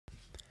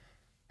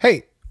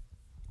Hey,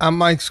 I'm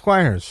Mike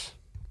Squires,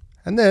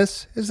 and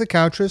this is the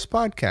Couchers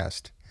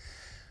Podcast.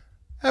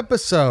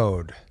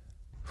 Episode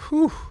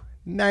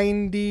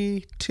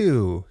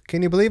 92.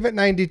 Can you believe it?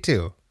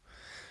 92.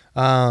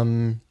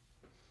 My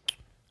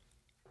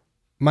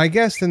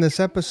guest in this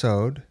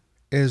episode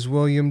is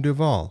William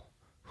DuVall,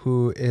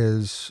 who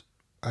is,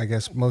 I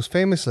guess, most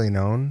famously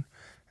known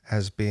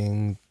as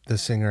being the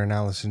singer in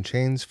Alice in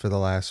Chains for the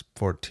last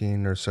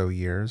 14 or so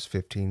years,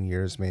 15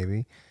 years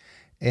maybe.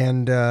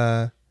 And,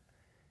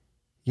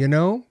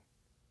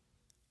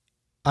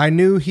 I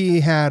knew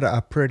he had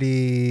a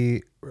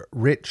pretty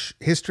rich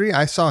history.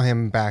 I saw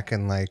him back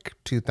in like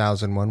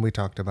 2001. We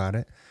talked about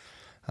it.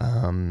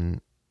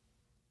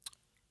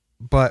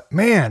 But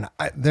man,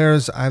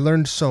 I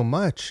learned so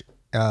much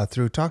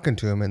through talking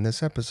to him in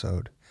this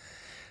episode.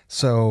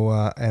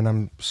 So, and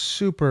I'm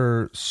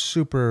super,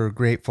 super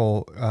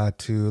grateful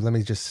let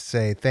me just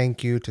say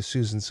thank you to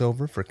Susan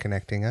Silver for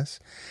connecting us.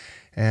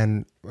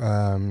 And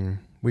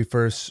we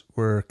first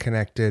were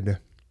connected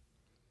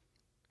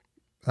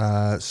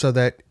so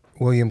that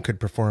William could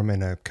perform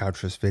in a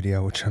Couchers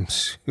video, which I'm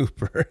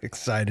super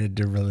excited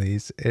to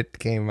release. It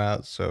came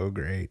out so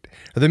great.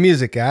 The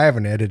music, I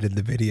haven't edited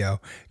the video.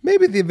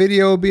 Maybe the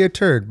video will be a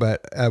turd,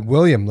 but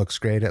William looks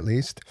great at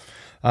least.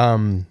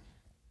 I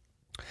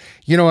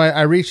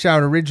reached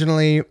out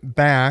originally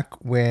back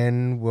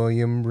when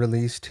William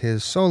released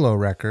his solo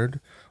record,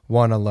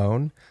 One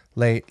Alone,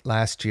 late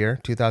last year,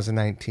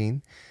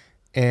 2019.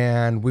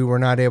 And we were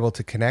not able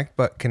to connect,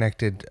 but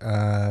connected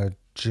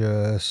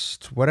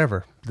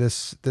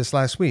this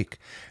last week.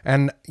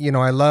 And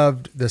I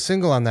loved the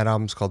single on that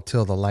album. It's called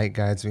Till the Light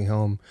Guides Me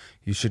Home.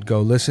 You should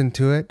go listen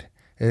to it.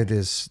 It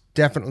is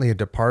definitely a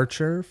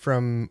departure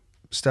from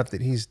stuff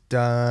that he's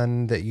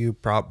done that you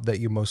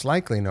most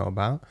likely know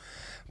about.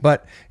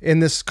 But in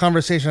this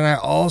conversation, I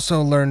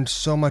also learned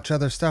so much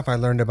other stuff. I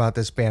learned about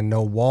this band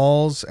No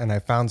Walls, and I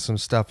found some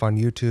stuff on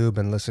YouTube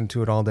and listened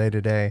to it all day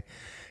today.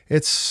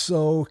 It's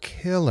so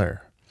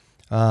killer.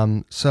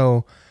 I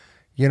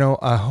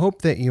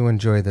hope that you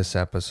enjoy this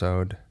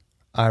episode.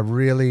 I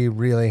really,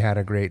 really had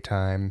a great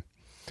time.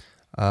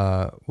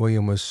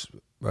 William was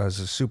a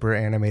super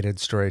animated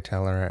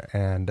storyteller,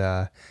 and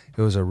it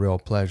was a real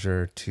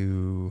pleasure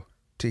to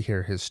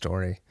hear his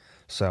story.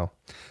 So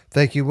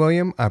thank you,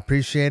 William. I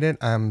appreciate it.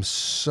 I'm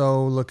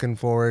so looking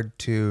forward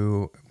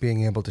to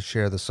being able to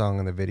share the song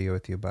and the video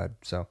with you, bud.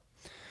 So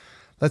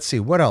let's see.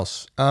 What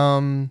else?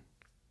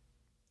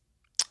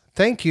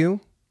 Thank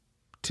you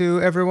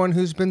to everyone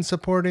who's been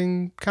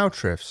supporting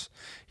Couch Riffs.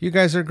 You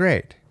guys are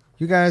great.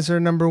 You guys are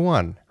number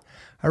one.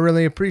 I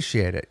really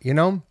appreciate it.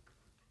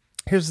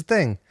 Here's the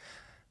thing.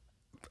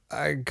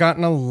 I've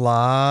gotten a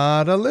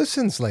lot of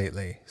listens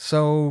lately.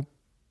 So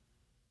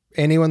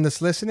anyone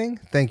that's listening,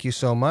 thank you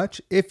so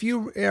much. If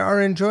you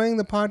are enjoying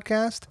the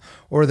podcast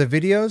or the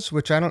videos,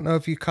 which I don't know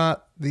if you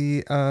caught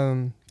the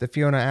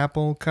Fiona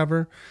Apple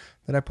cover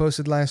that I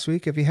posted last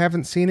week. If you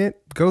haven't seen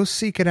it, go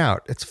seek it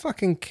out. It's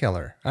fucking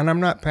killer. And I'm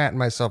not patting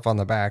myself on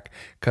the back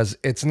because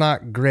it's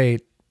not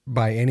great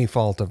by any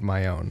fault of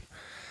my own.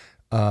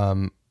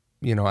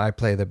 I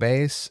play the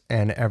bass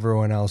and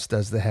everyone else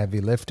does the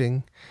heavy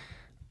lifting.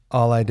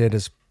 All I did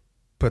is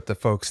put the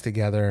folks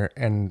together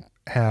and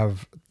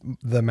have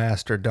the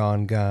master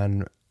Don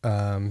Gunn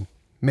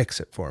mix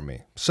it for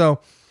me.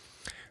 So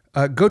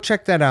go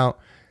check that out.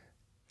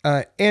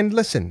 And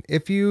listen,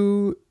 if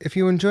you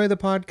enjoy the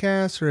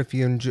podcast or if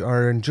you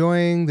are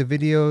enjoying the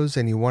videos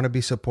and you want to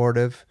be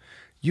supportive,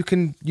 you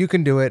can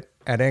do it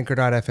at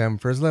anchor.fm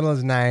for as little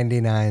as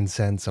 99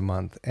 cents a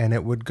month. And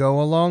it would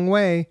go a long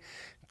way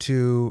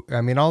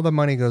all the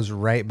money goes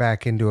right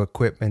back into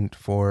equipment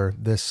for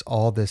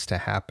all this to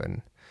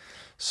happen.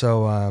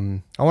 So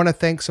I want to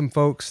thank some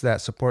folks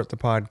that support the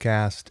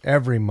podcast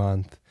every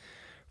month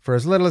for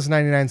as little as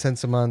 99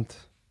 cents a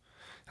month.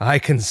 I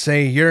can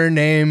say your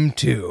name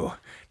too.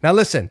 Now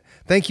listen,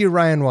 thank you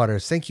Ryan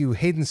Waters, thank you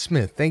Hayden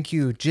Smith, thank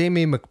you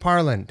Jamie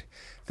McParland,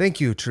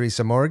 thank you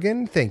Teresa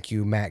Morgan, thank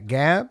you Matt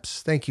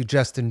Gabbs, thank you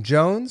Justin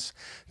Jones,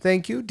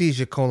 thank you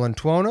Deja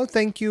Colantuono,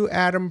 thank you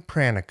Adam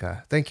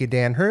Pranica, thank you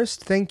Dan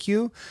Hurst, thank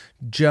you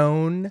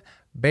Joan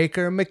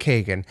Baker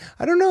McKagan.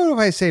 I don't know if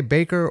I say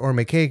Baker or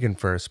McKagan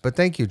first, but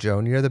thank you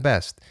Joan, you're the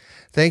best.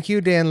 Thank you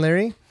Dan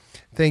Leary,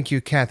 thank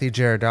you Kathy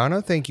Giordano,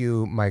 thank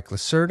you Mike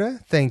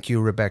Lacerda, thank you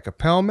Rebecca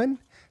Pellman,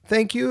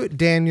 thank you,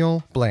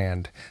 Daniel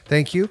Bland.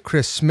 Thank you,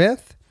 Chris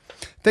Smith.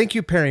 Thank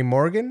you, Perry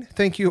Morgan.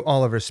 Thank you,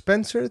 Oliver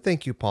Spencer.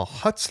 Thank you, Paul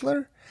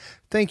Hutzler.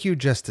 Thank you,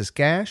 Justice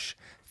Gash.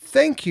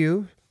 Thank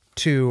you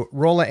to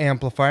Rolla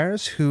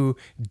Amplifiers, who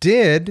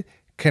did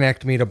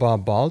connect me to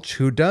Bob Balch,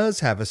 who does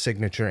have a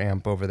signature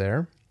amp over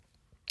there.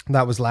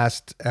 That was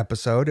last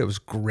episode. It was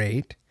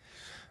great.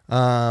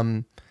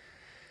 And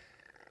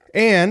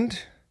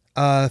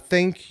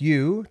thank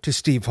you to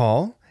Steve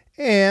Hall.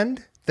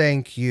 And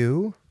thank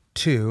you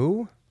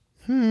to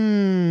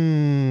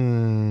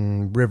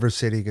River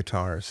City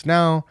Guitars.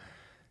 Now,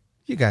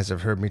 you guys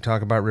have heard me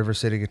talk about River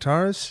City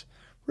Guitars.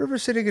 River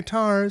City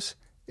Guitars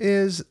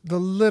is the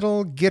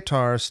little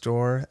guitar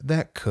store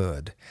that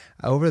could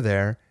over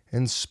there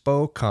in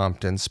Spo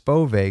Compton,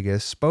 Spo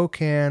Vegas,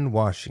 Spokane,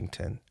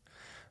 Washington.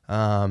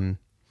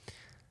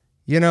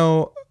 You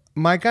know,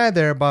 my guy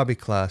there, Bobby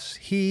Kluss,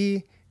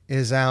 he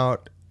is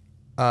out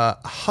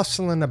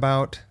hustling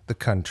about the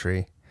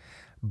country,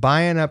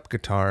 buying up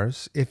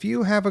guitars. If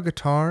you have a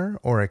guitar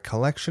or a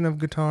collection of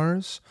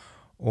guitars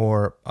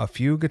or a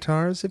few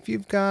guitars, if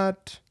you've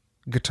got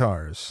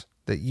guitars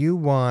that you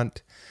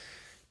want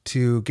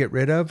to get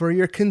rid of or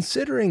you're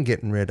considering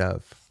getting rid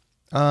of,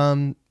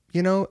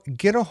 you know,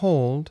 get a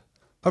hold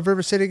of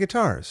River City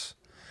Guitars.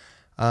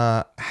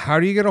 How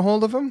do you get a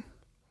hold of them?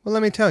 Well,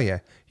 let me tell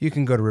you. You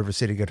can go to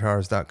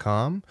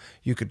rivercityguitars.com.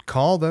 You could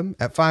call them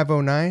at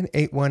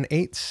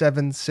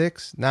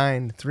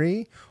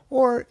 509-818-7693,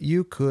 or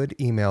you could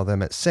email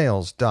them at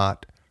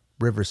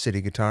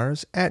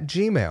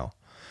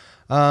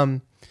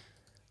sales.rivercityguitars@gmail.com.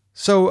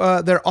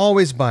 So they're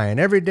always buying.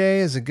 Every day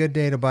is a good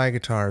day to buy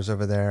guitars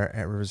over there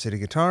at River City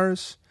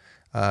Guitars.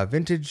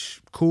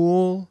 Vintage,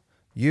 cool,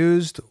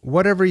 used,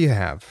 whatever you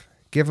have.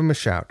 Give them a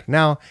shout.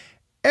 Now,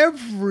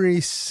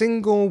 every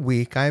single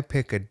week I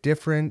pick a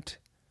different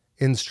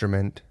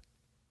instrument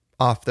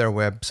off their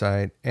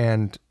website,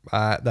 and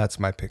that's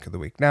my pick of the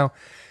week. Now,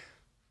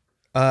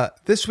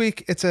 this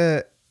week it's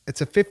a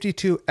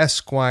 52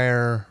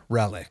 Esquire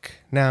Relic.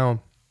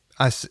 Now,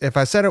 if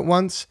I said it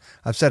once,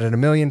 I've said it a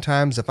million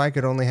times. If I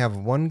could only have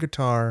one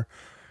guitar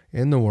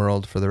in the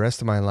world for the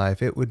rest of my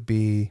life, it would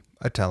be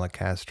a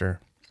Telecaster.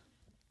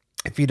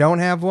 If you don't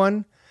have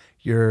one,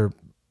 you're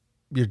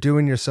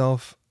doing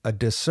yourself a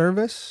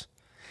disservice.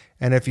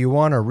 And if you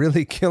want a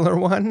really killer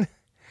one,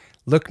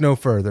 look no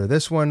further.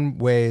 This one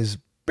weighs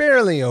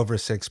barely over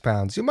 6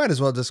 pounds. You might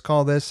as well just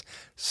call this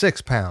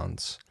 6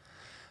 pounds.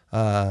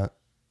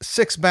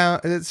 6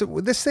 pounds.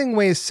 This thing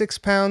weighs 6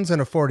 pounds in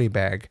a 40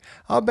 bag.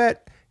 I'll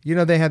bet, you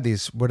know, they had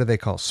these, what do they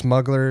call,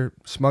 smuggler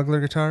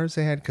guitars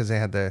they had? Because they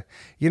had the,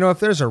 you know,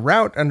 if there's a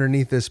route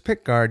underneath this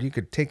pick guard, you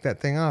could take that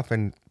thing off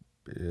and,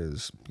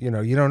 you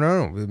know, you don't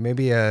know.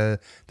 Maybe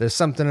there's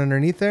something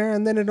underneath there,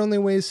 and then it only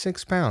weighs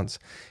 6 pounds.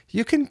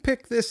 You can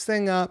pick this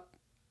thing up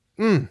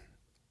for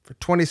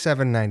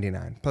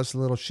 $27.99 plus a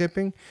little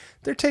shipping.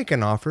 They're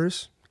taking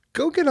offers.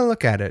 Go get a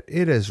look at it.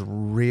 It is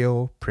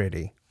real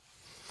pretty.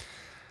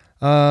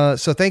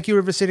 So thank you,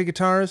 River City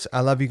Guitars. I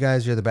love you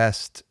guys. You're the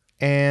best.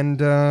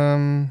 And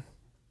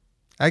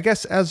I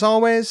guess, as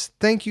always,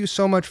 thank you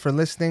so much for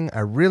listening.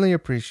 I really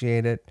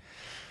appreciate it.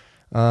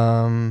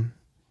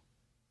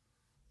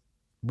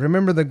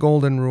 Remember the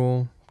golden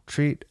rule.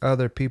 Treat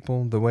other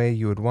people the way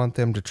you would want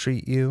them to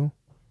treat you.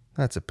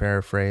 That's a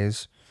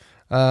paraphrase.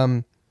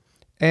 And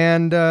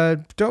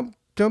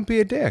don't be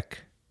a dick.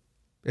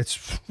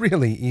 It's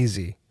really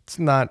easy. It's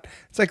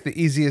like the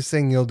easiest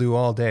thing you'll do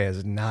all day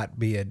is not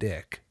be a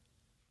dick.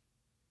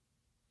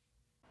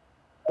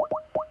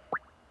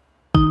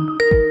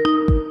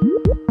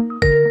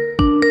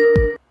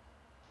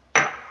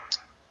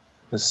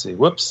 Let's see.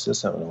 Whoops,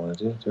 that's not what I want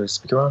to do. Do I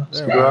speaker on?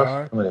 Speaker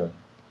off? What am I doing?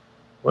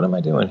 What am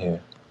I doing here?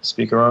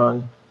 Speaker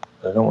on.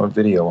 I don't want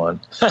video on.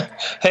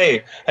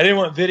 Hey, I didn't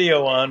want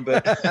video on,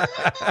 but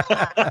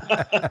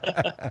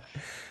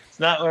it's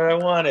not what I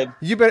wanted.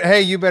 You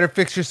better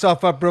fix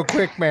yourself up real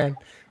quick, man.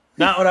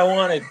 Not what I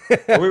wanted.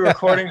 Are we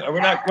recording? We're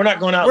not going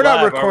out. We're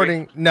live, not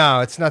recording. No,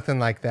 it's nothing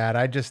like that.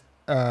 I just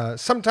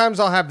sometimes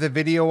I'll have the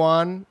video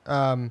on.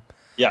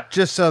 Yeah.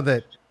 Just so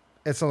that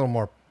it's a little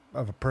more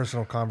of a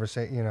personal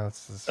conversation. You know,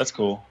 that's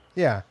cool.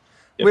 Yeah.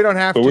 Yep. We don't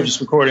have to. We're just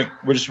recording.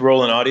 We're just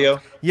rolling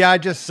audio. Yeah,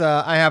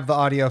 I have the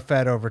audio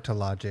fed over to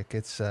Logic.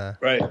 It's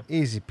right.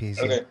 Easy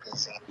peasy. Okay.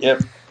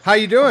 Yep. How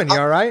you doing? You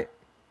all right?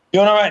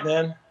 Doing all right,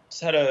 man.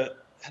 Just had a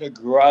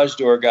garage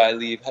door guy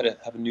leave. Had to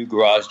have a new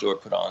garage door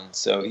put on.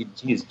 So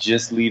he is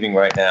just leaving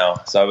right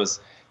now. So I was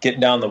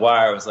getting down the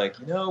wire. I was like,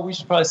 we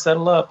should probably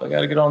settle up. I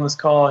got to get on this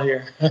call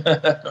here.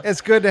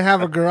 It's good to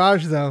have a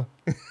garage, though.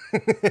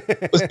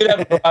 It was good to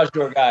have a garage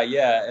door guy,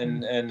 yeah.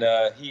 And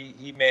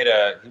he made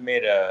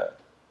a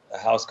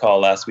house call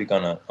last week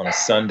on a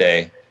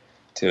Sunday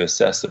to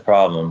assess the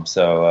problem.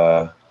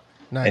 So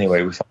nice.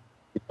 Anyway, we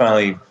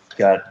finally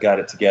got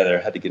it together.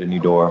 Had to get a new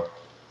door,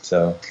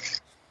 so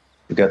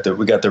we got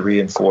the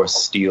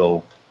reinforced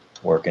steel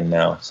working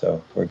now.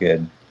 So we're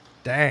good.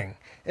 Dang,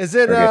 is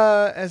it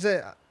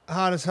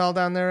hot as hell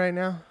down there right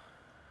now?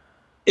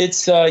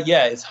 It's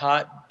it's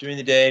hot during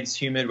the day. It's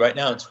humid. Right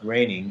now it's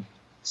raining.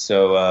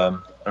 So I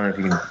don't know if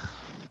you can.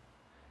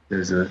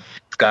 There's a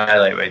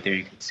skylight right there.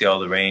 You can see all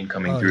the rain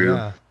coming through.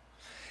 Yeah.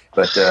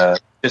 But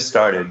just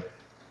started.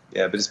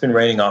 Yeah, but it's been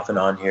raining off and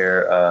on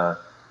here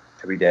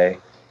every day.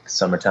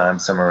 Summertime,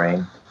 summer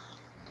rain.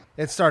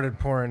 It started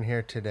pouring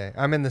here today.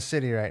 I'm in the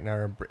city right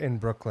now, in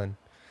Brooklyn.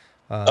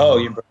 You're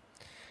in Brooklyn.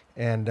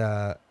 And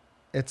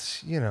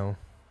it's,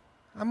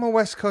 I'm a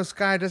West Coast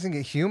guy. It doesn't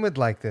get humid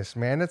like this,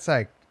 man. It's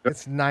like,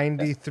 it's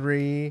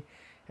 93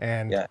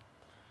 and,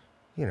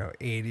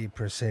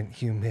 80%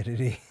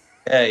 humidity.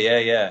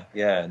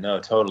 Yeah. No,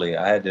 totally.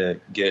 I had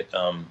to get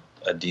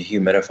a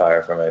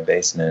dehumidifier for my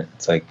basement.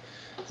 It's like,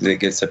 it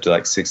gets up to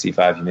like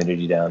 65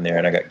 humidity down there,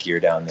 and I got gear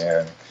down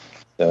there.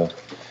 So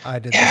I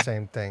did the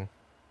same thing.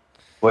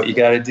 What you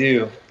got to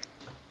do.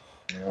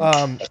 You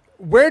know?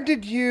 Where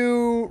did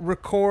you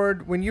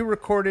record when you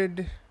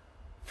recorded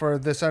for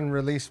this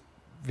unreleased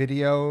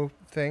video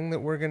thing that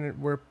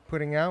we're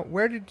putting out?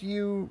 Where did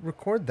you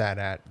record that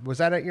at? Was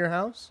that at your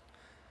house?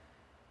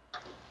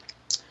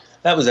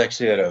 That was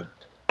actually at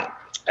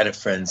a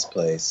friend's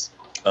place.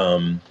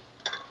 I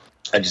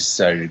just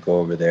decided to go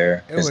over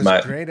there. It was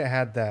great. It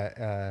had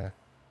that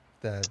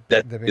the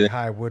big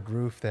high wood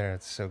roof there.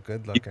 It's so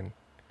good looking.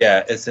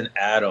 Yeah, it's an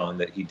add-on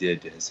that he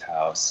did to his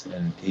house,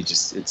 and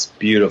it's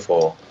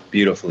beautiful,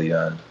 beautifully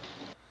done,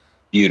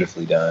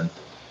 beautifully done.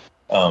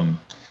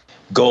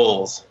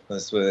 Goals.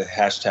 That's with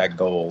hashtag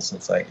goals.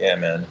 It's like, yeah,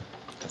 man,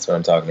 that's what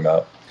I'm talking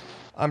about.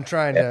 I'm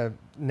trying to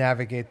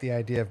navigate the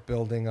idea of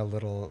building a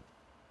little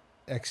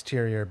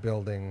exterior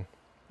building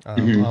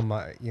on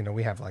my,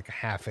 we have like a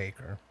half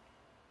acre,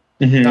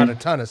 not a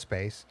ton of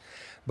space,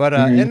 but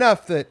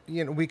enough that,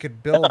 we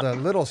could build a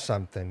little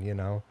something,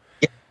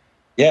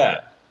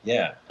 Yeah.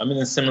 Yeah. I'm in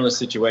a similar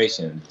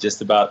situation,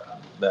 just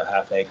about the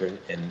half acre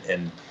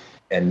and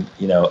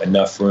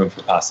enough room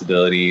for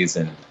possibilities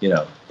and,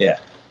 yeah.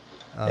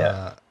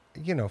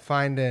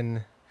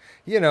 Finding,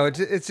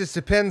 it just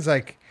depends.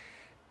 Like,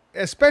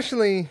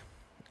 especially,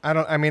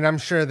 I'm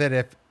sure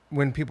that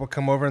when people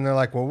come over and they're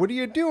like, well, what are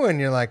you doing?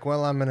 You're like,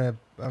 well, I'm going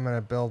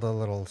to build a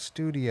little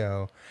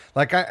studio.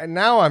 Like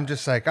I'm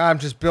just like, I'm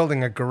just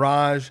building a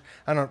garage.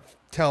 I don't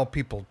tell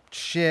people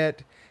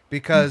shit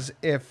because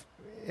if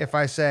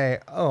I say,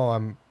 oh,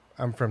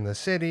 I'm from the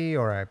city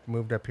or I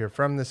moved up here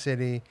from the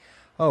city.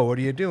 Oh, what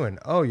are you doing?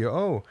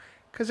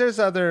 Because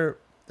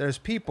there's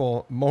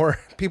more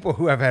people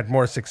who have had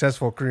more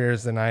successful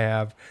careers than I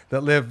have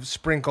that live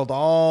sprinkled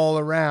all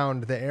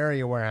around the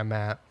area where I'm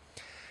at.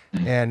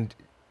 And,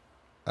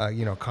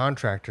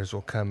 contractors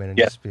will come in and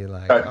just be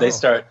like, they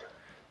start.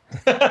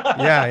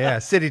 yeah.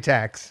 City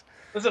tax.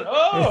 Listen,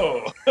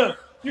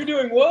 you're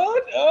doing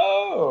what?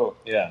 Oh,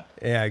 yeah.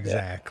 Yeah,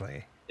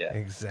 exactly. Yeah.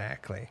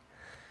 Exactly.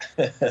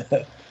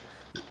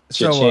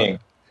 So,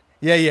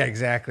 yeah,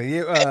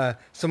 exactly.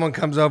 Someone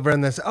comes over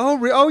and they say,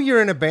 oh,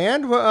 you're in a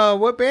band?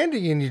 What band are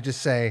you? And you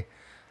just say,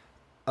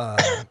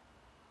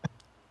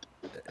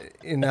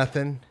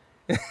 nothing.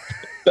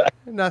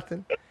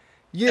 Nothing.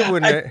 You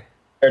wouldn't.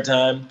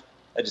 Time.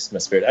 I just my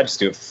spirit. I just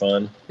do it for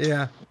fun.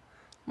 Yeah.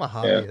 I'm a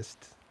hobbyist.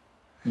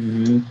 Yeah.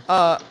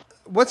 Mm-hmm.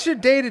 What's your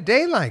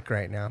day-to-day like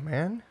right now,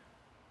 man?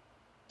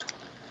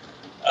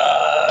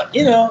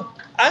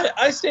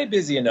 I stay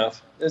busy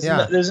enough. There's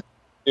nothing to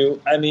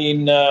do. I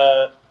mean,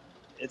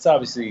 it's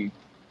obviously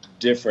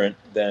different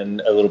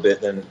than a little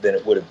bit than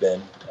it would have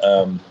been.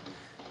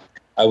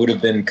 I would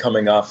have been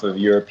coming off of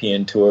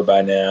European tour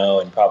by now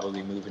and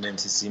probably moving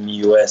into some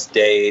U.S.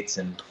 dates.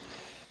 And,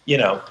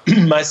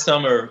 my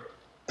summer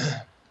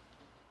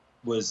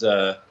was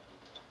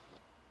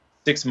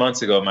 6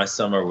 months ago. My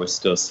summer was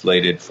still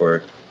slated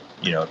for,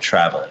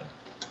 traveling,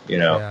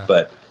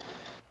 but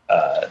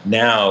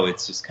now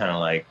it's just kind of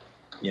like,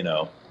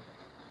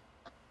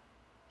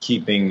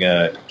 keeping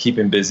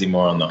busy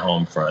more on the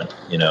home front,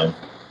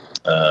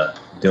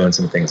 doing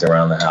some things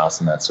around the house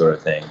and that sort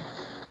of thing.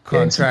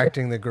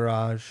 Contracting the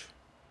garage.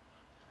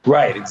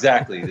 Right,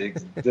 exactly.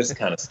 This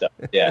kind of stuff.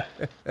 Yeah.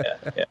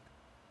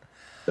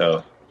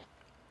 So,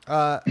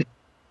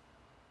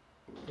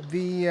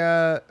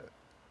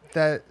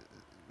 that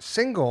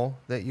single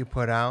that you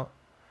put out,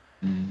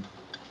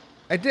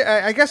 I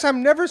guess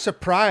I'm never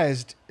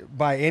surprised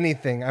by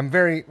anything. I'm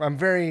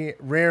very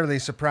rarely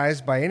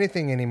surprised by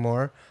anything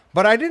anymore.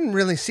 But I didn't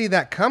really see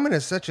that coming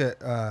as such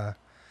a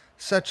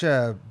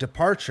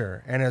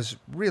departure, and is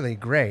really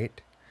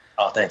great.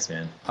 Oh, thanks,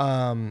 man.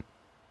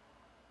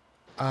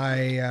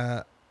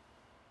 I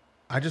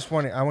just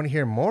want to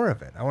hear more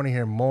of it. I want to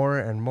hear more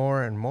and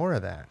more and more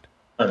of that.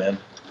 Oh, man.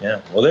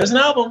 Yeah. Well, there's an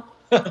album.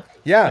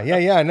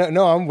 Yeah.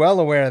 No, I'm well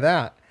aware of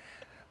that.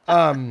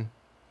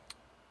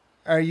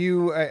 Are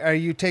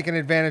you taking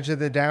advantage of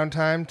the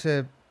downtime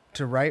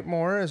to write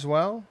more as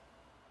well?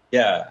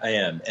 Yeah, I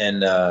am.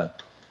 And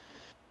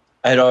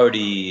I'd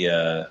already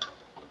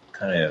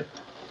kind of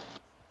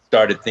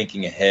started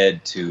thinking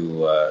ahead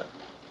to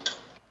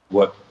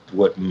what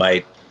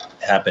might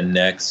happen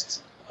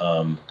next,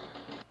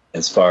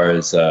 as far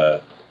as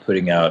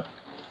putting out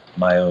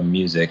my own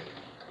music,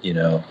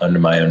 under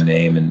my own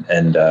name,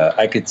 and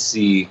I could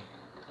see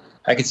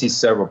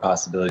several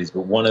possibilities,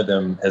 but one of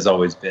them has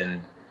always been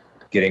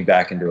getting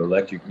back into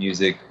electric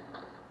music,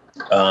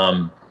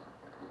 and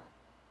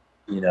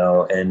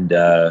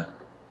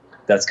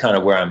that's kind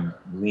of where I'm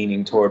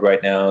leaning toward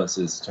right now. This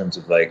is in terms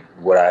of like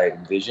what I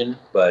envision,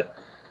 but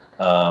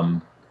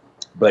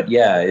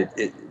yeah,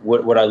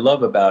 what I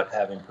love about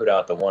having put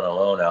out the One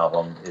Alone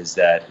album is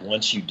that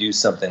once you do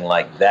something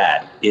like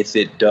that, if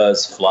it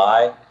does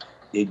fly,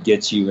 it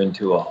gets you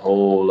into a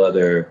whole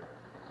other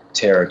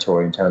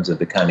territory in terms of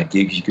the kind of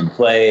gigs you can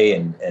play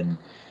and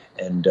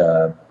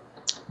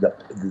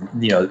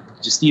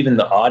just even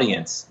the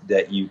audience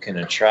that you can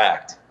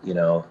attract.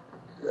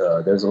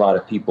 There's a lot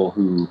of people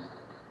who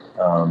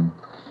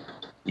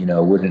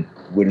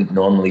wouldn't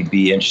normally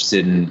be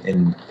interested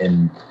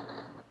in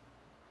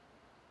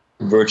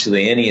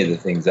virtually any of the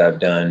things I've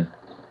done,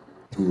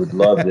 who would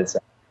love this,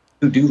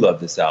 who do love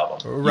this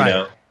album, right. you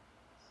know?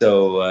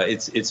 So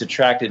it's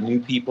attracted new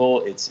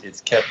people.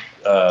 It's kept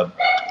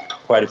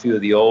quite a few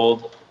of the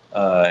old,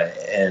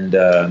 and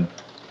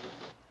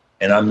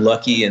I'm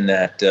lucky in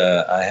that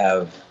I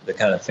have the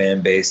kind of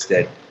fan base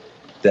that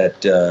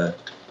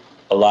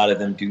a lot of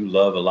them do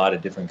love a lot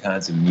of different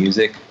kinds of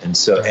music, and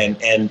so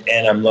and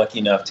I'm lucky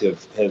enough to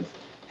have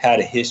had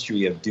a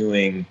history of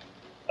doing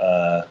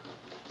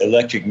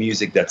electric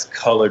music that's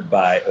colored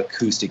by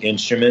acoustic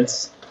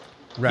instruments,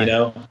 right. you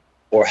know,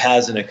 or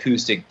has an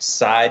acoustic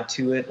side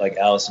to it. Like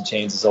Alice in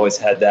Chains has always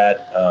had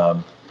that,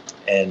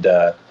 and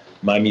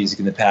my music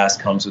in the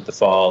past comes with the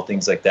fall,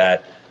 things like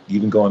that.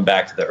 Even going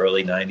back to the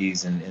early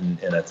 90s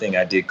and a thing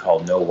I did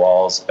called No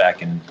Walls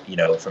back in, you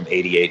know, from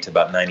 88 to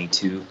about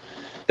 92.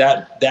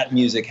 That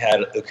music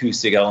had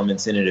acoustic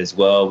elements in it as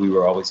well. We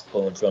were always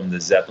pulling from the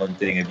Zeppelin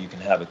thing of you can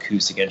have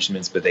acoustic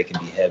instruments, but they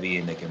can be heavy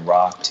and they can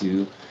rock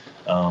too.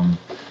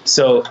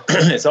 So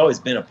it's always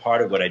been a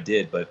part of what I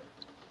did, but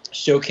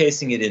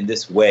showcasing it in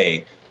this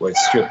way, where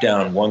it's stripped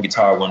down, one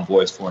guitar, one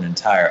voice for an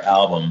entire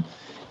album,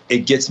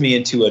 it gets me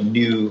into a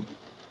new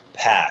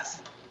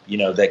path, you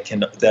know,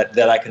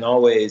 that I can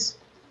always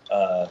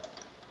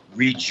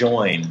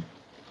rejoin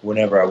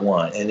whenever I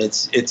want. And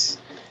it's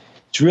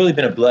really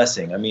been a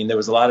blessing. I mean, there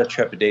was a lot of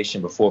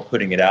trepidation before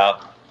putting it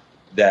out,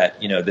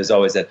 that, you know, there's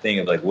always that thing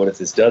of like, what if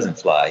this doesn't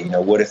fly? You know,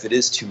 what if it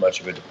is too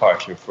much of a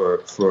departure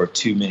for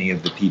too many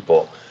of the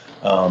people?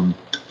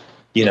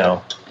 You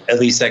know, at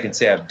least I can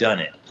say I've done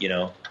it, you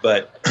know.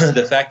 But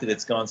the fact that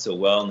it's gone so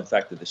well, and the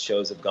fact that the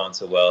shows have gone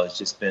so well, it's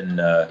just been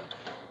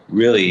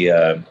really,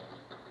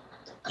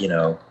 you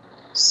know,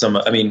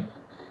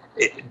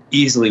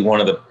 easily one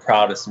of the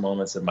proudest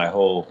moments of my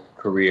whole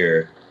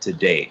career to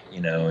date,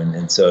 you know.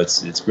 And so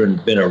it's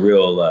been a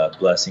real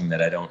blessing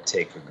that I don't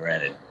take for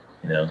granted,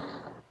 you know.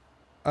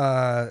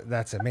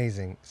 That's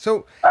amazing.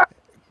 So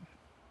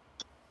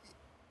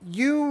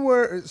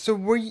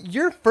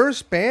your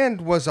first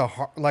band was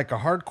like a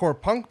hardcore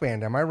punk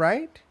band, am I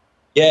right?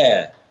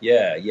 Yeah.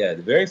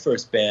 The very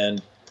first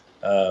band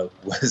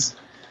was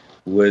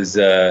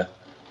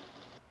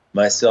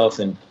myself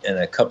and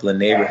a couple of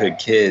neighborhood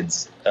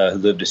kids who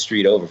lived a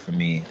street over from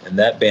me, and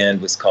that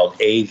band was called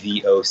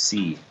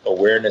AVOC,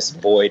 Awareness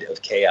Void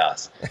of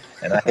Chaos.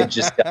 And I had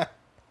just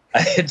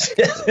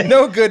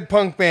no good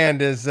punk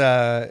band is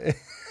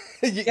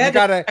you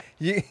gotta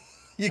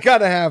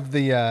have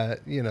the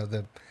you know,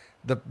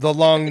 the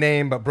long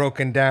name but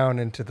broken down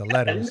into the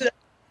letters.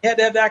 You had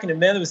to have the acronym,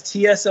 man. There was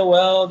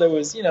TSOL. There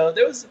was, you know,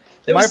 there was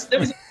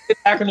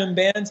acronym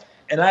bands,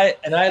 and I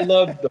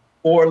loved the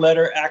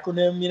 4-letter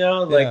acronym, you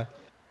know, like. Yeah.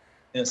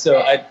 And so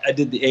I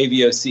did the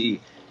AVOC,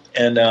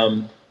 and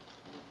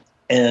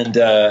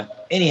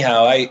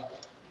anyhow,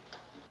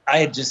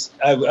 I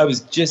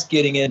was just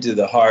getting into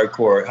the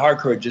hardcore.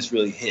 Hardcore just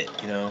really hit,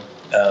 you know,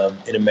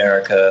 in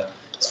America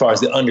as far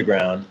as the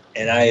underground.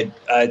 And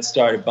I'd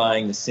started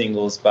buying the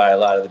singles by a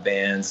lot of the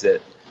bands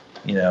that,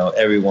 you know,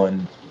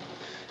 everyone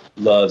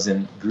loves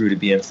and grew to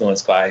be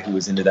influenced by, who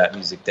was into that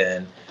music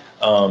then.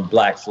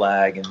 Black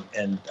Flag,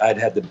 and I'd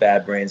had the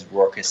Bad Brains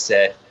Roar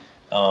cassette,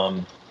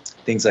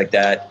 things like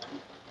that.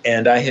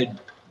 And I had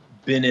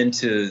been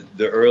into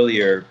the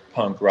earlier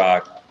punk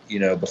rock, you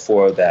know,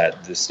 before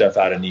that, the stuff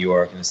out of New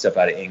York and the stuff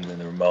out of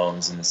England, the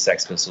Ramones and the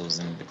Sex Pistols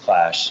and the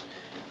Clash,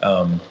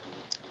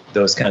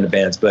 those kind of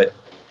bands. But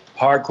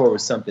hardcore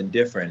was something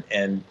different.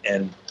 And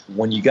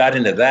when you got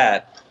into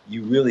that,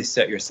 you really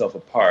set yourself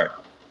apart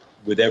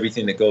with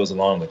everything that goes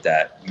along with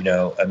that, you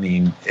know. I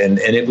mean, and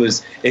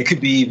it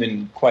could be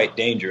even quite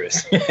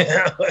dangerous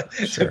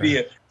sure.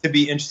 to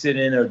be interested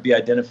in or be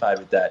identified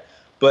with that.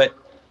 But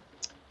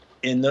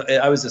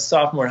I was a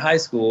sophomore in high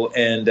school,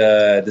 and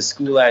the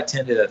school I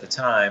attended at the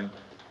time,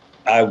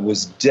 I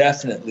was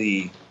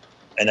definitely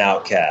an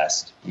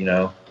outcast, you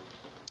know.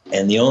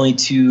 And the only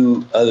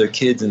two other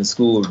kids in the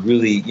school who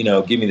really, you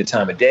know, give me the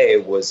time of day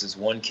was this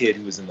one kid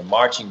who was in the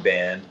marching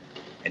band,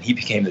 and he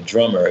became the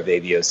drummer of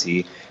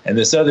AVOC. And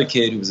this other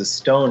kid who was a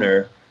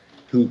stoner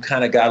who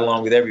kind of got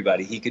along with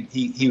everybody.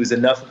 He was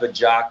enough of a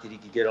jock that he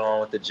could get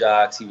along with the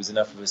jocks. He was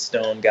enough of a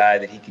stone guy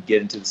that he could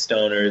get into the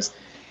stoners.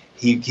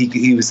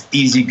 He was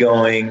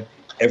easygoing.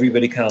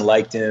 Everybody kind of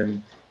liked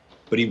him,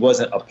 but he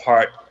wasn't a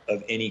part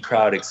of any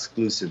crowd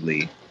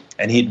exclusively.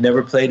 And he'd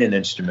never played an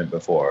instrument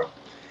before.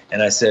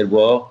 And I said,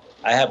 well,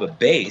 I have a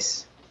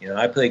bass. You know,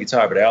 I play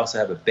guitar, but I also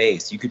have a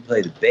bass. You could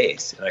play the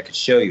bass, and I could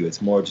show you.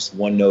 It's more just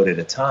one note at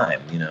a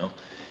time, you know.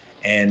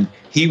 And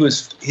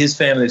his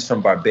family is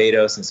from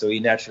Barbados, and so he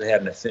naturally had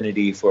an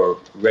affinity for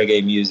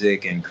reggae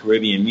music and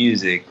Caribbean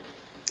music.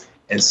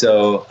 And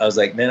so I was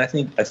like, man, I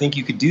think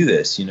you could do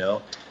this, you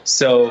know.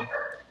 So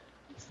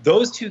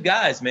those two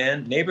guys,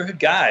 man, neighborhood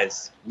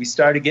guys, we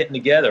started getting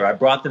together. I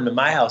brought them to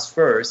my house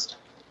first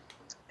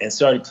and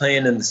started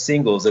playing in the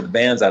singles of the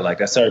bands I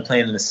liked. I started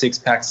playing in the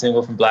 6-pack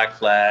single from Black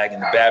Flag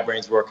and the Bad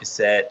Brains Roar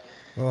cassette.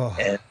 Oh.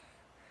 And,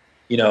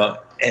 you know,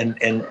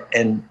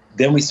 and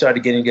then we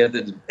started getting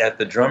together at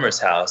the drummer's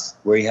house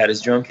where he had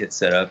his drum kit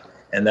set up,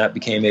 and that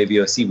became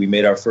AVOC. We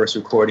made our first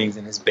recordings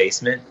in his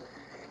basement,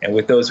 And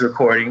with those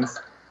recordings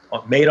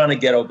made on a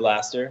ghetto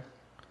blaster,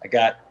 I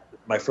got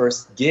my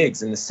first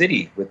gigs in the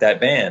city with that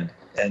band,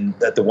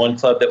 and at the one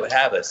club that would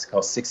have us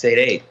called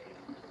 688.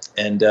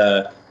 And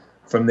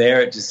from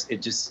there, it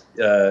just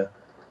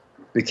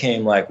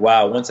became like,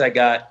 wow, once I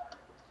got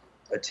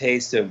a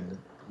taste of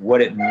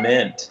what it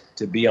meant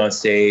to be on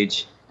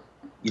stage,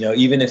 you know,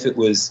 even if it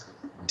was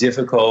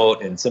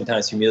difficult and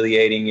sometimes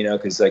humiliating, you know,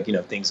 because like, you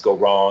know, things go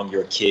wrong,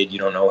 you're a kid, you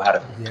don't know how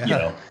to, you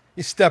know.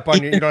 You step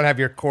on you don't have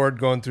your cord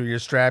going through your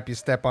strap, you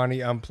step on it,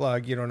 you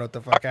unplug, you don't know what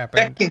the fuck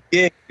happened. Second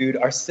gig, dude,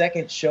 our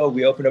second show,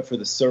 we opened up for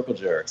the Circle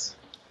Jerks.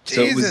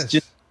 So Jesus. it was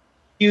just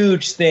a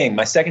huge thing.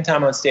 My second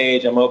time on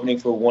stage, I'm opening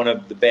for one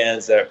of the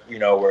bands that, you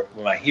know, were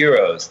my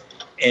heroes.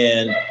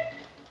 And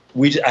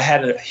I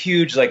had a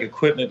huge like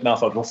equipment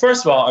malfunction. Well,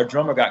 first of all, our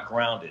drummer got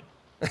grounded.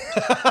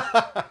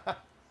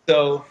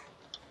 So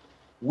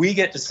we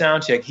get to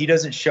sound check. He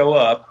doesn't show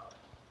up.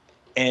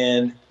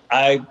 And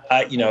I,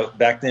 you know,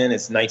 back then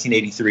it's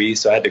 1983.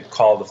 So I had to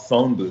call the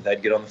phone booth.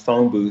 I'd get on the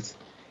phone booth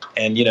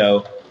and, you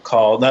know,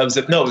 call. No, it was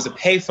a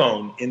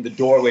payphone in the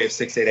doorway of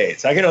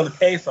 688. So I get on the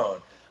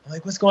payphone. I'm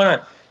like, what's going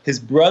on? His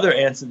brother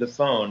answered the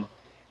phone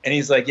and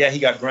he's like, yeah, he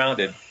got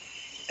grounded.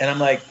 And I'm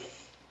like,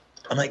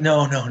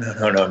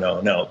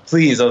 no,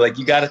 please. I was like,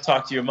 you got to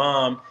talk to your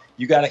mom.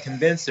 You got to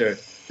convince her.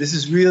 This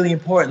is really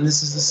important.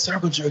 This is the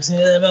Circle Jerks. You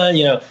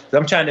know,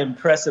 I'm trying to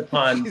impress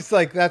upon. He's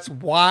like, that's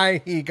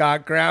why he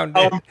got grounded.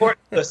 How important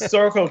the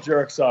Circle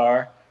Jerks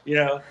are, you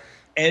know.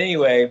 And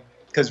anyway,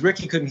 because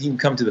Ricky couldn't even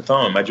come to the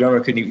phone. My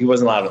drummer couldn't. He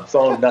wasn't allowed on the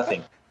phone.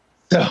 Nothing.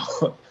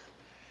 So,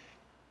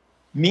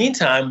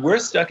 meantime, we're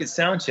stuck at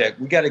soundcheck.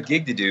 We got a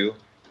gig to do,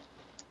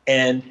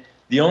 and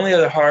the only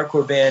other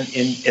hardcore band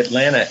in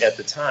Atlanta at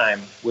the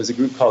time was a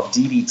group called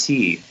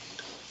DDT.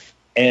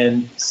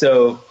 And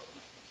so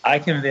I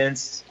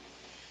convinced.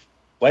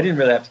 Well, I didn't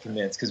really have to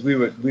convince because we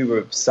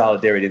were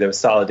solidarity. There was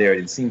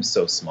solidarity. It seemed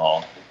so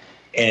small.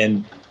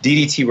 And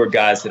DDT were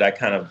guys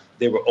that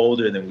they were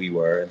older than we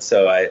were. And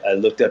so I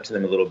looked up to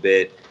them a little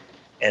bit.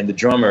 And the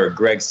drummer,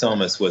 Greg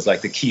Somas, was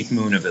like the Keith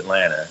Moon of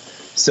Atlanta.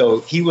 So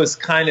he was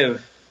kind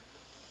of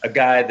a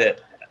guy that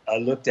I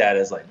looked at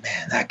as like,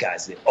 man, that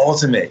guy's the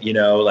ultimate, you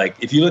know? Like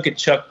if you look at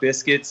Chuck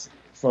Biscuits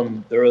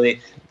from the early,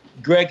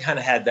 Greg kind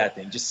of had that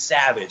thing, just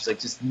savage, like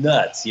just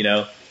nuts, you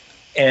know?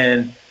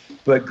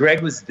 But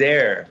Greg was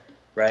there.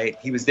 Right,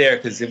 he was there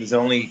because it was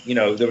only, you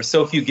know, there were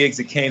so few gigs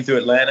that came through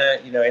Atlanta.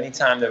 You know,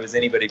 anytime there was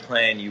anybody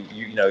playing,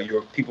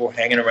 people were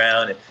hanging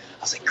around, and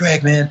I was like,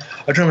 Greg, man,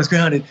 our drummer's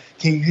grounded.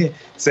 Can you hear?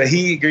 So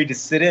he agreed to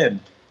sit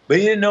in, but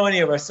he didn't know any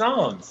of our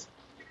songs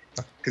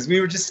because we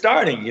were just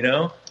starting, you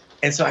know.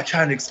 And so I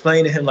tried to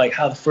explain to him like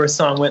how the first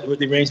song went with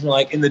the arrangement,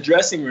 like in the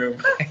dressing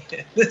room.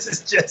 This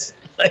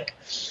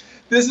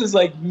is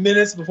like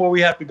minutes before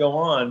we have to go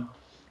on,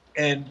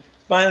 and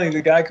finally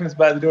the guy comes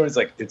by the door and he's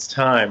like, it's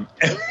time.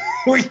 And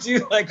we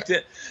do like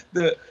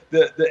the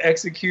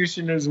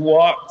executioner's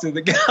walk to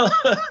the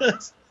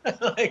gallows.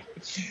 Like,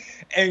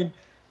 and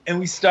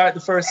we start the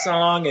first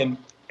song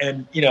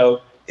and you know,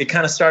 it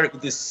kind of started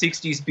with this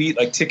 60s beat,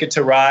 like Ticket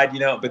to Ride,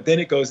 you know, but then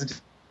it goes into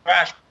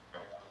thrash.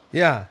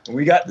 Yeah. When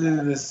we got to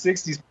the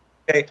 60s,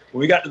 when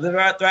we got to the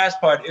thrash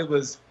part, it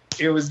was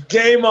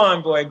game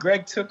on, boy.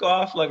 Greg took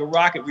off like a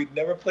rocket. We'd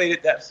never played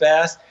it that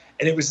fast.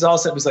 And it was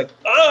like,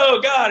 oh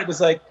God, it was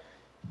like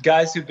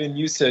guys who've been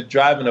used to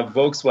driving a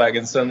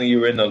Volkswagen, suddenly you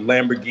were in a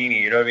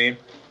Lamborghini, you know what I mean?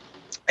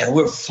 And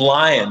we're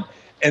flying.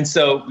 And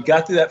so we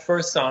got through that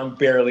first song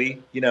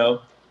barely, you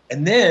know,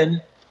 and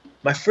then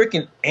my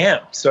freaking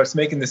amp starts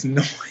making this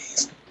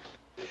noise.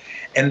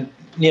 And,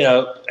 you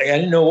know, I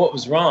didn't know what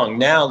was wrong.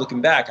 Now, looking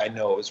back, I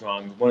know what was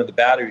wrong. One of the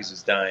batteries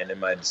was dying in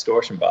my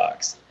distortion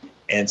box.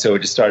 And so it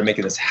just started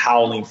making this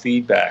howling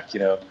feedback, you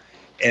know.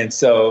 And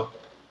so,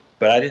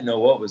 but I didn't know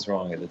what was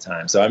wrong at the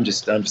time. So I'm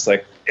just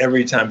like,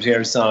 every time I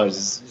hear a song,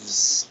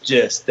 it's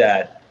just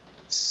that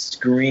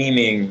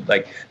screaming,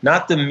 like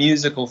not the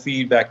musical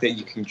feedback that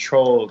you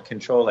control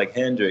like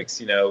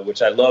Hendrix, you know,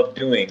 which I love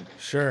doing.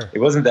 Sure. It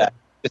wasn't that,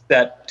 just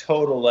that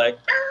total like,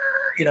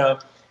 you know,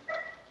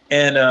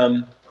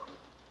 and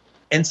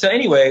so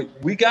anyway,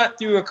 we got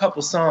through a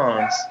couple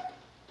songs,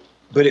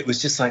 but it was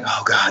just like,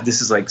 oh God,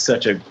 this is like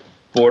such a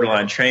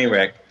borderline train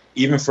wreck,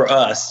 even for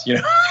us, you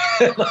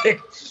know, like,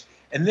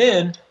 and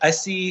then I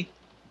see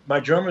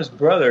my drummer's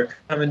brother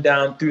coming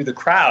down through the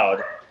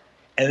crowd,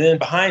 and then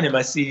behind him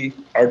I see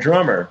our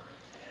drummer.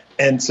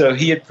 And so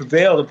he had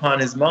prevailed upon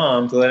his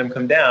mom to let him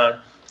come down,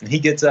 and he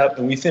gets up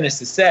and we finish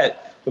the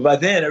set. But by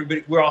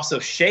then we're also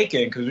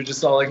shaking because we're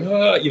just all like,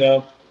 oh, you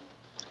know.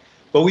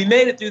 But we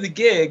made it through the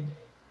gig,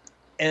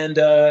 and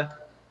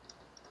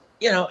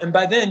you know, and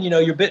by then, you know,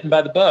 you're bitten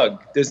by the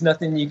bug. There's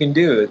nothing you can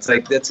do. It's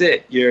like, that's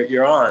it.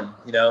 You're on,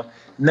 you know.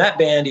 And that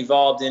band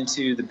evolved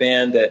into the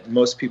band that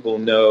most people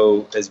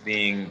know as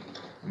being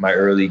my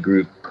early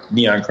group,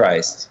 Neon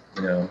Christ,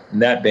 you know.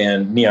 And that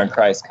band, Neon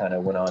Christ, kind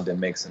of went on to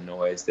make some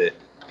noise that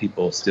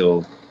people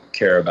still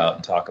care about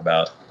and talk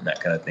about and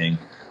that kind of thing,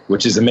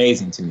 which is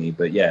amazing to me.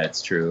 But yeah,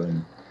 it's true.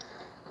 And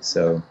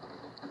so,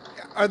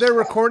 are there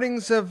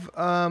recordings of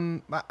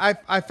I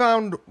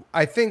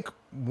think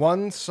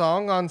one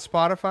song on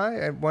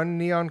Spotify, one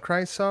Neon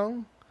Christ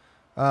song,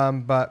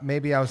 but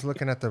maybe I was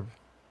looking at the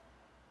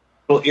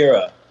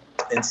era.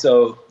 And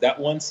so that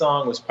one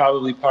song was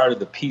probably part of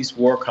the Peace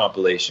War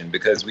compilation,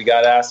 because we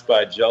got asked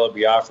by Jello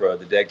Biafra,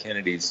 the Dead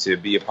Kennedys, to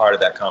be a part of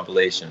that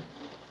compilation.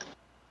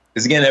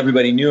 Because again,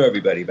 everybody knew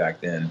everybody back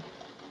then.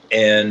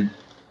 And,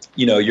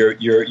 you know,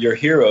 your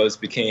heroes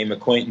became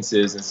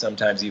acquaintances and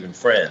sometimes even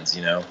friends,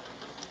 you know.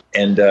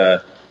 And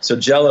so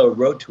Jello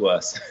wrote to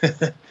us,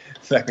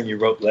 back when you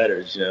wrote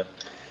letters, you know.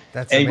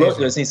 That's and amazing. He wrote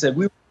to us and he said,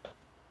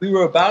 we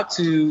were about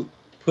to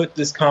put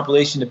this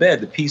compilation to bed,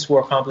 the Peace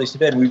War compilation to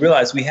bed, and we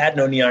realized we had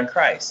no Neon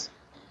Christ.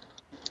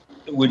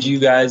 Would you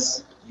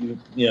guys,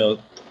 you know,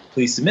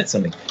 please submit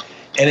something?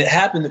 And it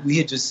happened that we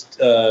had just,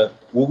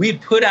 we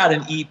had put out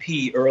an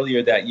EP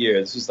earlier that year.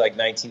 This was like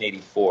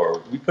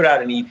 1984. We put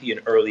out an EP in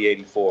early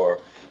 84,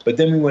 but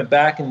then we went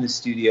back in the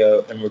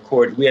studio and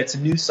recorded. We had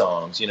some new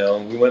songs, you know,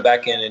 and we went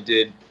back in and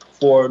did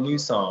 4 new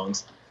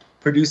songs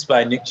produced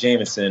by Nick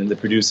Jameson, the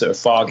producer of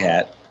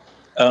Foghat.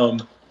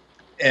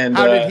 And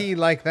how did he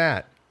like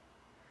that?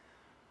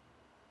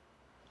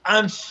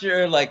 I'm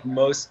sure, like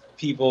most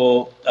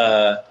people,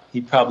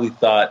 he probably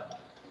thought,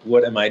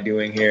 what am I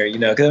doing here? You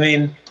know, because I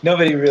mean,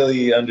 nobody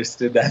really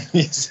understood that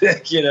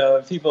music, you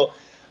know. People,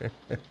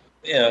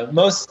 you know,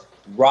 most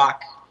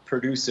rock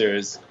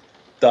producers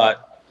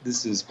thought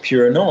this is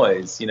pure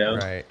noise, you know.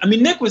 Right. I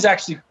mean, Nick was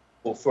actually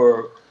cool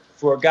for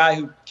a guy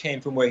who came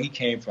from where he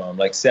came from,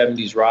 like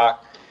 70s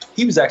rock.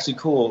 He was actually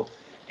cool.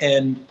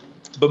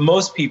 But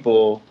most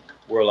people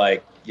were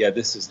like, yeah,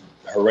 this is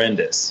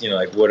horrendous. You know,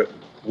 like,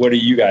 what are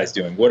you guys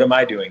doing? What am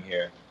I doing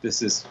here?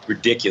 This is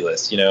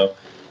ridiculous, you know?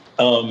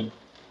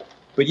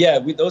 But yeah,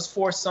 those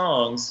 4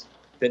 songs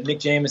that Nick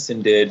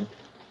Jameson did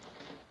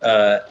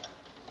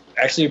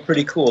actually are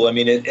pretty cool. I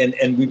mean,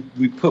 and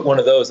we put one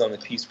of those on the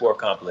Peace War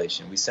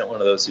compilation. We sent one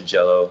of those to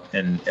Jello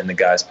and the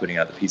guys putting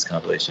out the Peace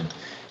compilation.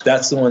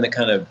 That's the one that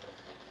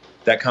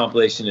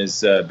compilation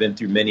has been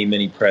through many,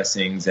 many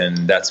pressings,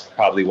 and that's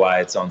probably why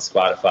it's on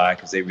Spotify,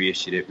 because they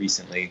reissued it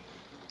recently.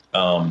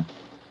 But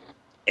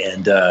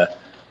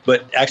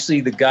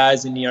actually, the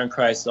guys in Neon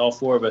Christ, all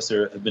 4 of us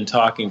have been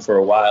talking for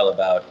a while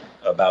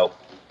about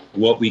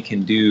what we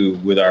can do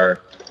with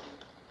our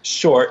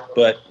short,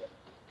 but,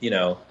 you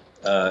know,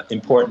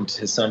 important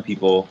to some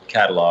people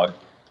catalog,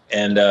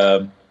 and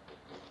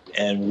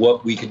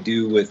what we could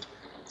do with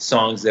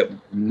songs that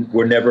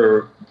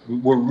were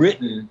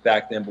written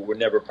back then, but were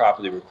never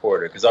properly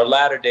recorded. Because our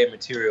latter day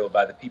material,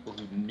 by the people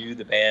who knew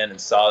the band and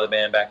saw the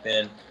band back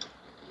then,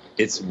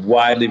 it's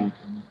widely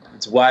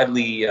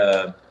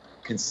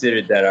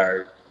considered that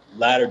our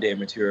latter day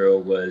material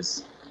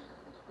was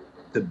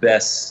the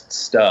best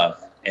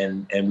stuff,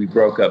 and we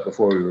broke up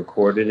before we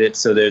recorded it.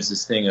 So there's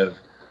this thing of,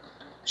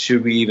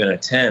 should we even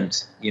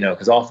attempt, you know,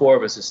 because all 4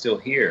 of us are still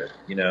here,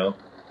 you know,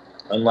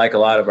 unlike a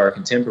lot of our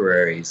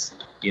contemporaries,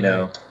 you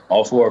know,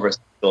 all 4 of us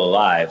are still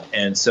alive.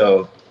 And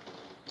so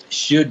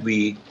could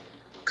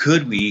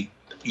we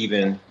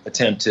even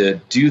attempt to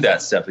do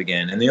that stuff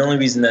again? And the only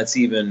reason that's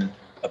even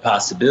a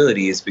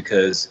possibility is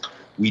because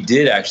we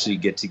did actually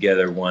get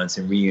together once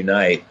and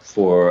reunite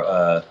for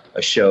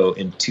a show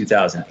in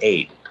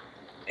 2008.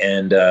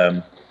 And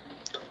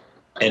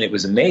it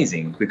was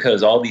amazing,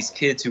 because all these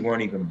kids who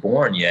weren't even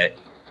born yet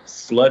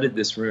flooded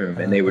this room,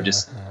 and they were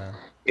just,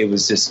 it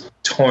was this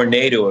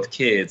tornado of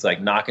kids,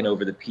 like, knocking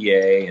over the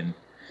PA, and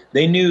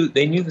they knew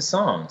the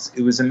songs.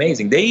 It was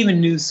amazing. They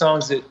even knew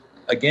songs that,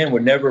 again,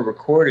 were never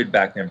recorded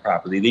back then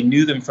properly. They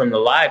knew them from the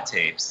live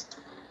tapes.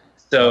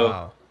 So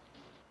wow.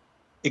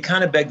 It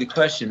kind of begged the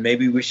question,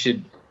 maybe we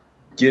should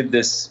give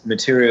this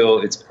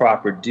material its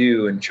proper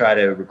due and try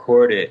to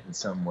record it in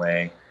some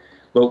way.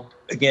 But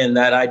again,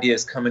 that idea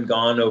has come and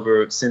gone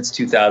since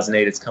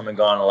 2008. It's come and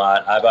gone a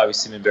lot. I've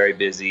obviously been very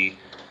busy.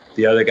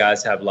 The other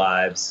guys have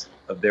lives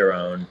of their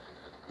own,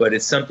 but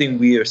it's something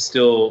we are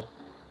still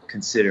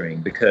considering,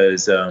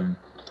 because, and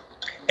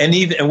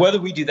whether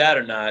we do that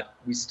or not,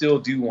 we still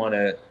do want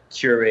to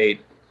curate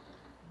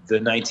the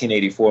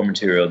 1984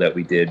 material that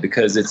we did,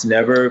 because it's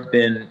never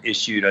been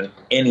issued on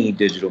any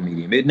digital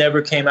medium. It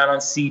never came out on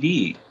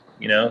CD.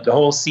 You know, the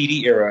whole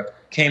CD era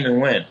came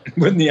and went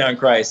with Neon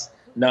Christ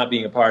not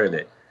being a part of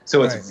it.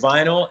 So it's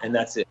vinyl, and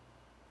that's it.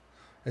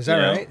 Is that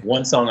right?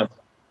 One song.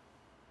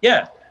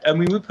 Yeah. I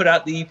mean, we put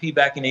out the EP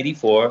back in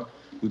 84.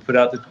 We put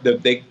out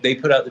they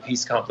put out the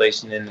Peace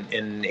compilation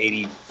in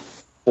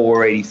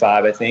 84,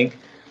 85, I think.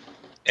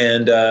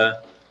 And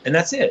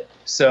that's it.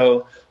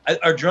 So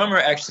our drummer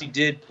actually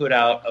did put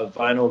out a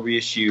vinyl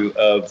reissue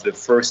of the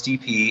first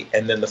EP,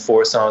 and then the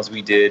 4 songs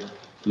we did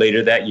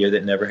later that year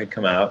that never had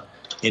come out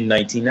in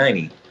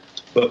 1990.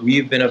 But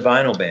we've been a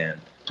vinyl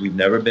band. We've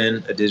never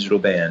been a digital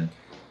band.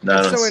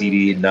 Not on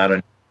CD, not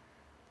on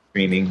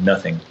streaming,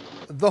 nothing.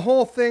 The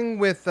whole thing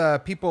with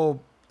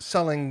people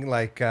selling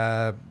like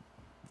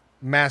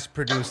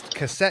mass-produced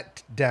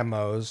cassette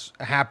demos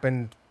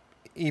happened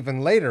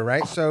even later,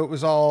 right? So it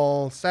was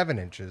all 7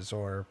 inches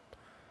or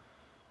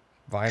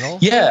vinyl?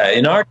 Yeah,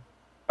 in our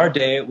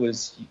day, it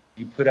was,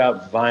 you put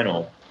out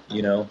vinyl.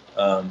 You know,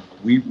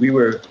 we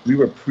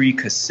were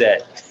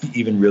pre-cassette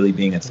even really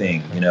being a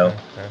thing. You know,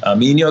 I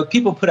mean, you know,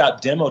 people put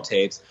out demo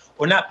tapes,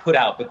 or not put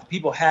out, but the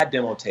people had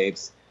demo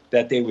tapes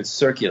that they would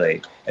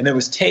circulate, and there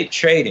was tape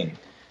trading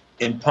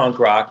in punk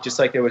rock, just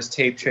like there was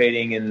tape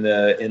trading in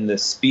the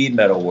speed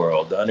metal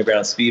world, the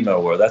underground speed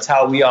metal world. That's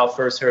how we all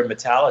first heard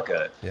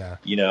Metallica. Yeah,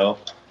 you know,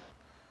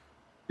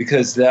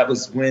 because that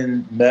was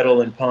when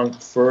metal and punk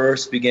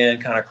first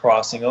began kind of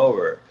crossing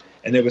over,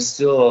 and there was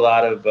still a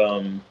lot of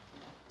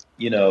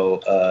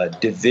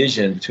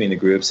division between the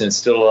groups, and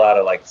still a lot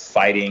of like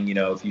fighting. You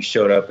know, if you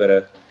showed up at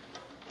a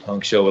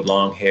punk show with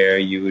long hair,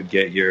 you would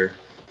get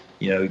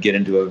get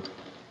into a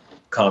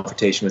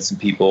confrontation with some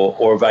people,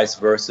 or vice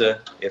versa.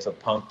 If a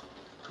punk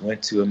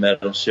went to a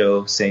metal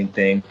show, same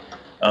thing.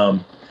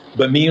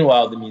 But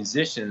meanwhile, the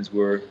musicians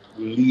were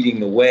leading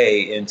the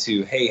way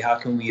into, hey, how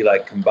can we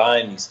like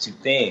combine these two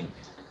things?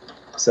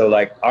 So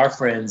like our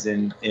friends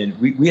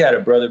we had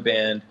a brother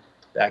band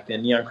back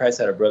then. Neon Christ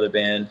had a brother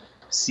band,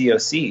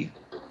 COC.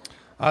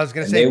 I was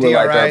going to say DRI,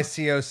 like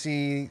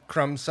COC,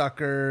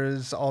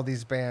 Crumbsuckers, all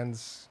these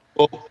bands.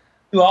 Well,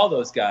 all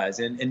those guys,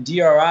 and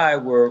DRI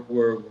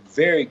were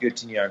very good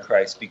to Neon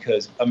Christ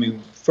because, I mean,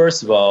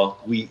 first of all,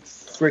 we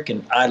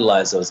freaking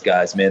idolized those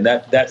guys, man.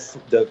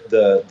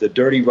 The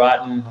Dirty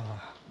Rotten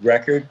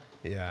record,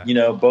 yeah, you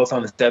know, both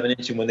on the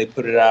 7-inch, and when they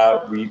put it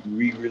out, we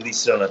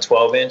re-released it on a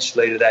 12-inch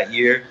later that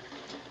year.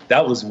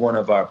 That was one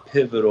of our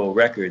pivotal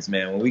records,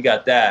 man. When we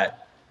got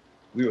that,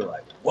 we were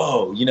like,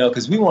 whoa, you know,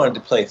 because we wanted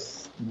to play.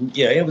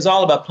 Yeah, it was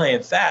all about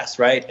playing fast,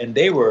 right? And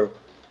they were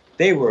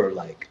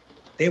like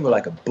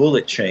a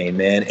bullet train,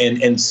 man,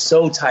 and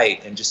so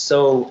tight and just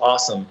so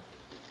awesome.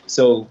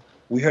 So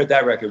we heard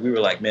that record, we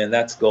were like, man,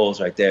 that's goals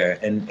right there.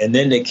 And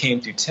then they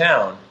came through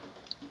town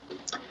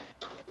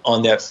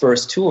on that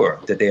first tour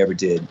that they ever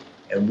did,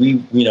 and we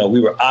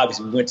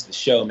went to the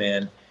show,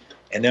 man.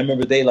 And I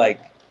remember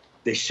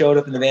they showed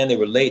up in the van. They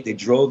were late. They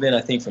drove in,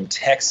 I think, from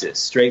Texas,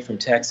 straight from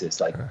Texas,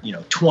 like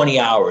 20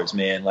 hours,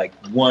 man, like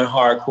one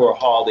hardcore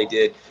haul they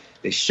did.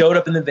 They showed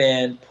up in the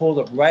van, pulled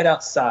up right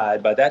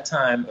outside. By that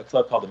time, a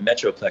club called the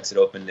Metroplex had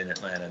opened in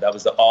Atlanta. That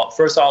was the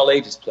first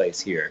all-ages place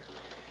here.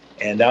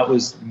 And that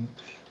was,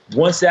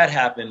 once that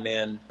happened,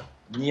 man,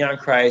 Neon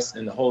Christ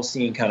and the whole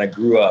scene kind of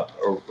grew up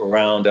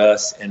around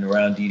us and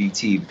around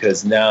DDT,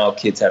 because now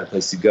kids had a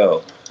place to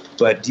go.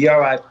 But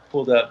DRI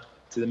pulled up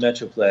to the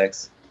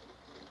Metroplex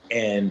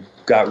and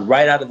got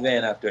right out of the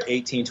van after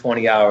 18,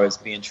 20 hours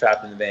being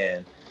trapped in the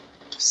van,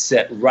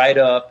 set right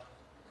up.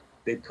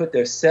 They put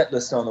their set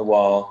list on the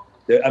wall.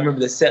 I remember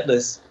the set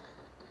list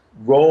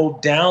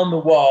rolled down the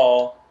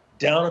wall,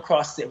 down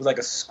across, it was like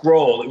a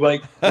scroll. It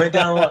like went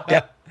down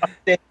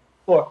the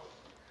wall,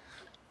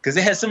 because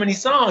they had so many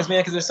songs, man,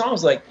 because their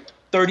songs were like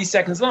 30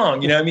 seconds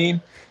long, you know what I mean?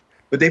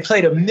 But they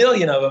played a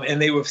million of them,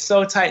 and they were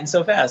so tight and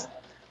so fast.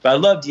 But I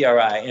love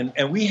DRI,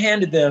 and we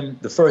handed them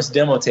the first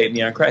demo tape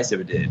Neon Christ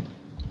ever did.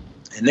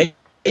 And they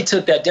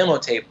took that demo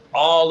tape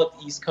all up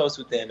the East Coast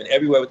with them and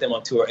everywhere with them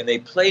on tour, and they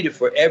played it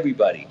for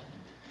everybody.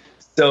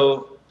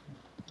 So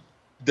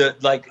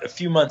a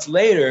few months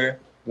later,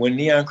 when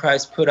Neon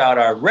Christ put out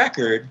our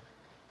record,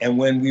 and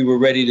when we were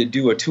ready to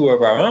do a tour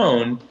of our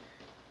own,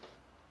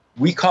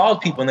 we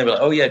called people and they were like,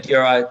 oh yeah,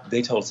 DRI,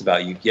 they told us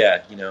about you.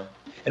 Yeah, you know.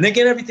 And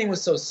again, everything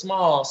was so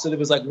small. So there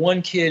was like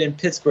one kid in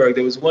Pittsburgh.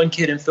 There was one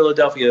kid in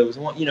Philadelphia. There was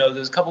one, there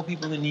was a couple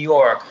people in New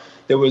York.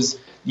 There was,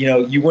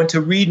 you went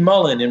to Reed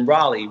Mullen in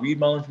Raleigh. Reed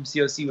Mullen from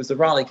COC was the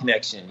Raleigh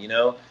connection,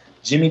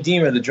 Jimmy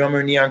Deemer, the drummer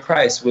in Neon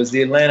Christ, was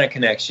the Atlanta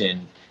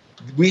connection.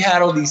 We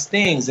had all these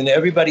things, and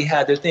everybody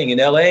had their thing. In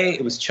LA,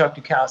 it was Chuck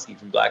Dukowski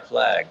from Black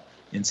Flag.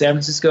 In San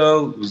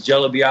Francisco, it was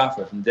Jello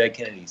Biafra from Dead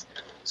Kennedys.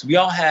 So we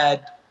all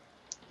had,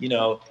 in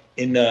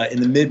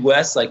the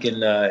Midwest, like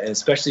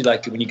especially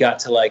like when you got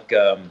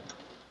to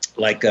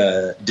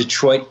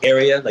Detroit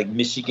area, like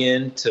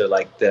Michigan to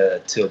like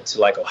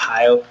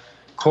Ohio,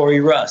 Corey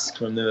Rusk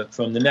from the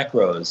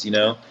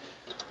Necros,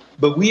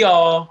 But we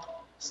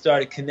all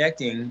started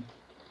connecting.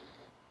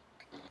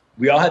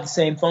 We all had the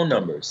same phone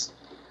numbers.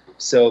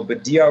 So,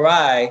 but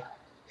DRI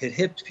had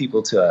hipped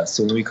people to us.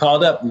 So when we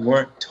called up, we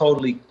weren't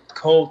totally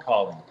cold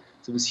calling.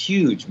 So it was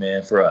huge,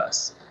 man, for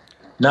us.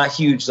 Not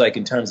huge like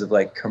in terms of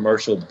like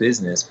commercial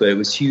business, but it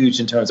was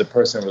huge in terms of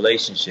personal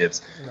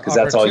relationships, because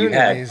that's all you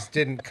had. Opportunities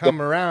didn't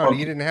come around.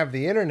 You didn't have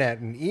the internet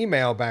and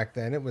email back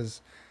then. It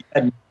was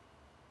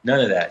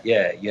none of that.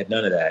 Yeah, you had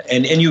none of that,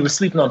 and you were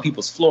sleeping on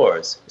people's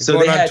floors. So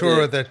they had on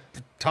tour with the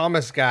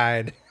Thomas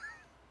Guide.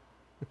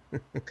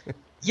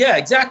 Yeah,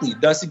 exactly.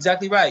 That's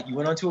exactly right. You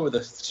went on tour with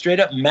a straight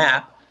up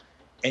map,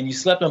 and you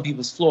slept on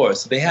people's floors.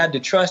 So they had to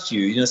trust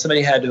you.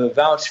 Somebody had to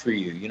vouch for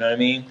you. You know what I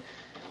mean?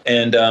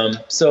 And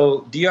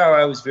so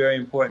DRI was very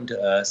important to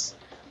us.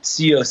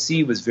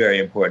 COC was very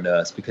important to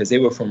us because they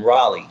were from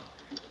Raleigh.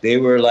 They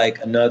were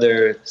like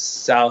another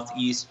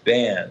Southeast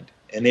band,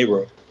 and they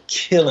were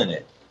killing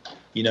it.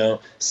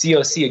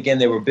 COC, again,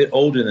 they were a bit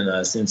older than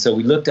us, and so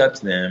we looked up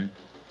to them,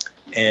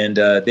 and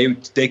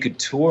they could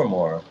tour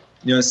more.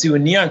 See,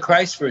 when Neon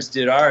Christ first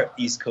did our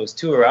East Coast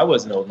tour, I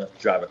wasn't old enough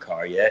to drive a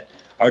car yet.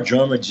 our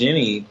drummer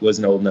Jimmy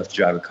wasn't old enough to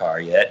drive a car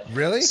yet.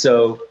 Really?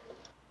 So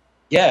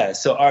yeah,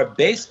 so our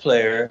bass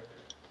player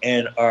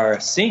and our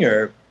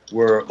singer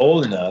were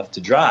old enough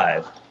to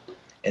drive,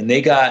 and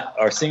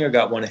our singer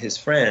got one of his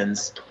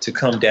friends to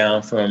come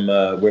down from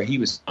where he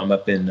was from,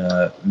 up in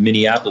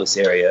Minneapolis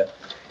area,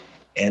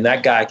 and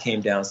that guy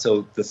came down.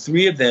 So the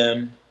three of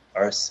them,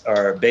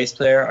 our bass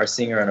player, our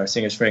singer, and our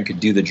singer's friend, could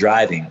do the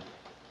driving.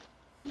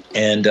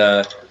 And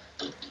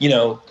you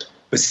know,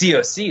 but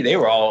COC, they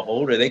were all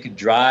older, they could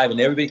drive, and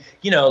everybody,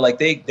 you know, like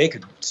they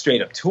could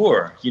straight up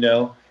tour, you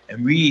know.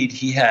 And Reed,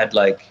 he had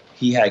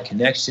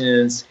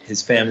connections,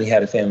 his family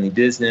had a family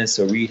business,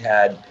 so Reed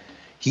had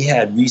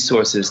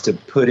resources to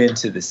put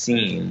into the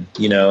scene,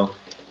 you know.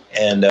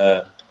 And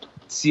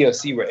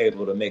COC were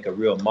able to make a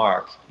real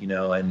mark, you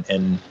know.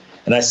 And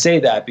I say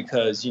that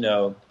because, you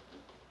know,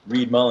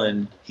 Reed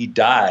Mullen, he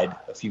died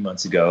a few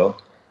months ago,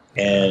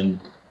 and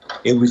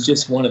it was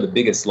just one of the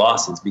biggest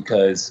losses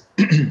because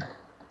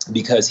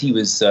because he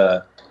was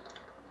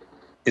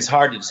it's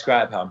hard to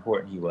describe how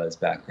important he was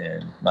back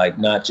then, like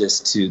not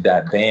just to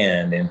that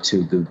band and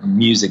to the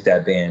music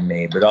that band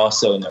made, but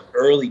also in the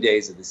early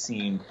days of the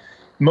scene.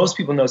 Most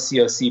people know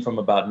COC from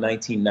about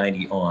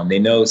 1990 on. They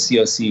know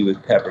COC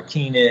with Pepper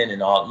Keenan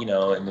and all, you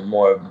know, and the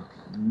more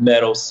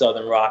metal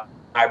Southern rock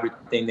hybrid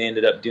thing they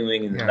ended up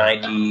doing in the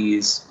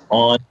 90s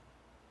on.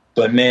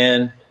 But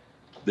man,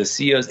 the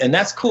COC, and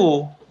that's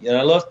cool. And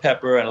I love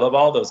Pepper and I love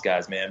all those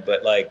guys, man.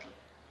 But like,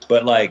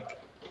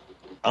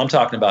 I'm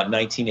talking about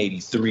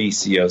 1983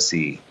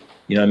 COC.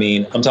 You know what I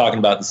mean? I'm talking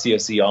about the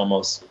COC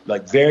almost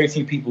like very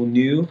few people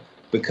knew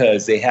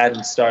because they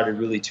hadn't started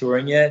really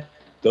touring yet.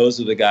 Those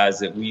are the guys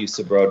that we used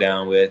to bro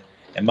down with.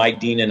 And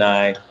Mike Dean and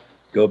I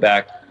go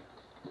back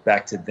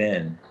to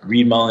then.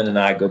 Reed Mullen and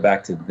I go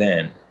back to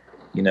then.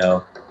 You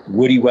know,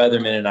 Woody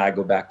Weatherman and I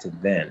go back to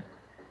then.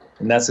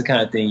 And that's the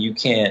kind of thing you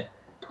can't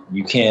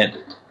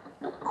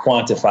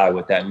quantify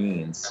what that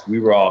means. We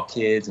were all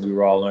kids and we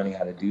were all learning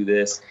how to do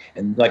this.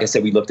 And like I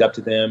said, we looked up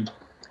to them.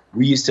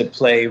 We used to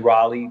play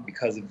Raleigh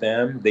because of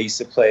them. They used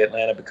to play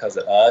Atlanta because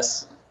of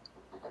us.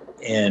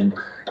 And,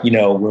 you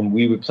know, when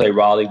we would play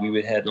Raleigh, we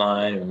would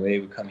headline, and when they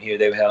would come here,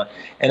 they would headline.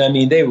 And I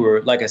mean, they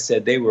were, like I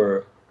said, they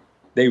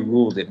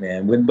ruled it,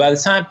 man. By the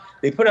time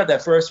they put out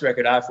that first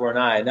record, Eye for an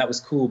Eye, and that was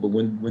cool. But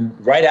when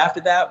right after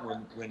that,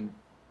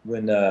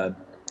 when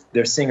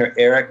their singer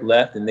Eric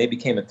left and they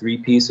became a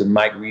three-piece with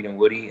Mike, Reed, and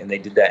Woody, and they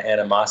did that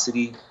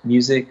Animosity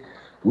music,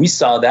 we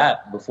saw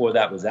that before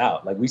that was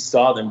out. Like, we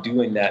saw them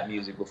doing that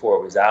music before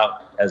it was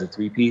out as a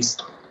three-piece.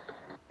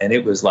 And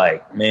it was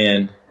like,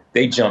 man,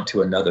 they jumped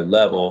to another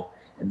level.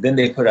 And then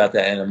they put out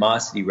that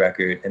Animosity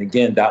record. And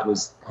again, that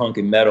was punk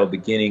and metal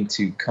beginning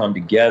to come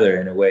together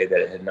in a way that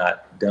it had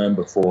not done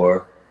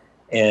before.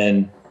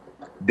 And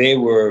they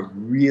were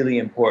really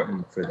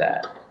important for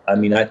that. I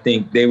mean, I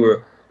think they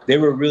were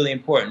really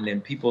important.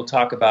 And people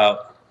talk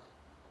about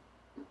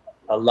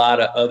a lot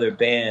of other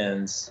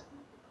bands.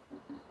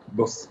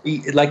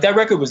 Like, that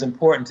record was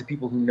important to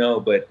people who know,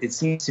 but it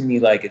seems to me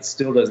like it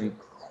still doesn't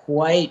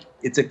quite,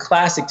 it's a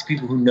classic to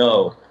people who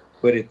know,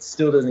 but it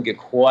still doesn't get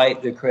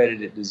quite the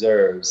credit it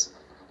deserves.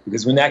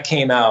 Because when that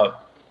came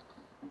out,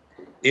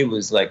 it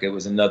was like, it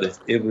was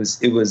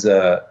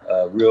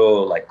a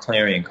real like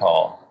clarion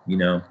call, you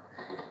know.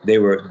 They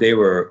were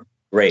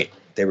great.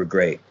 They were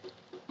great.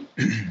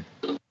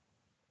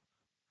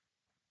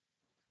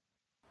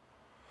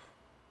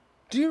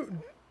 Do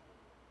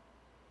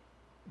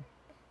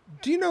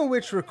you know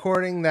which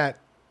recording that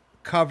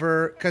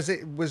cover, because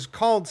it was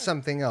called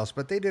something else,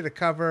 but they did a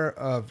cover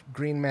of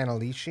Green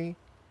Manalishi?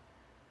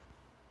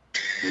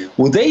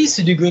 Well, they used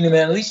to do Green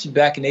Manalishi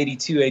back in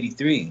 82,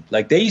 83.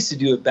 Like, they used to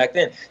do it back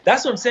then.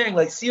 That's what I'm saying.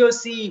 Like,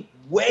 COC,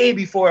 way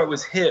before it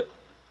was hip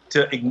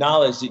to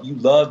acknowledge that you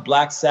love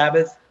Black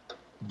Sabbath,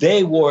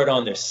 they wore it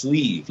on their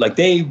sleeve. Like,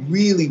 they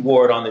really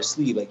wore it on their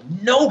sleeve. Like,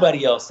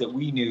 nobody else that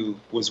we knew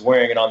was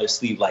wearing it on their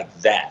sleeve like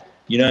that.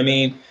 You know what I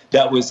mean?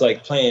 That was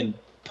like playing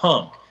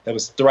punk. That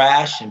was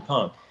thrash and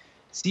punk.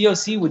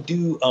 COC would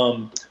do,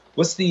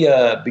 what's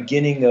the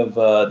beginning of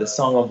the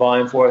song on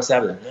Volume 4 of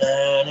Sabbath?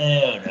 No,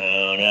 no,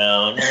 no,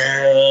 no,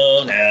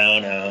 no, no,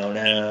 no, no,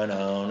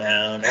 no,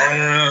 no,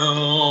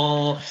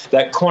 no.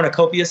 That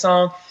cornucopia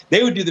song.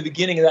 They would do the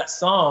beginning of that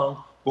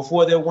song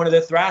before they're one of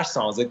their thrash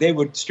songs. Like, they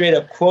would straight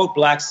up quote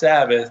Black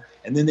Sabbath,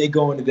 and then they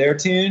go into their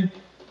tune.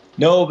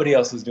 Nobody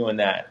else was doing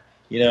that,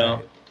 you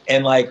know?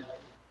 And like,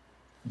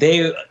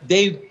 they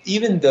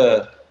even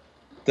the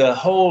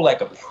whole like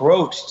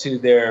approach to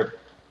their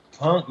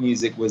punk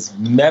music was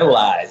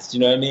metalized, you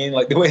know what I mean?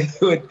 Like, the way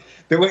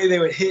they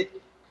would hit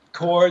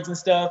chords and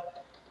stuff,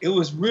 it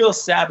was real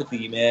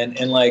Sabbathy, man.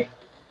 And like,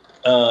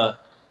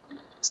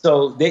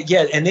 so they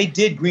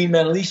did Green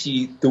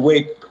Manalishi the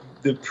way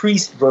the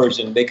Priest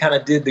version. They kind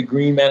of did the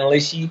Green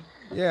Manalishi.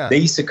 Yeah. They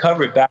used to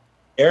cover it back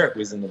when Eric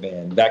was in the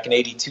band back in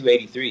 82,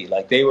 83.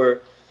 Like, they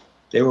were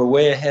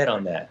way ahead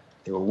on that.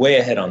 They were way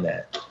ahead on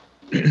that.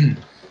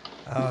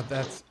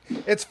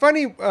 It's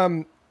funny.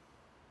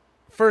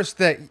 First,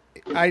 that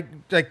I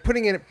like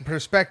putting it in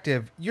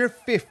perspective. You're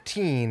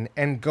 15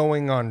 and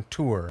going on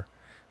tour.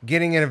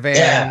 getting in a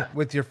van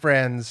with your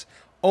friends.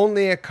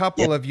 Only a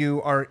couple of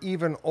you are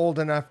even old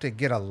enough to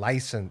get a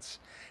license.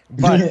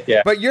 But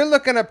but you're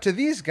looking up to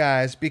these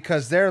guys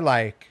because they're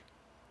like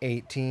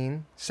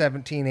 18,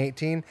 17,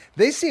 18.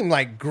 They seem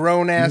like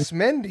grown-ass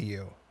men to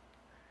you.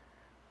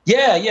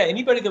 Yeah, yeah.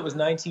 Anybody that was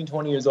 19,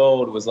 20 years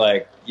old was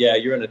like, yeah,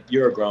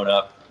 you're a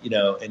grown-up, you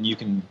know, and you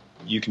can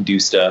do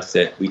stuff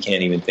that we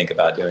can't even think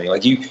about doing.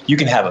 Like you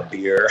can have a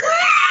beer.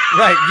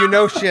 Right, you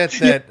know shit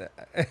that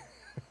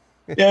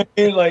yeah,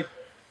 I mean, like,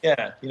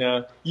 yeah, you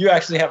know, you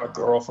actually have a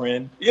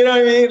girlfriend. You know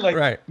what I mean? Like,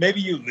 right. Maybe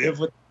you live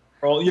with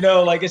a girl. You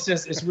know, like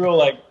it's real,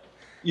 like,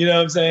 you know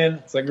what I'm saying?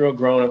 It's like real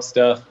grown up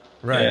stuff.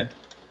 Right.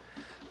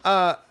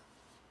 Yeah.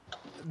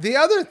 The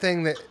other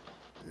thing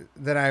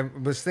that I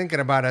was thinking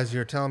about as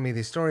you're telling me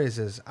these stories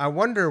is, I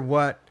wonder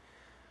what,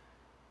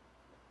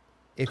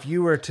 if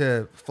you were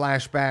to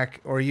flash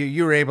back, or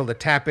you were able to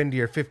tap into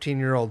your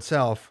 15-year-old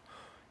self,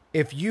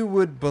 if you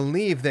would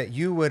believe that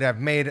you would have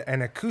made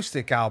an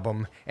acoustic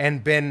album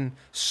and been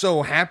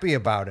so happy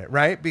about it,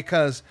 right?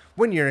 Because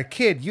when you're a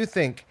kid, you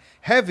think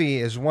heavy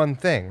is one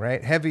thing,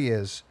 right? Heavy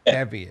is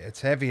heavy.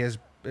 It's heavy as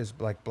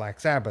like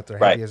Black Sabbath, or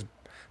heavy as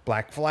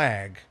Black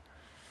Flag.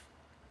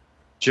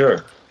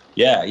 Sure.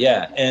 Yeah,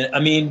 yeah. And I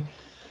mean,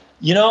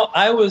 you know,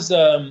 I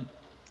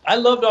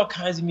loved all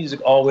kinds of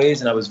music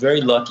always, and I was very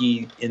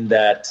lucky in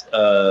that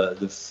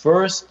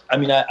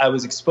I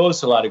was exposed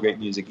to a lot of great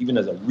music, even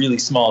as a really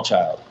small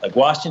child. Like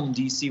Washington,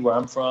 D.C., where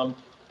I'm from,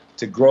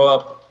 to grow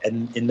up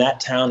in that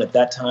town at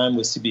that time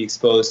was to be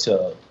exposed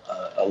to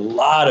a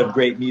lot of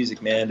great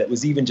music, man, that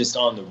was even just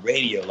on the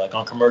radio, like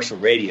on commercial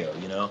radio,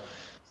 you know?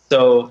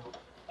 So,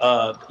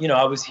 you know,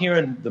 I was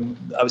hearing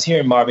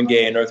Marvin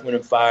Gaye and Earth, Wind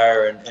and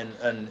Fire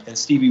and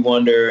Stevie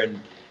Wonder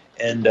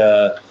and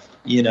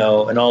you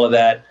know, and all of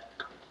that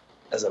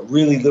as a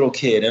really little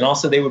kid. And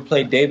also they would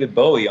play David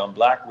Bowie on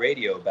black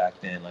radio back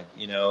then, like,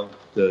 you know,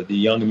 the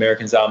Young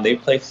Americans album. They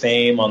play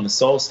Fame on the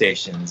soul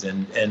stations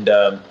and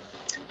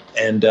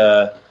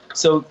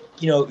so,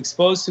 you know,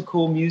 exposed to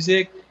cool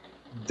music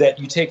that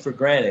you take for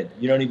granted.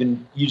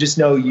 You just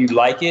know you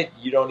like it.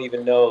 You don't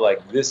even know,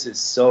 like, this is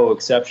so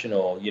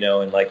exceptional, you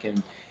know, and like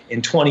in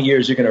 20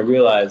 years, you're going to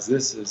realize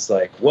this is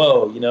like,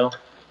 whoa, you know.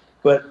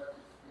 But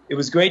it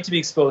was great to be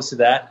exposed to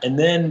that. And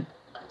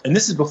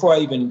this is before I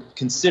even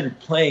considered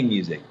playing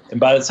music. And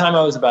by the time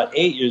I was about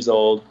 8 years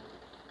old,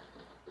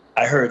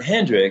 I heard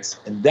Hendrix,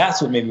 and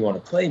that's what made me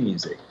want to play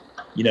music,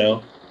 you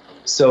know.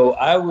 So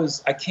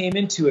I came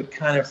into it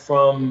kind of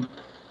from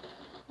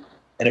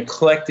an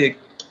eclectic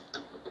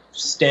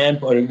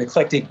standpoint, an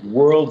eclectic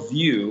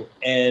worldview,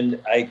 and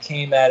I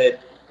came at it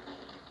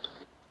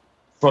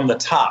from the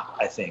top,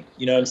 I think.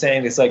 You know what I'm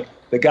saying? It's like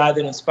the guy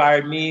that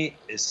inspired me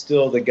is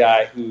still the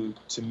guy who,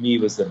 to me,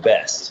 was the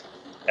best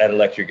at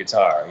electric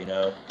guitar, you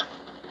know?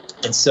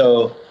 And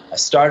so I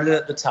started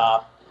at the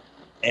top,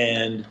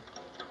 and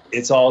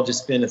it's all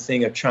just been a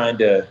thing of trying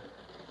to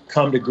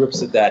come to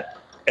grips with that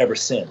ever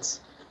since.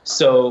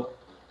 So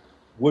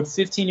would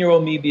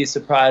 15-year-old me be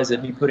surprised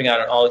at me putting out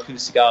an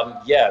all-acoustic album?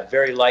 Yeah,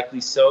 very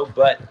likely so.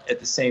 But at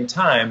the same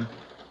time,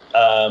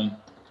 I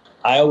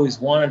always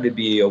wanted to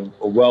be a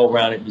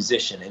well-rounded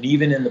musician. And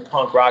even in the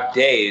punk rock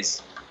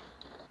days,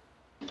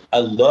 I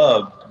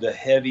loved the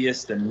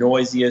heaviest, the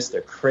noisiest,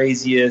 the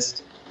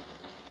craziest.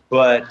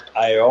 But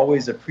I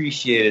always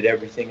appreciated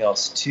everything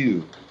else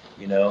too,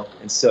 you know?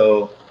 And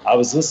so I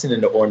was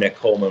listening to Ornette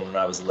Coleman when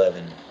I was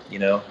 11, you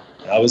know?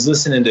 I was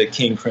listening to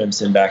King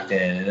Crimson back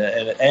then,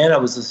 and I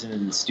was listening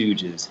to the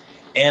Stooges.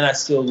 And I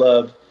still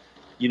loved,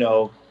 you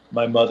know,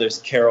 my mother's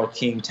Carole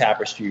King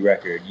Tapestry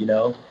record, you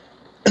know?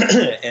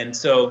 And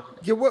so...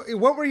 Yeah,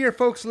 what were your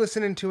folks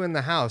listening to in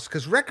the house?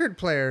 Because record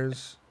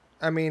players,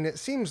 I mean, it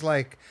seems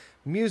like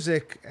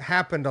music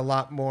happened a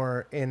lot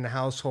more in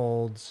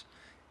households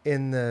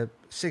in the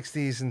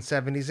 60s and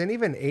 70s and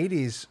even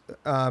 80s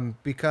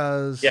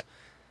because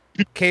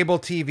cable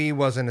TV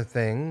wasn't a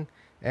thing.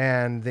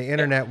 And the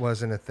internet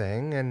wasn't a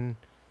thing, and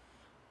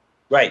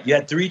right, you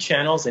had 3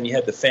 channels, and you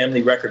had the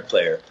family record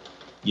player.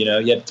 You know,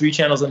 you had 3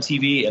 channels on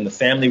TV, and the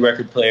family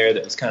record player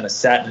that was kind of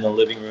sat in the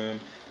living room.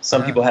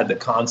 Some people had the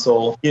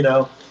console, you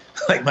know,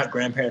 like my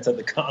grandparents had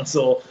the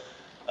console.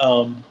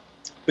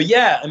 But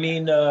yeah, I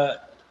mean,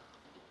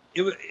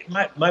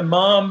 my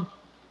mom,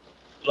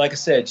 like I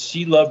said,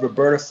 she loved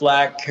Roberta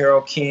Flack,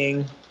 Carole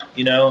King.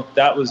 You know,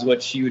 that was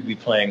what she would be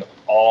playing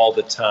all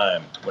the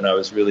time when I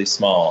was really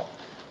small.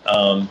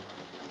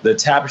 The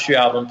Tapestry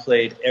album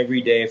played every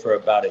day for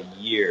about a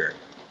year.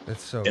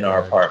 That's so in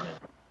our apartment.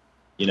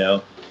 You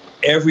know,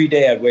 every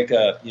day I'd wake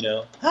up, you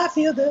know, I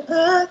feel the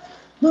earth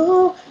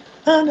move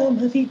under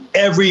my feet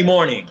every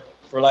morning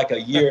for like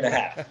a year and a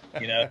half,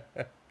 you know.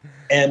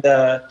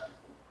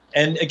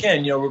 And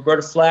again, you know,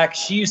 Roberta Flack,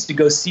 she used to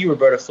go see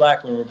Roberta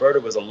Flack when Roberta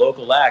was a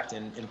local act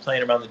and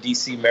playing around the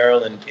D.C.,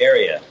 Maryland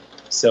area.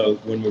 So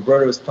when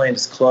Roberta was playing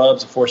these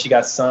clubs before she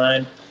got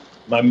signed,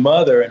 my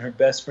mother and her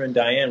best friend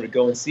Diane would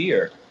go and see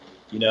her.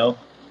 You know,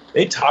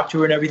 they talked to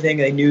her and everything.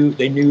 They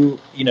knew,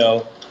 you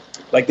know,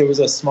 like there was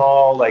a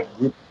small like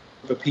group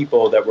of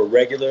people that were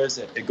regulars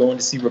that going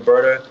to see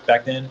Roberta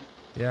back then.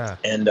 Yeah.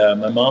 And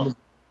my mom,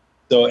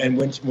 so, and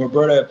when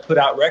Roberta put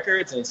out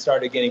records and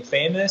started getting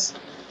famous,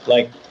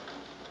 like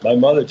my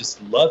mother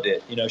just loved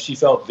it. You know, she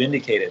felt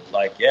vindicated.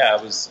 Like, yeah,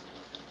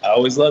 I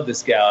always loved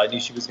this gal. I knew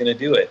she was going to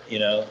do it, you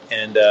know,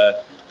 and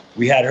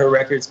we had her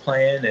records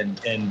playing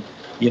and,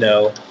 you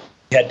know,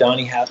 we had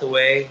Donny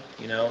Hathaway,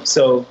 you know,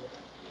 so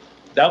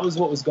that was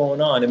what was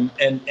going on.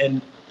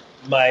 And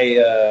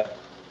my,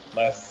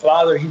 my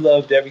father, he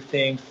loved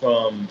everything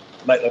from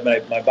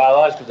my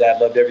biological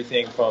dad loved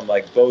everything from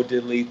like Bo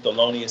Diddley,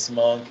 Thelonious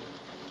Monk,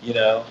 you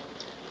know,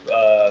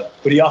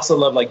 but he also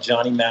loved like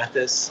Johnny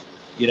Mathis,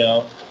 you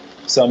know.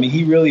 So I mean,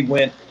 he really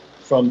went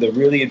from the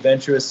really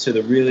adventurous to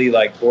the really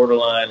like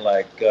borderline,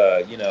 like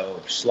you know,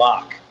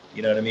 schlock.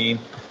 You know what I mean?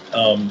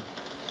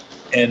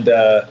 And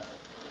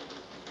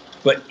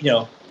but you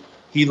know,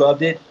 he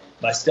loved it.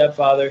 My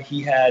stepfather,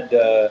 he had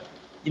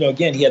you know,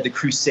 again, he had the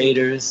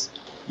Crusaders.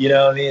 You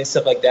know what I mean?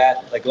 Stuff like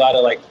that. Like a lot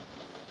of like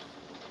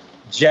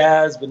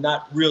jazz, but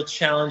not real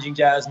challenging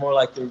jazz. More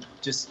like the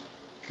just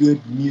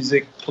good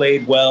music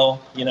played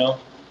well. You know,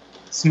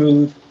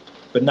 smooth,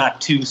 but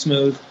not too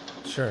smooth.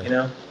 Sure. You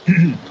know.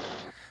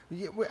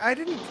 I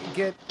didn't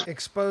get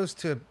exposed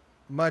to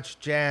much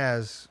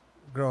jazz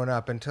growing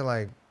up until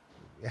I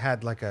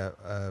had like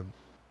a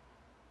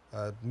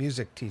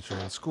music teacher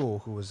in school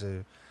who was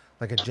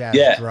like a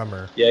jazz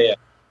drummer. Yeah.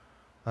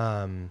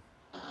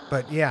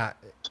 But yeah,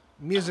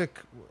 music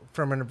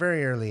from a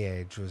very early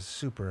age was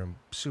super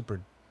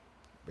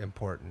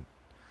important.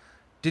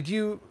 Did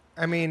you?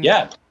 I mean,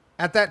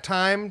 at that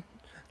time,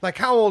 like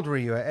how old were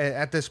you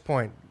at this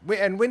point?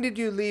 And when did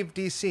you leave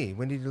DC?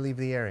 When did you leave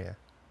the area?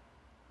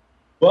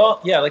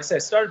 Well, yeah, like I said, I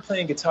started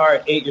playing guitar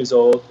at 8 years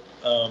old.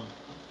 8.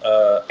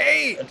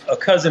 A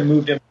cousin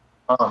moved in.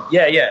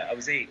 Yeah, I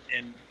was 8,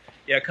 and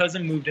yeah, a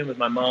cousin moved in with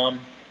my mom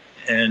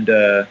and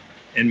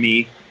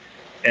me,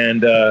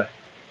 and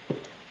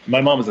my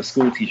mom was a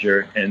school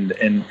teacher,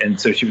 and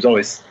so she was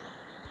always,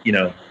 you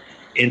know,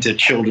 into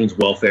children's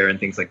welfare and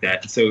things like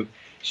that. And so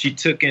she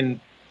took in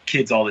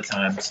kids all the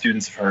time,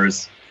 students of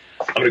hers.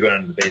 I'm gonna go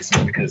down to the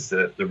basement because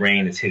the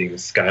rain is hitting the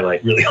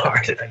skylight really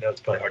hard. I know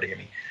it's probably hard to hear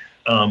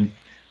me.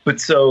 But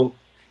so,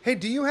 hey,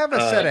 do you have a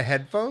set of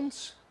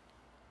headphones?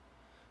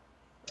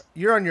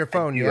 You're on your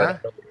phone, yeah?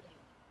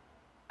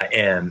 I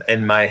am,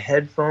 and my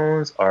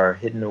headphones are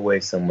hidden away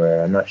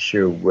somewhere. I'm not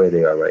sure where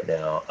they are right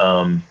now.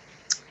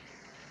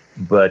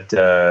 But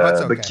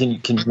okay. But can you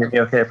hear me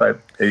okay?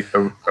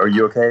 Are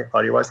you okay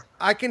audio wise?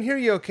 I can hear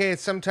you okay.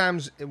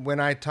 Sometimes when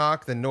I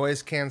talk, the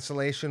noise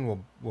cancellation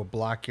will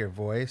block your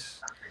voice.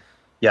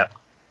 Yeah.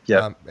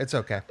 It's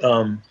okay.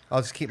 I'll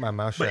just keep my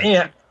mouth shut. But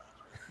yeah.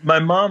 My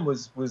mom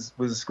was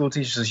a school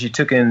teacher, so she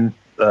took in,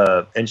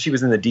 and she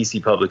was in the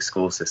DC public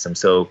school system.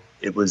 So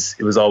it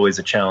was always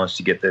a challenge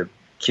to get the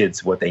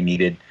kids what they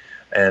needed,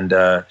 and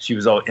she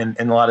was and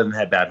a lot of them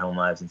had bad home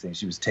lives and things.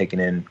 She was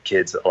taking in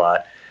kids a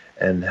lot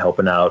and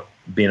helping out,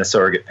 being a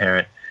surrogate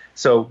parent.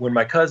 So when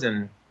my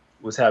cousin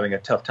was having a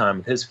tough time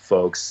with his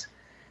folks,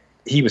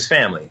 he was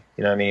family.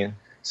 You know what I mean?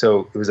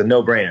 So it was a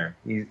no-brainer.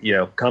 You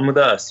know, come with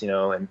us, you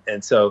know.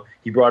 And so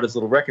he brought his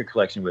little record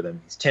collection with him.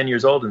 He's 10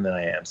 years older than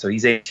I am. So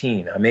he's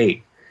 18. I'm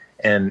 8.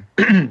 And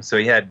so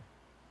he had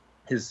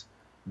his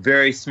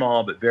very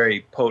small but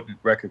very potent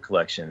record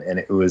collection. And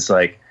it was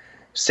like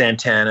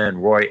Santana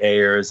and Roy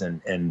Ayers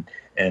and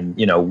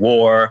you know,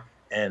 War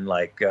and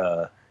like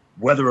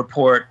Weather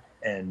Report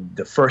and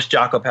the first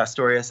Jaco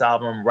Pastorius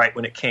album right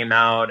when it came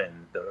out, and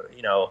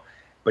you know.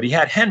 But he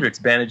had Hendrix,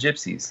 Band of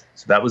Gypsies.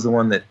 So that was the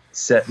one that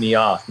set me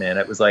off, man.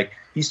 It was like,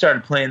 he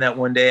started playing that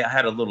one day. I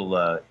had a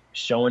little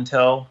show and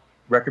tell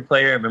record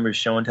player. I remember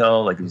show and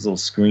tell, like it was a little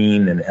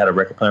screen and it had a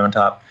record player on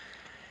top.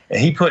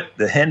 And he put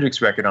the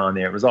Hendrix record on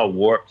there. It was all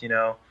warped, you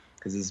know,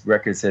 because his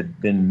records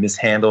had been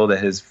mishandled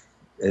at his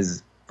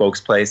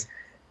folks' place.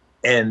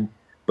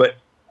 But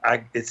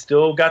it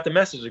still got the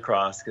message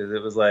across, because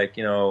it was like,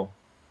 you know,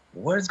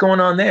 what is going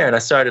on there? And I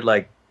started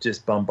like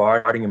just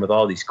bombarding him with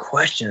all these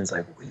questions,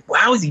 like,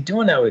 how is he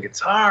doing that with a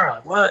guitar?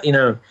 Like, what, you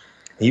know?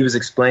 He was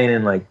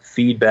explaining like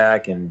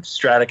feedback and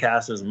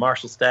Stratocasters and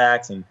Marshall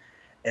stacks, and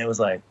it was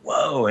like,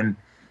 whoa. And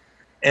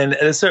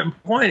at a certain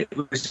point,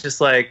 it was just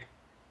like,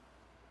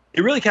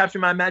 it really captured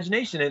my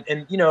imagination.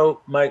 And you know,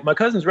 my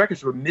cousin's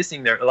records were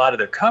missing a lot of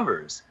their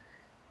covers,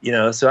 you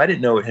know, so I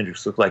didn't know what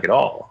Hendrix looked like at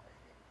all.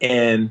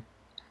 And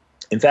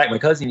in fact, my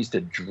cousin used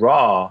to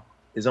draw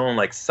his own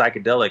like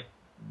psychedelic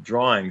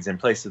drawings in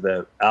place of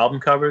the album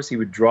covers. He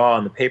would draw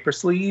on the paper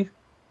sleeve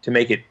to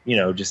make it, you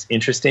know, just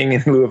interesting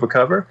in lieu of a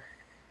cover.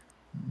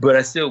 But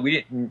we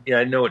didn't, you know,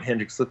 I know what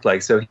Hendrix looked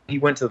like. So he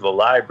went to the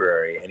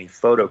library and he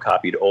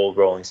photocopied old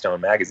Rolling Stone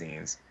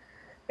magazines,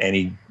 and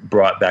he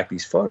brought back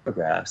these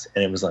photographs,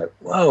 and it was like,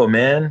 whoa,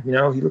 man, you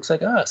know, he looks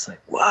like us. Like,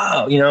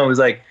 wow, you know, it was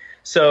like,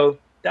 so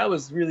that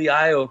was really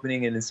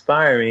eye-opening and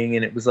inspiring.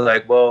 And it was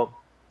like, well,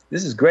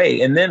 this is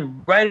great. And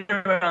then right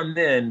around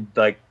then,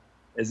 like,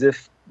 as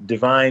if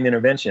divine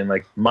intervention,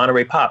 like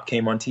Monterey Pop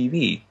came on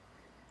TV.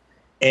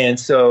 And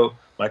so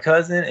my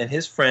cousin and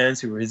his friends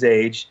who were his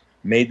age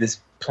made this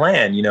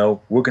plan, you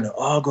know, we're going to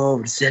all go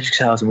over to Cedric's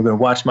house and we're going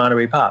to watch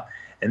Monterey Pop.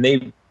 And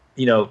they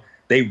you know,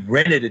 they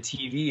rented a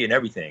TV and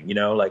everything, you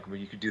know, like where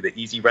you could do the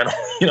easy rental,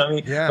 you know what I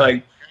mean? Yeah.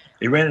 Like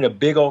they rented a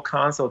big old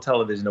console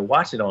television to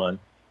watch it on.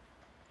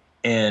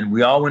 And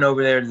we all went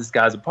over there to this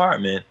guy's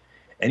apartment,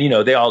 and, you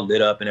know, they all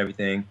lit up and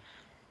everything.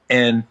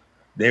 And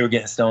they were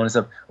getting stoned and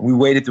stuff. We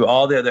waited through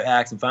all the other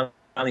acts, and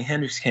finally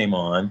Hendrix came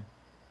on.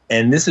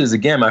 And this is,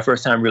 again, my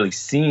first time really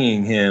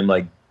seeing him,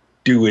 like,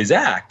 do his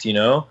act, you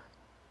know?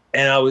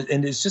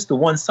 And it's just the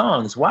one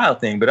song, this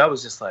Wild Thing, but I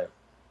was just like,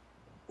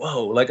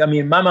 whoa. Like, I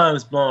mean, my mind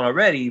was blown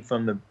already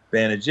from the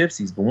Band of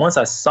Gypsies, but once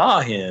I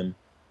saw him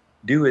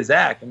do his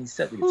act, and he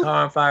set the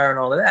guitar on fire and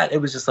all of that, it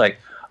was just like,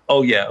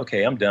 oh, yeah,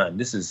 okay, I'm done.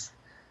 This is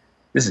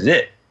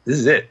it. This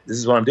is it. This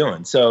is what I'm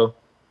doing. So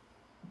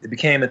it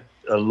became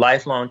a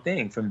lifelong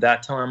thing from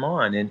that time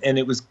on. And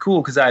it was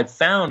cool because I had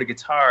found a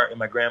guitar in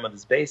my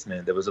grandmother's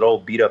basement. There was an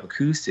old beat up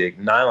acoustic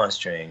nylon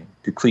string,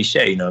 the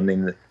cliche, you know, I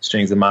mean, the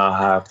strings a mile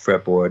high off the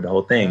fretboard, the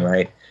whole thing,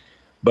 right?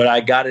 But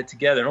I got it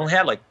together. It only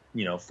had, like,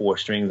 you know, 4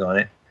 strings on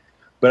it.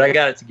 But I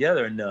got it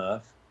together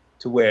enough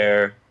to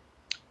where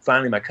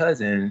finally my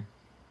cousin,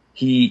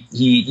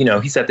 you know,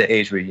 he's at the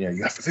age where, you know,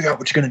 you have to figure out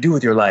what you're going to do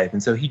with your life.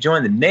 And so he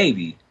joined the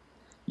Navy,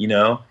 you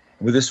know.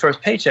 With his first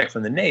paycheck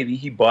from the Navy,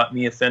 he bought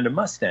me a Fender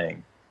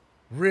Mustang.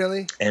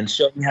 Really? And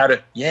showed me how to,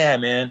 yeah,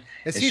 man.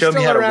 Is and he showed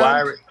still me how around? to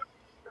wire it.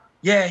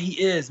 Yeah,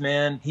 he is,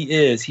 man. He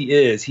is.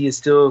 He's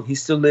still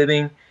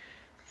living.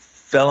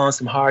 Fell on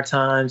some hard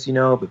times, you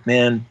know, but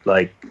man,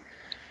 like,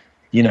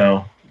 you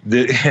know,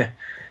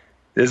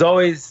 there's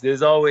always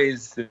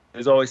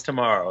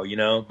tomorrow, you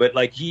know. But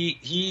like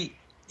he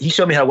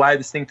showed me how to wire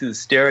this thing through the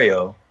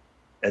stereo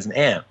as an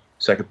amp,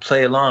 so I could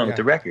play along with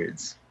the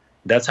records.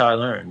 That's how I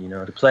learned, you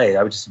know, to play.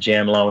 I would just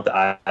jam along with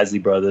the Isley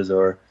Brothers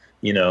or,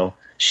 you know,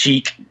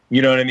 Chic,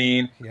 you know what I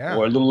mean? Yeah.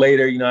 Or a little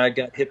later, you know, I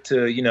got hip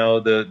to, you know,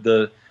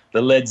 the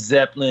Led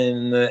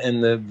Zeppelin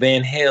and the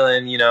Van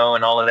Halen, you know,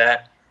 and all of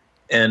that.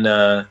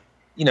 And,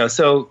 you know,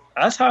 so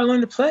that's how I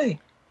learned to play,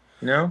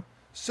 you know?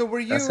 So were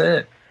you, that's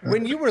it.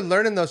 When you were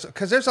learning those,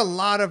 because there's a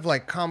lot of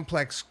like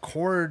complex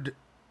chord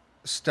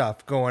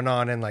stuff going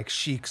on in like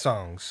Chic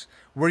songs.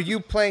 Were you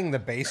playing the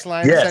bass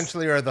line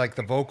essentially, or like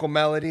the vocal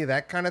melody,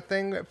 that kind of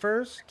thing at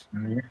first?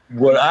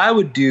 What I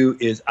would do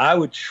is I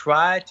would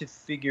try to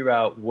figure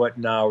out what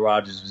Nile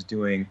Rodgers was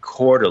doing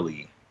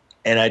chordally.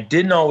 And I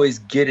didn't always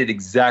get it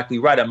exactly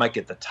right. I might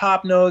get the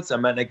top notes. I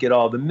might not get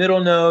all the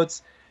middle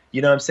notes.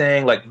 You know what I'm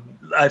saying? Like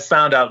I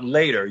found out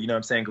later, you know what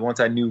I'm saying?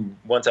 Once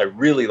I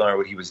really learned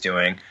what he was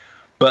doing.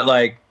 But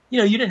like, you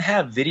know, you didn't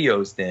have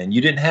videos then. You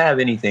didn't have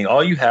anything.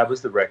 All you had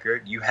was the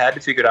record. You had to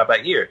figure it out by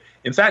ear.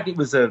 In fact, it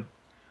was a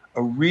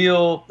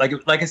real,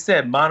 like I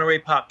said, Monterey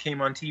Pop came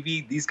on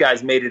TV. These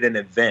guys made it an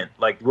event.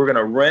 Like, we're going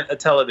to rent a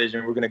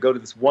television. We're going to go to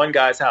this one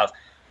guy's house.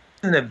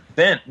 It was an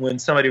event when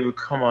somebody would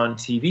come on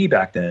TV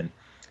back then.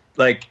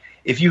 Like,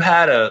 if you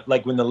had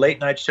like when the late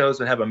night shows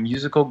would have a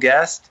musical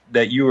guest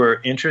that you were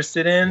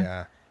interested in,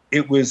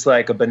 it was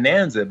like a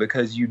bonanza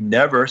because you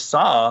never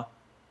saw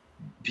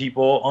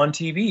people on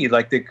TV.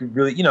 Like, they could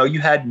really, you know, you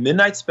had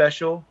Midnight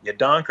Special, you had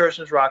Don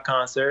Kirshner's rock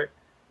concert,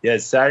 you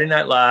had Saturday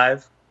Night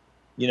Live,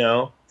 you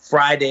know,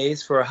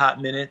 Fridays for a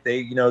hot minute,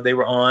 they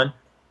were on,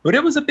 but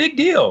it was a big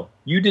deal.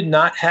 You did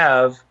not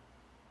have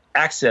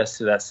access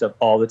to that stuff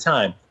all the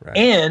time,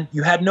 and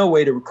you had no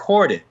way to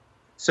record it.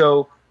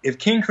 So if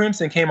King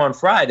Crimson came on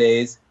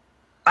Fridays,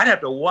 I'd have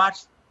to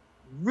watch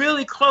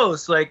really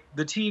close, like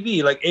the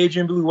TV, like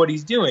Adrian Belew, what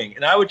he's doing,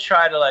 and I would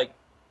try to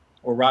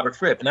or Robert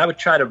Fripp, and I would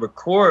try to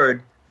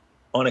record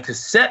on a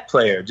cassette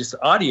player, just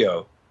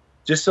audio,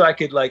 just so I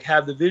could like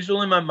have the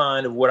visual in my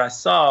mind of what I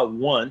saw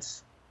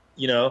once,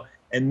 you know.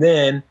 And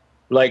then,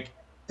 like,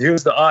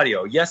 here's the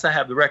audio. Yes, I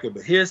have the record,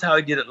 but here's how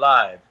I did it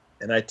live.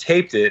 And I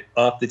taped it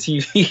off the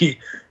TV,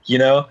 you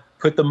know,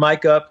 put the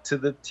mic up to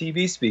the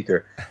TV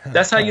speaker.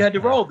 That's how you had to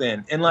roll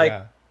then. And, like,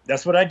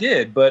 that's what I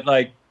did. But,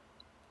 like,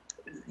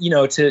 you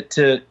know,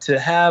 to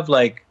have,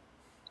 like,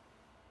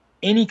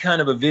 any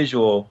kind of a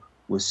visual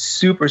was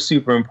super,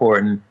 super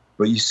important.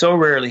 But you so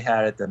rarely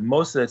had it that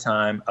most of the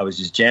time I was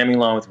just jamming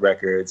along with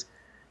records,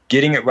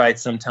 getting it right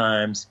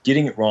sometimes,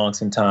 getting it wrong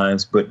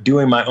sometimes, but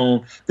doing my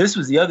own. This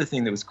was the other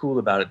thing that was cool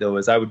about it, though,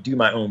 is I would do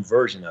my own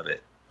version of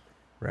it,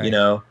 you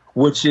know,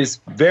 which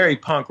is very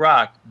punk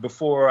rock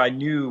before I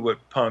knew what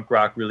punk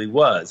rock really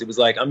was. It was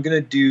like, I'm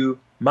going to do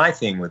my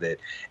thing with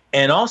it.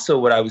 And also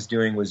what I was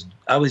doing was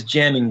I was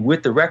jamming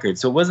with the record.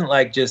 So it wasn't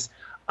like just,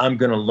 I'm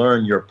going to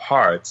learn your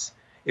parts.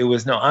 It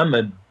was, no, I'm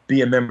going to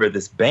be a member of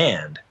this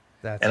band,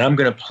 and I'm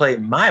going to play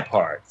my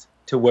parts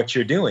to what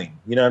you're doing.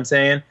 You know what I'm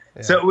saying?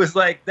 Yeah. So it was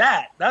like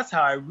that. That's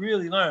how I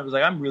really learned. It was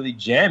like, I'm really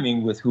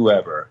jamming with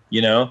whoever,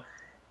 you know?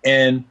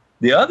 And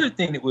the other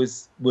thing that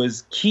was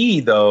key,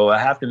 though, I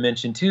have to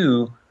mention,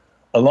 too,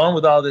 along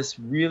with all this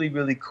really,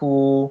 really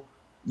cool,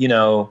 you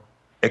know,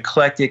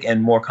 eclectic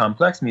and more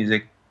complex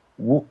music,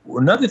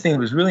 another thing that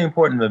was really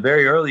important in the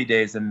very early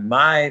days in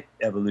my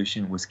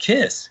evolution was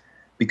Kiss,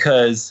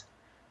 because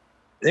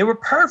they were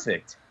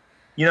perfect.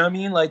 You know what I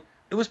mean? Like,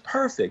 it was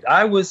perfect.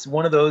 I was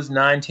one of those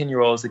 9,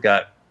 10-year-olds that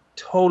got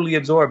totally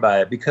absorbed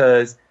by it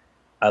because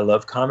I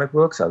love comic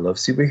books, I love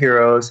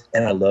superheroes,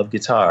 and I love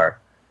guitar.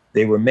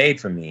 They were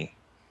made for me.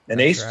 And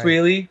Ace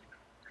Frehley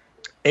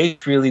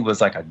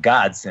was like a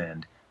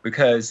godsend,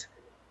 because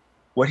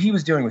what he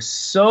was doing was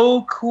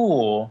so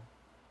cool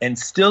and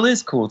still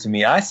is cool to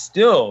me. I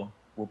still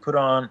will put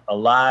on a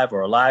Live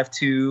or a Live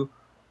 2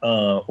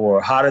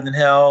 or Hotter Than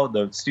Hell,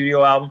 the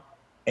studio album,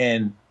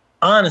 and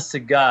honest to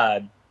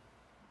God,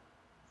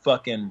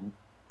 fucking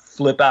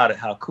flip out at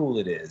how cool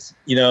it is.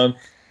 You know,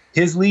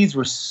 his leads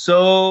were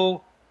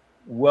so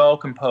well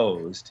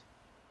composed,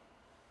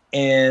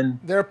 and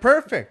they're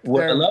perfect.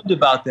 What I loved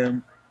about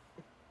them,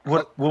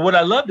 what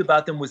I loved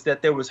about them was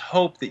that there was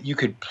hope that you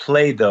could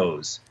play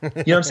those. You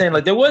know what I'm saying?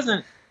 Like,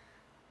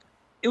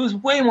 it was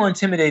way more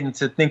intimidating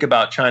to think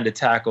about trying to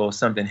tackle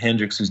something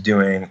Hendrix was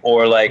doing,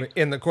 or like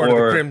In the Court of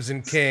the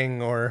Crimson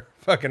King, or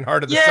fucking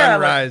Heart of the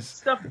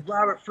Sunrise, like stuff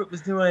Robert Fripp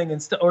was doing,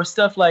 and or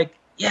stuff like,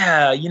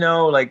 you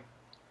know, like,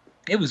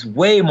 it was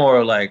way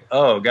more like,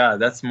 oh God,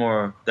 that's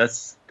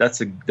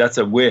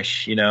a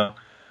wish, you know.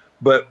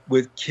 But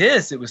with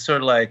Kiss, it was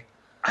sort of like,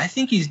 I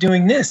think he's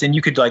doing this, and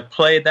you could like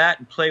play that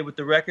and play with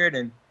the record,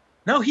 and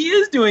no, he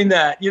is doing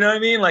that. You know what I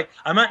mean? Like,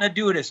 I might not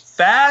do it as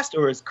fast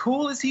or as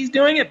cool as he's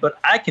doing it, but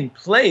I can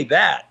play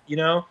that, you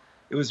know?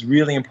 It was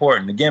really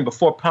important. Again,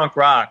 before punk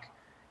rock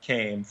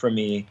came for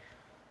me,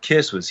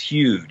 Kiss was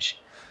huge,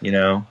 you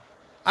know?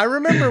 I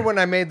remember when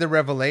I made the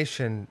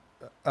revelation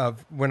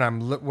of when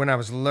I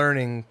was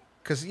learning,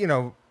 because, you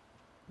know,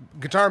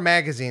 guitar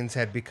magazines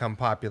had become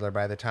popular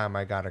by the time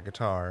I got a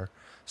guitar.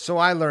 So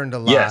I learned a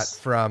lot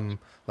from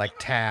like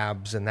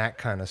tabs and that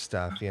kind of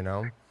stuff, you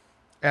know?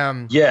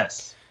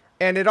 Yes.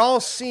 And it all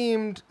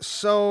seemed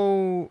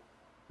so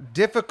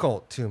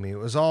difficult to me. It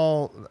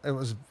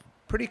was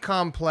pretty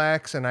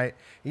complex. And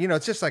you know,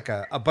 it's just like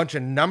a bunch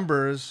of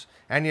numbers,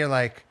 and you're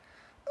like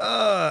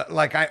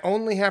I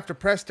only have to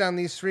press down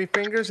these 3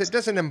 fingers. It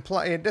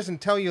doesn't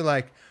tell you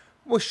like,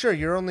 well, sure,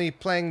 you're only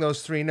playing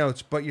those 3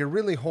 notes, but you're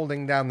really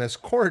holding down this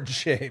chord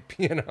shape,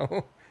 you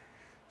know?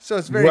 So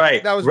it's very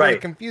very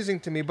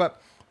confusing to me.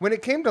 But when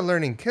it came to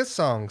learning Kiss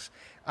songs,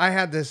 I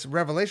had this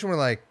revelation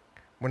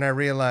when I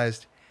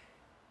realized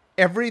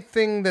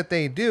everything that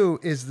they do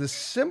is the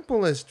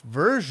simplest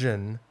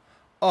version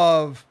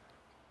of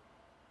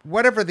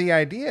whatever the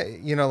idea,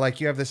 you know,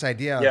 like you have this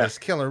idea of this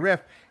killer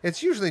riff.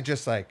 It's usually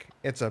just like,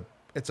 it's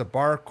a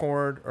bar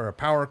chord or a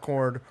power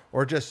chord,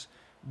 or just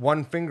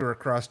one finger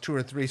across 2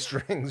 or 3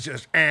 strings,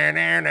 just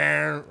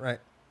right.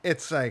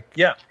 It's like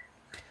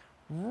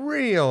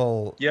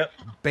real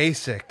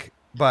basic,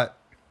 but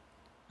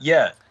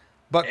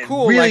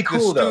cool, really like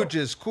cool, the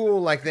Stooges,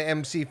 cool like the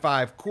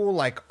MC5, cool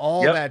like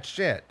all that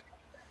shit.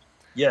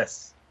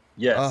 Yes.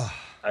 I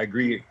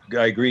agree.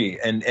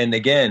 And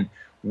again,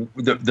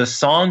 the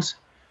songs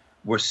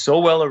were so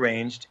well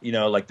arranged, you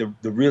know, like the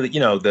really, you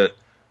know,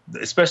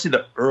 especially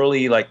the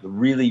early, like the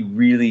really,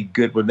 really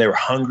good, when they were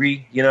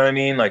hungry, you know what I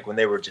mean? Like when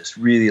they were just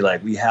really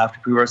like, we have to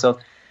prove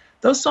ourselves.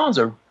 Those songs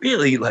are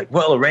really like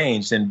well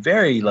arranged and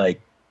very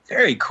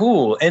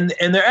cool. And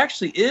there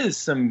actually is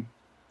some,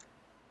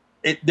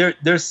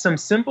 there's some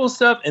simple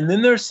stuff, and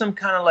then there's some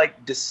kind of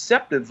like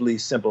deceptively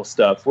simple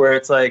stuff where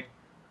it's like,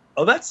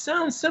 oh, that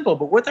sounds simple,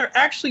 but what they're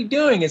actually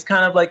doing is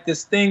kind of like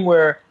this thing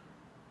where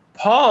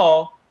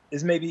Paul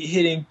is maybe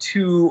hitting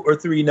 2 or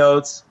 3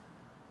 notes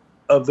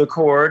of the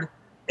chord,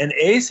 and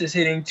Ace is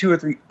hitting 2 or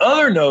 3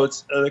 other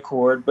notes of the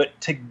chord, but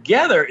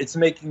together it's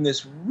making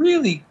this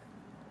really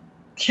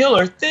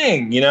killer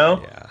thing, you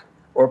know? Yeah.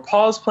 Or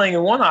Paul's playing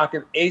in one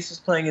octave, Ace is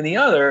playing in the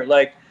other.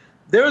 Like,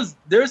 there's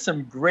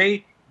some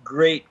great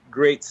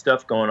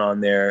stuff going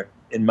on there,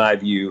 in my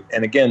view.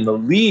 And again, the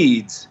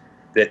leads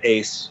that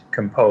Ace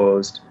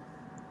composed,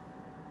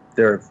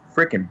 they're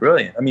freaking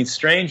brilliant. I mean,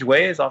 Strange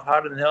Ways off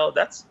Hotter Than Hell,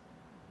 that's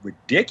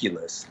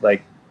ridiculous.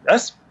 Like,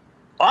 that's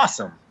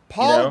awesome.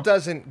 Paul, you know?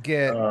 doesn't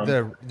get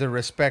the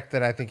respect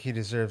that I think he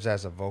deserves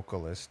as a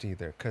vocalist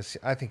either, because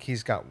I think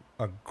he's got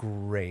a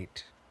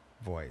great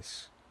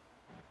voice.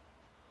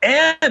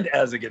 And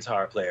as a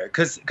guitar player,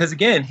 because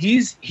again,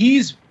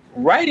 he's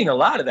writing a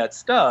lot of that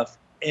stuff,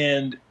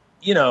 and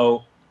you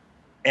know,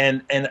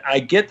 and I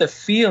get the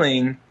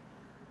feeling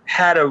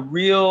had a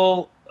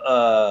real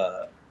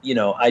you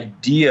know,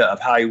 idea of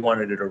how he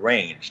wanted it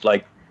arranged.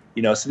 Like,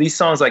 you know, so these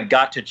songs like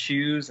Got to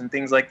Choose and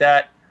things like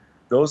that,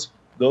 those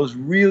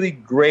really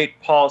great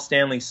Paul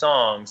Stanley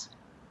songs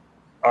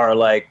are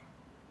like,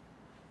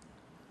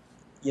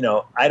 you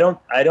know, I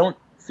don't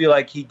feel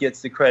like he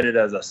gets the credit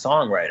as a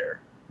songwriter.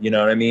 You know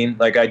what I mean?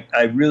 Like,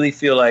 I really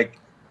feel like,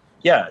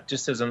 yeah,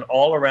 just as an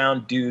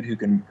all-around dude who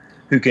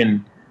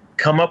can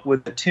come up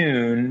with a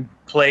tune,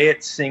 play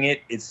it, sing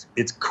it. It's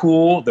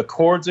cool. The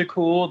chords are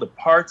cool. The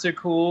parts are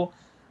cool.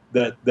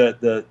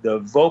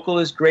 The vocal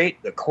is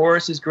great. The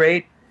chorus is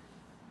great.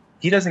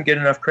 He doesn't get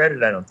enough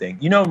credit, I don't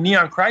think. You know,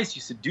 Neon Christ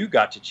used to do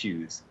Got to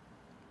Choose.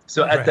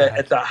 So at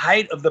the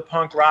height of the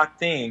punk rock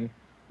thing,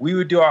 we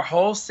would do our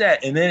whole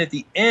set, and then at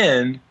the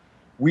end,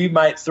 we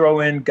might throw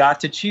in Got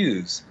to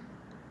Choose,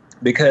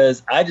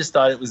 because I just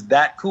thought it was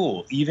that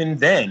cool. Even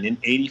then, in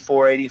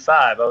 84,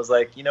 85, I was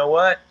like, you know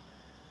what?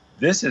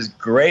 this is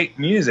great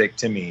music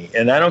to me.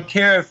 And I don't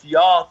care if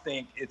y'all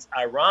think it's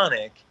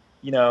ironic,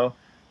 you know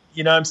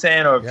what I'm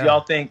saying? Or if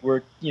y'all think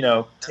we're, you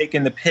know,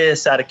 taking the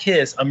piss out of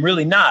Kiss. I'm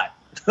really not.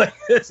 Like,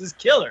 this is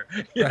killer.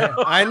 You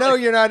know? I know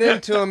you're not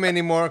into them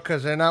anymore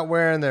because they're not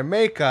wearing their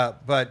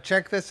makeup, but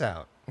check this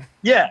out.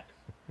 Yeah.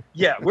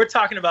 Yeah, we're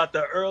talking about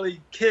the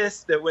early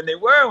Kiss that when they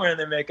were wearing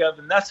their makeup,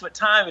 and that's what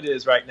time it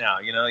is right now,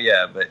 you know?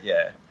 Yeah, but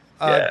yeah.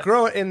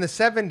 Growing in the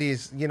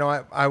 70s, you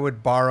know, I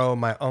would borrow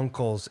my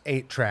uncle's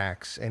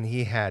 8-tracks, and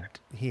he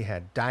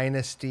had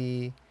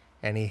Dynasty,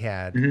 and he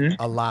had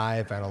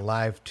Alive and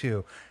Alive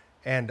 2.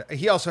 And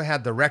he also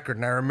had the record,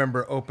 and I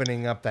remember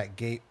opening up that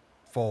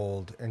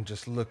gatefold and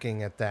just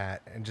looking at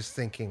that and just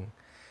thinking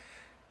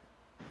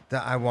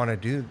that I want to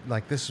do,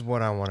 like, this is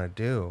what I want to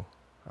do.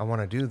 I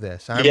want to do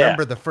this. I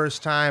remember the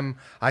first time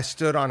I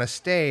stood on a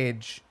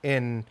stage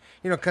in,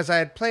 you know, because I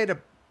had played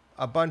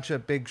a bunch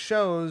of big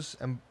shows,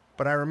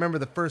 but I remember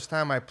the first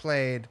time I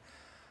played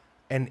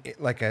an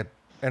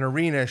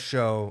arena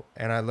show,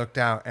 and I looked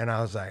out and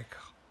I was like,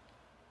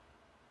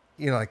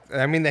 you know, like,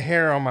 I mean, the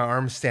hair on my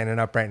arm's standing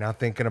up right now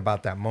thinking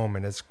about that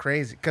moment. It's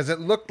crazy because it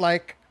looked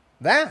like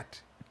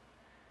that.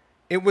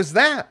 It was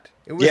that.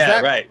 It was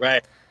that.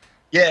 Right.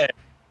 Yeah.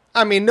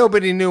 I mean,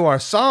 nobody knew our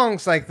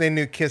songs like they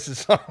knew Kiss's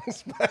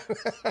songs.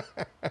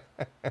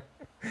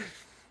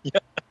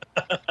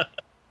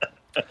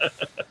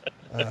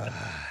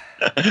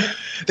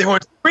 They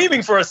weren't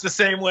screaming for us the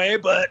same way,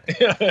 but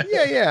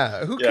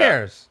yeah. Who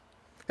cares?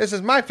 This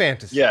is my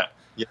fantasy. Yeah.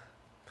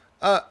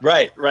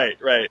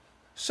 Right.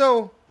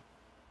 So,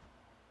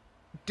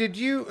 did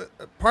you?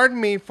 Pardon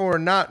me for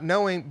not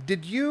knowing.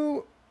 Did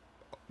you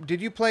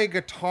play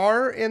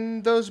guitar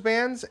in those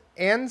bands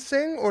and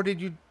sing, or did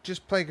you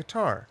just play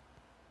guitar?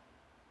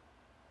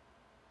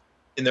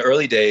 In the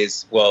early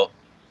days, well,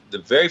 the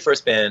very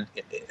first band,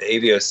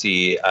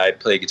 AVOC, I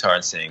played guitar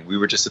and sing. We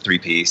were just a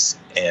 3-piece,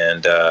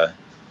 and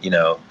you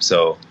know,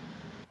 so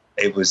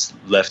it was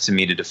left to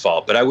me to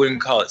default. But I wouldn't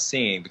call it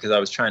singing because I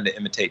was trying to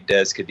imitate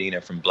Des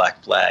Cadena from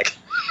Black Flag.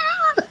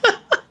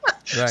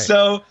 Right.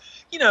 So,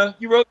 you know,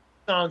 you wrote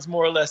songs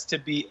more or less to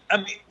be. I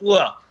mean,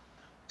 well,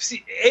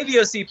 see,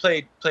 AVOC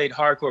played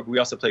hardcore, but we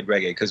also played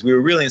reggae because we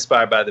were really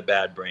inspired by the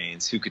Bad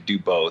Brains, who could do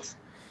both.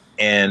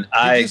 And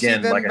like I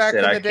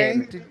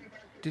said,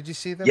 did you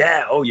see them?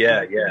 Yeah. Oh,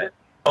 yeah.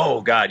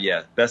 Oh, God,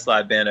 yeah. Best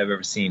live band I've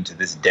ever seen to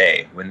this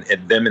day. When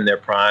them in their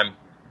prime,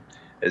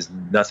 there's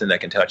nothing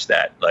that can touch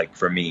that. Like,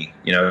 for me,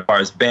 you know, as far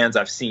as bands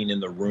I've seen in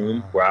the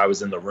room, where I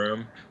was in the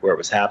room, where it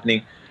was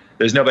happening,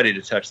 there's nobody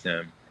to touch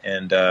them.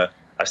 And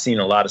I've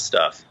seen a lot of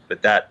stuff,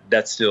 but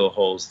that still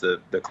holds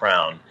the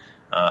crown.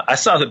 I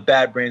saw the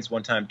Bad Brains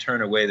one time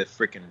turn away the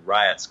freaking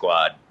Riot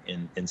Squad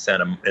in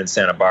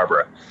Santa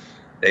Barbara.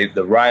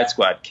 The Riot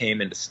Squad came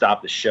in to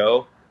stop the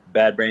show.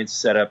 Bad Brains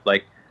set up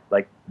like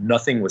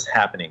nothing was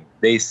happening.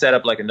 They set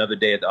up like another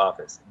day at the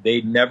office.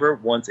 They never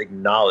once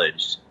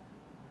acknowledged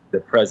the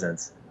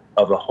presence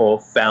of a whole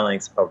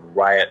phalanx of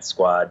Riot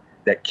Squad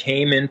that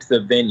came into the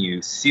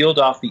venue, sealed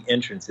off the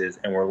entrances,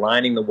 and were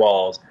lining the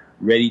walls,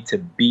 ready to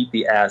beat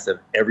the ass of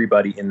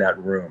everybody in that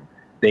room.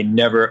 They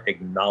never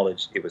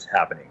acknowledged it was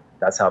happening.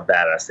 That's how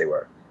badass they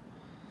were.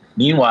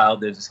 Meanwhile,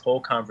 there's this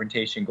whole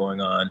confrontation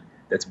going on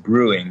that's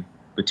brewing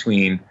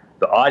between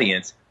the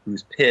audience,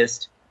 who's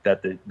pissed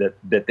that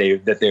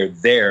they're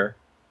there.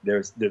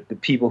 There's the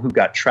people who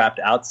got trapped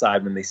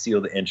outside when they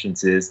sealed the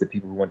entrances, the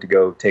people who went to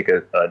go take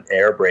an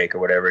air break or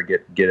whatever,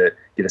 get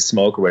a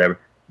smoke or whatever.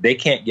 They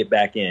can't get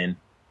back in.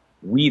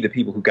 We, the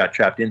people who got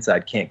trapped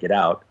inside, can't get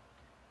out.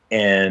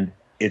 And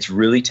it's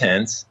really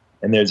tense.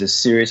 And there's a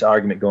serious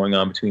argument going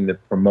on between the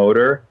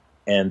promoter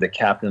and the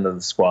captain of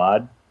the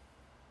squad.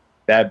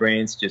 Bad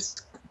Brains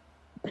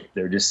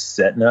they're just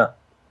setting up.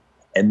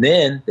 And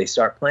then they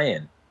start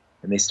playing.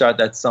 And they start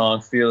that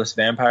song, Fearless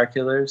Vampire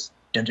Killers.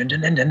 Dun, dun,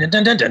 dun, dun, dun,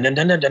 dun, dun, dun,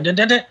 dun, dun, dun,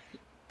 dun, dun.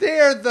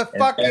 They're the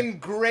fucking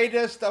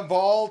greatest of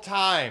all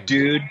time.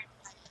 Dude,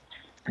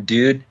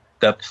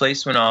 the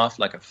place went off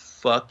like a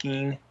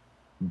fucking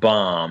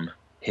bomb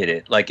hit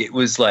it. Like, it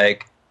was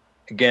like,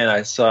 again,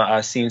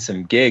 I've seen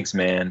some gigs,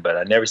 man, but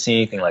I've never seen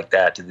anything like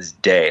that to this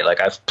day. Like,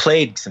 I've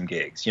played some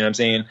gigs, you know what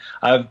I'm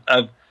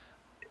saying?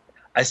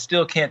 I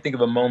still can't think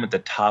of a moment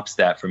that tops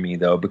that for me,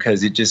 though,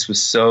 because it just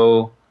was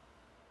so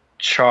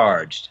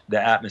charged. The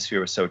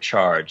atmosphere was so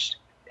charged.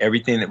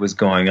 Everything that was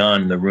going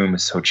on in the room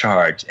was so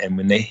charged. And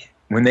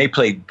when they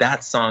played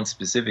that song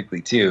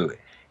specifically too,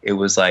 it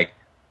was like,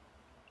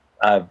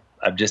 I've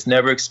just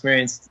never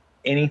experienced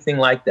anything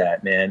like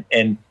that, man.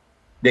 And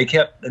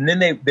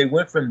then they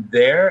went from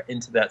there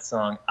into that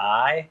song,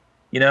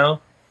 you know,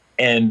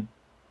 and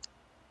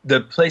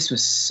the place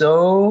was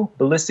so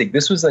ballistic.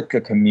 This was like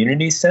a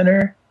community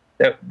center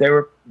I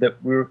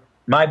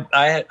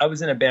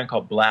was in a band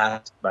called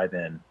Bl'ast by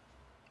then.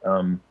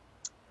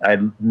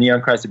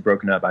 Neon Christ had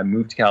broken up. I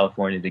moved to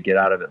California to get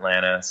out of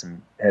Atlanta.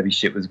 Some heavy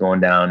shit was going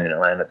down in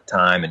Atlanta at the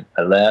time, and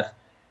I left,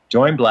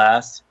 joined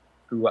Bl'ast,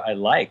 who I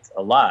liked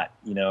a lot.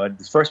 You know,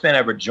 the first band I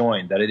ever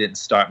joined that I didn't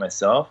start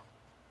myself.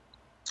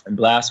 And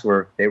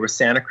Bl'ast they were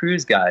Santa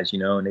Cruz guys, you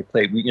know, and they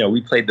played, you know,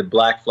 we played the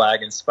Black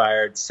Flag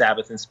inspired,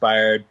 Sabbath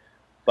inspired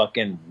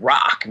fucking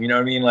rock. You know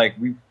what I mean? Like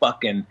we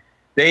fucking,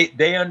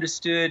 they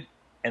understood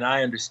and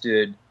I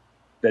understood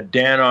the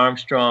Dan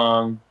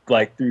Armstrong,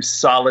 like through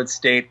solid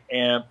state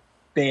amp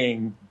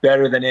thing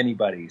better than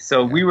anybody.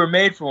 So we were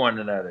made for one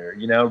another,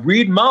 you know.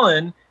 Reed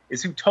Mullen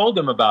is who told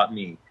them about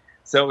me.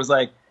 So it was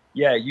like,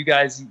 yeah, you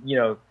guys, you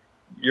know,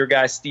 your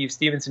guy Steve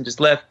Stevenson just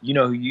left. You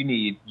know who you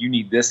need? You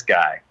need this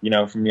guy, you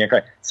know, from the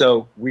Anchor.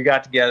 So we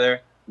got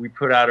together. We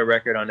put out a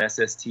record on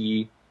SST,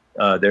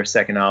 their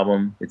second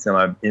album. It's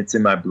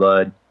in my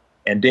blood.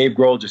 And Dave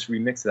Grohl just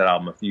remixed that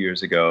album a few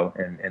years ago,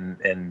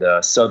 and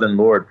Southern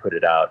Lord put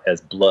it out as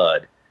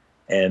Blood,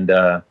 and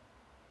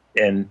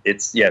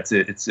it's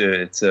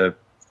a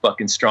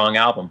fucking strong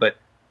album. But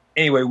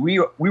anyway, we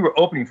were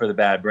opening for the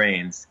Bad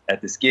Brains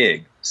at this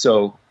gig.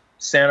 So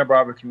Santa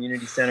Barbara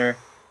Community Center,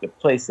 the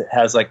place that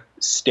has like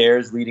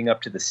stairs leading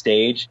up to the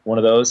stage, one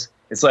of those.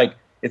 It's like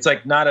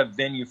not a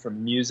venue for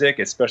music,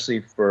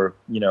 especially for,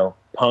 you know,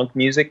 punk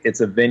music.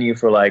 It's a venue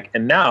for like,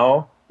 and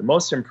now the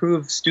Most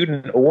Improved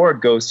Student Award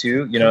goes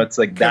to, you know, it's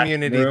like that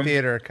community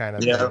theater kind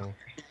of thing.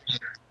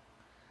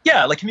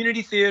 Yeah, like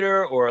community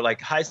theater or like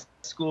high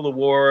school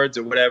awards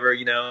or whatever,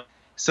 you know.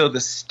 So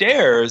the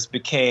stairs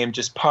became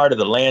just part of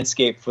the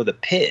landscape for the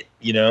pit,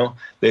 you know.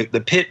 The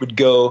pit would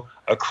go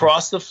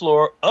across the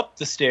floor, up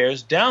the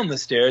stairs, down the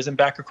stairs, and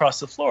back across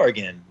the floor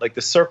again. Like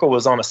the circle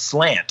was on a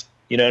slant,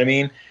 you know what I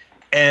mean?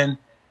 And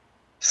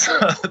so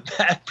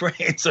Bad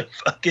Brains are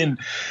fucking,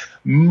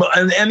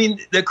 I mean,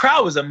 the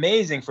crowd was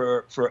amazing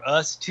for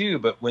us too,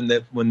 but when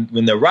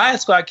the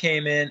Riot Squad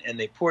came in and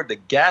they poured the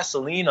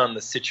gasoline on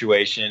the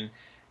situation,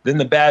 then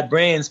the Bad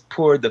Brains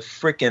poured the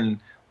frickin'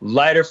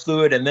 lighter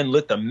fluid and then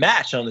lit the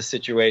match on the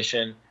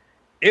situation.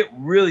 It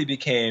really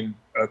became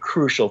a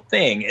crucial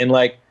thing. And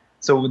like,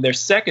 so when their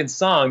second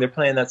song, they're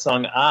playing that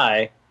song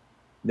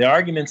the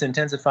arguments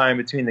intensifying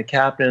between the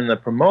captain and the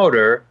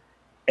promoter,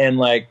 and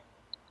like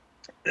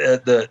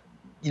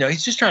you know,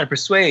 he's just trying to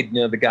persuade, you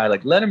know, the guy,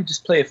 like, let him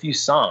just play a few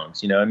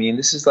songs, you know. I mean,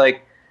 this is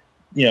like,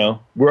 you know,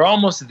 we're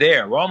almost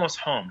there, we're almost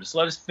home, just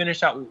let us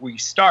finish out what we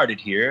started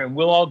here and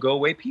we'll all go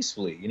away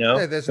peacefully, you know.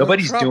 Hey,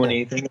 nobody's doing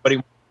anything,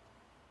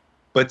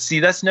 but see,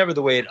 that's never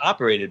the way it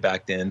operated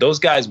back then. Those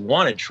guys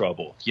wanted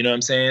trouble, you know what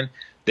I'm saying?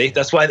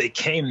 That's why they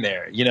came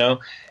there, you know.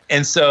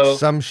 And so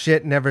some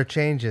shit never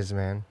changes,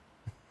 man.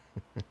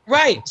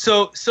 Right.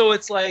 So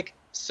it's like,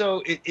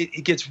 so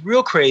it gets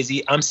real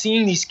crazy. I'm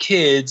seeing these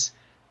kids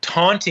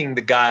taunting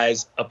the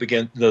guys up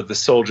against the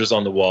soldiers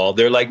on the wall.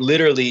 They're like,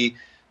 literally,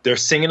 they're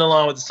singing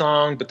along with the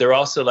song, but they're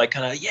also like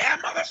kind of, yeah,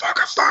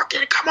 motherfucker, fuck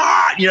it, come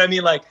on. You know what I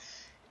mean? Like,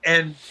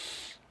 and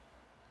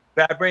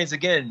Bad Brains,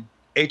 again,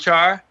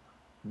 HR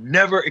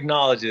never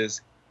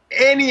acknowledges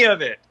any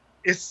of it.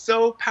 It's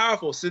so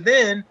powerful. So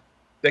then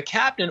the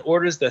captain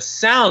orders the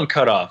sound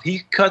cut off. He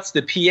cuts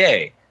the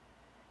PA.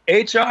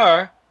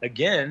 HR,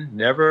 again,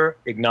 never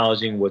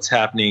acknowledging what's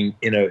happening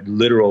in a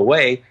literal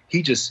way.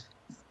 He just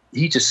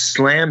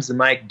slams the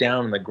mic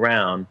down on the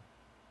ground.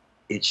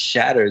 It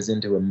shatters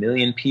into a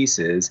million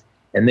pieces,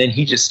 and then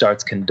he just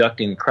starts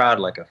conducting the crowd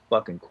like a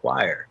fucking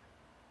choir.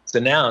 So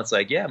now it's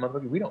like, yeah,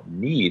 motherfucker, we don't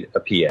need a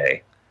PA.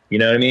 You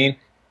know what I mean?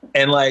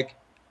 And like,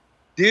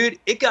 dude,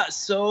 it got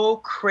so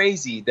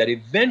crazy that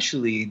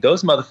eventually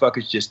those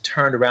motherfuckers just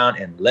turned around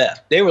and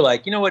left. They were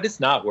like, you know what?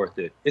 It's not worth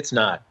it. It's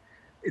not.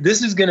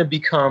 This is going to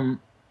become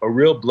a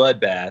real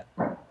bloodbath,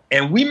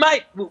 and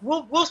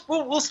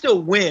we'll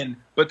still win,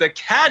 but the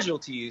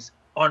casualties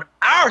on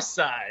our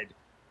side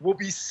will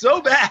be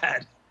so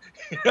bad,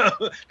 you know,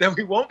 that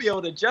we won't be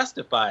able to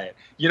justify it.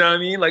 You know what I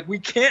mean? Like, we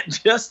can't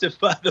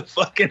justify the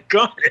fucking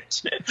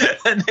carnage.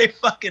 And they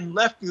fucking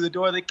left through the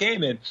door they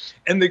came in,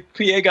 and the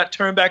PA got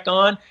turned back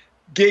on.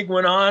 Gig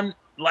went on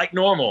like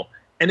normal.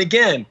 And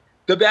again,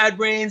 the Bad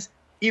Brains,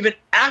 even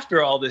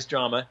after all this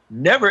drama,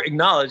 never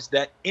acknowledged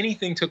that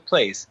anything took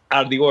place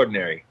out of the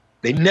ordinary.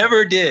 They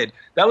never did.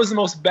 That was the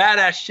most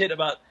badass shit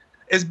about,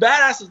 as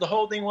badass as the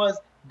whole thing was,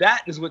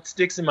 that is what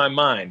sticks in my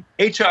mind.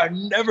 HR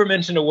never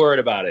mentioned a word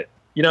about it,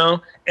 you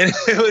know? And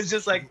it was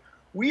just like,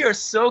 we are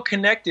so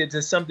connected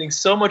to something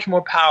so much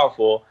more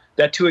powerful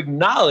that to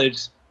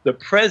acknowledge the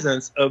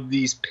presence of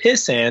these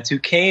piss ants who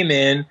came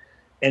in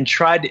and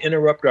tried to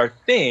interrupt our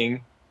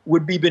thing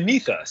would be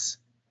beneath us.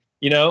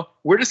 You know,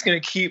 we're just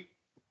going to keep.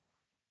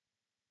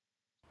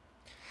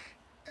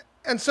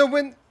 And so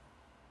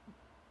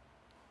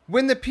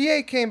when the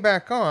PA came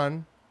back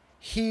on,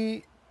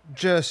 he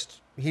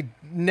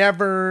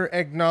never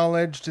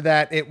acknowledged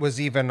that it was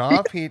even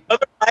off. He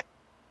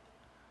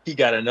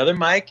got another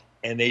mic,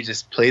 and they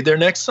just played their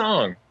next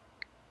song.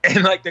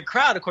 And like the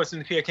crowd, of course, when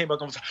the PA came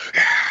back on, was like,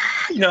 yeah,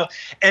 you know,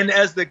 and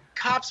as the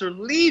cops are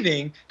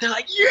leaving, they're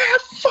like, yeah,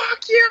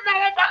 fuck you,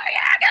 motherfucker,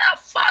 yeah, get the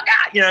fuck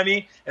out. You know what I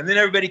mean? And then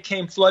everybody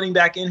came flooding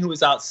back in who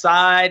was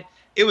outside.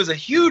 It was a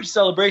huge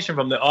celebration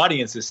from the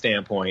audience's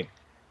standpoint.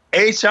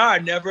 HR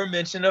never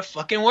mentioned a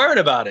fucking word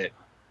about it.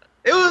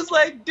 It was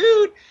like,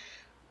 dude,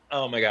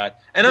 oh my God.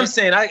 And I'm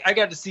saying, I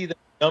got to see them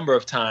a number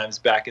of times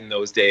back in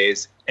those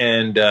days.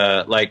 And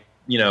like,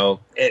 you know,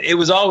 it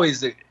was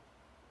always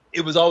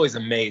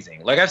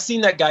amazing. Like, I've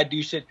seen that guy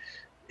do shit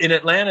in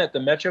Atlanta at the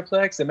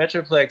Metroplex. The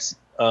Metroplex,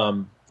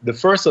 the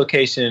first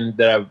location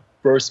that I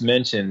first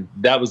mentioned,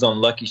 that was on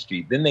Lucky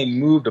Street. Then they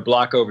moved a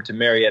block over to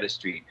Marietta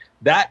Street.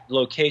 That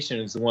location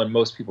is the one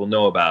most people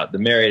know about, the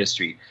Marietta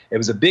Street. It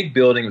was a big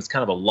building. It was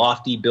kind of a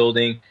lofty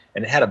building,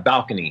 and it had a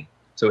balcony.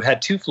 So it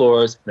had 2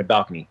 floors and a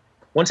balcony.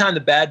 One time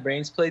the Bad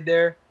Brains played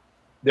there.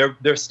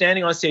 They're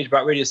standing on stage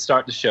about ready to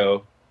start the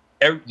show.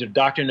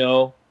 Dr.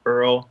 No,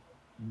 Earl,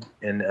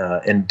 and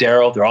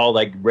Daryl, they're all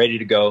like ready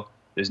to go.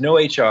 There's no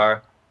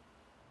HR.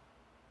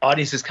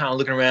 Audience is kind of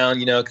looking around,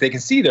 you know, 'cause they can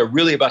see they're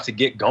really about to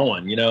get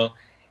going, you know.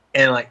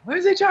 And like,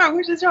 where's HR?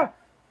 Where's HR?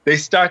 They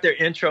start their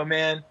intro,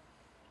 man.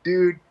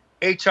 Dude,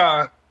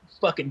 HR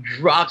fucking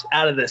drops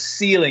out of the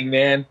ceiling,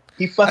 man.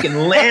 He fucking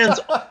lands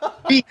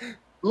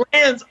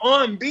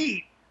on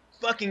beat.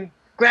 Fucking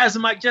grabs the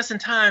mic just in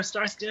time,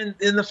 starts in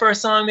the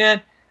first song,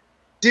 man.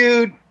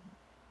 Dude,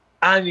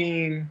 I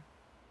mean,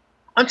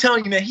 I'm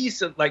telling you, man,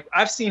 he's like,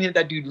 I've seen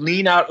that dude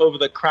lean out over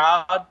the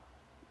crowd,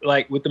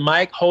 like with the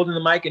mic, holding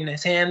the mic in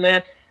his hand,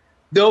 man.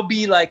 There'll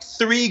be like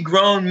 3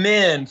 grown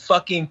men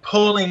fucking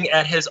pulling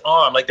at his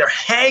arm. Like, they're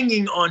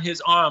hanging on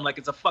his arm like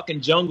it's a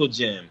fucking jungle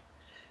gym.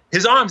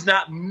 His arm's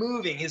not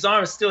moving. His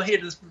arm is still here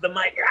to the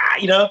mic,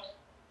 you know?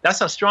 That's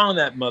how strong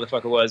that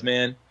motherfucker was,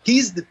 man.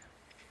 He's just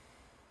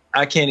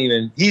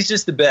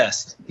the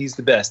best. He's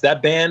the best.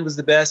 That band was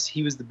the best.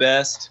 He was the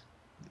best.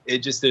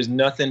 There's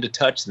nothing to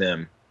touch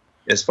them.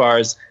 As far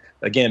as,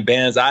 again,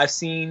 bands I've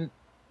seen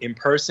in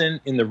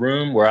person in the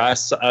room where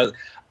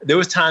there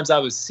was times I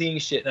was seeing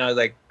shit and I was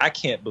like, I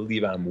can't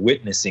believe I'm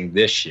witnessing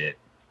this shit.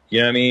 You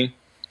know what I mean?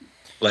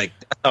 Like,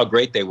 that's how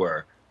great they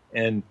were.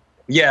 And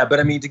yeah, but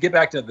I mean, to get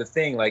back to the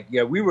thing, like,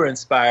 yeah, we were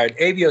inspired.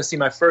 AVOC,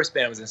 my first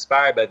band, was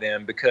inspired by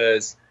them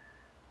because,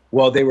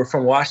 well, they were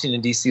from Washington,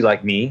 D.C.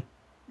 like me.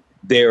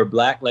 They were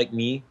black like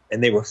me,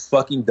 and they were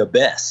fucking the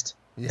best.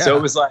 Yeah. So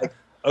it was like,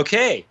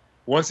 okay,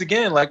 once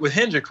again, like with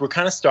Hendrix, we're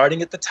kind of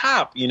starting at the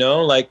top, you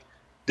know, like,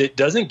 it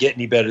doesn't get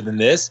any better than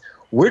this.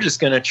 We're just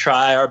going to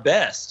try our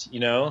best, you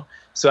know?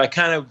 So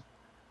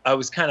I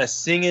was kind of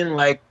singing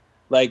like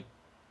Dez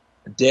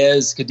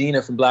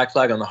Cadena from Black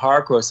Flag on the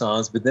hardcore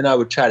songs, but then I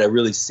would try to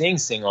really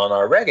sing on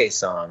our reggae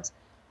songs.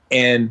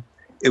 And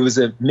it was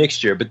a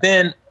mixture. But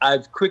then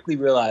I've quickly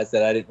realized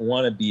that I didn't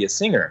want to be a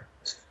singer.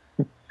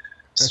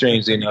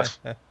 Strangely enough,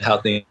 how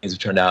things have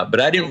turned out.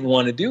 But I didn't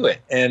want to do it.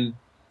 And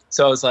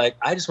so I was like,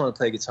 I just want to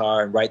play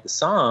guitar and write the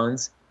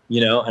songs,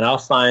 you know, and I'll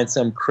find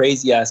some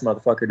crazy-ass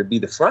motherfucker to be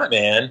the front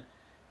man.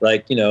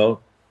 Like, you know,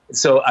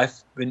 so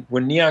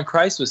when Neon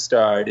Christ was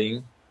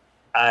starting,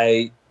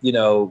 I, you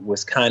know,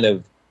 was kind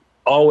of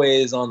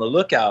always on the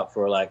lookout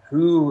for, like,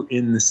 who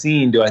in the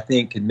scene do I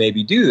think could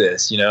maybe do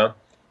this, you know?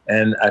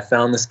 And I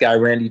found this guy,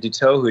 Randy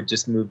Duteau, who had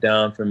just moved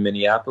down from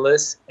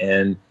Minneapolis.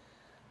 And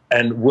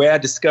where I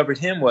discovered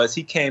him was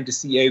he came to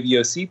see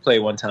AVOC play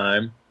one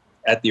time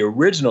at the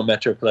original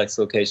Metroplex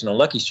location on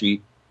Lucky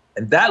Street.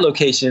 And that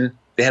location,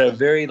 they had a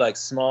very, like,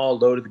 small,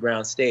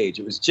 low-to-the-ground stage.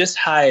 It was just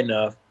high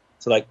enough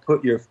to, like,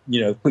 put your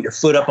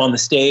foot up on the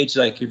stage,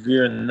 like, if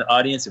you're in the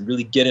audience, and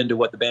really get into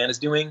what the band is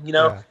doing, you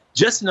know? Yeah.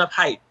 Just enough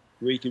height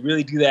where you could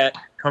really do that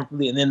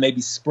comfortably, and then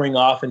maybe spring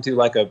off into,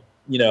 like, a,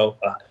 you know,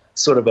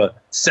 sort of a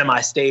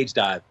semi-stage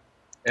dive.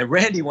 And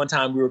Randy, one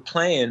time we were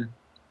playing,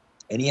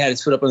 and he had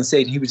his foot up on the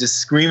stage, and he was just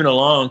screaming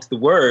along to the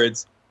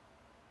words,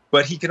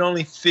 but he could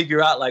only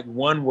figure out, like,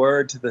 one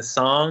word to the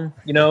song,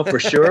 you know, for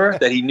sure,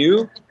 that he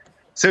knew.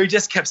 So he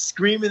just kept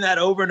screaming that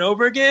over and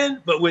over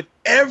again. But with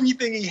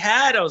everything he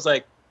had, I was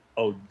like,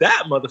 oh,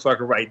 that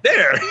motherfucker right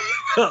there,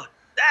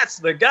 that's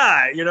the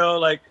guy, you know,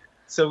 like,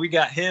 so we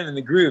got him in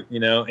the group, you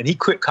know, and he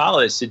quit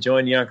college to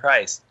join Neon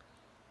Christ.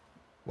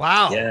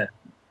 Wow. Yeah.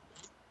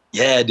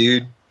 Yeah,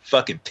 dude,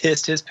 fucking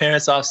pissed his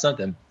parents off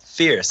something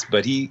fierce,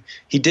 but he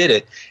did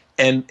it.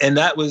 And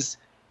it was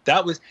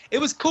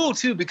cool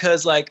too,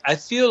 because, like, I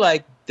feel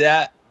like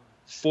that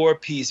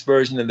 4-piece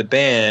version of the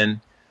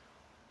band,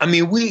 I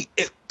mean,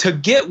 to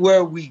get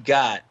where we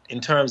got in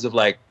terms of,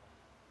 like,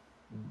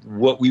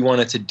 what we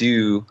wanted to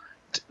do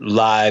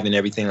live and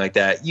everything like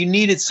that, you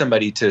needed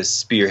somebody to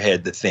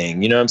spearhead the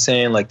thing. You know what I'm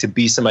saying? Like, to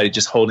be somebody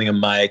just holding a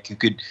mic who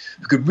could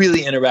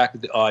really interact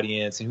with the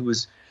audience, and who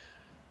was,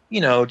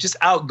 you know, just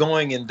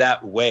outgoing in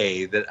that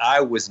way that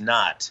I was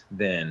not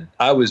then.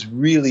 I was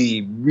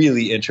really,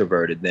 really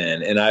introverted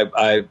then. And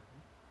I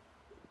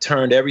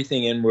turned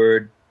everything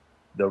inward.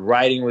 The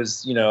writing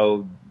was, you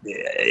know,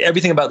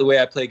 everything about the way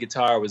I play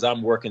guitar was,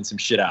 I'm working some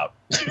shit out.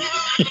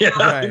 You know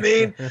what I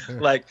mean?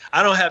 Like,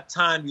 I don't have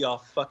time to be all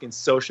fucking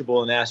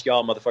sociable and ask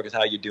y'all motherfuckers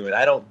how you doing.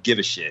 I don't give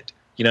a shit.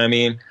 You know what I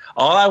mean?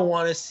 All I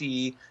want to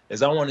see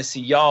is, I want to see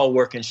y'all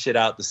working shit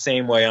out the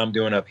same way I'm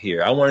doing up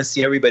here. I want to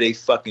see everybody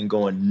fucking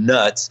going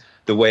nuts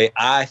the way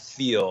I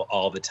feel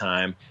all the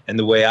time and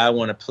the way I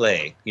want to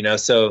play, you know?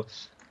 So,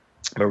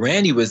 but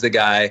Randy was the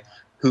guy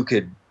who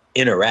could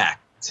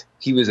interact.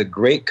 He was a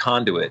great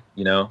conduit,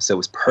 you know, so it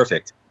was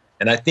perfect.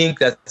 And I think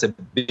that's a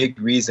big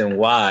reason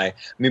why, I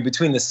mean,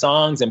 between the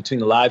songs and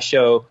between the live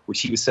show, which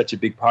he was such a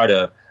big part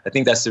of, I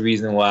think that's the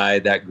reason why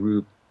that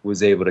group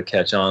was able to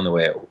catch on the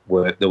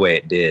way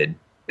it did.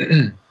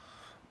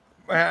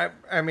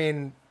 I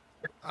mean,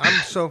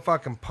 I'm so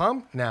fucking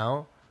pumped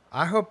now.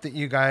 I hope that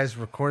you guys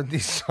record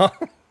these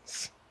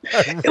songs.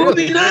 It would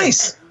be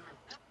nice.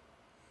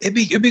 It'd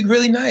be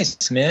really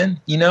nice,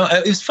 man. You know,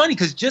 it was funny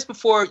because just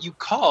before you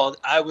called,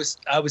 I was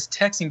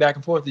texting back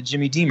and forth with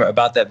Jimmy Deemer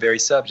about that very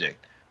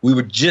subject. We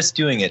were just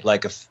doing it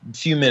like a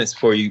few minutes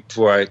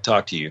before I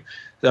talked to you.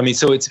 I mean,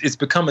 so it's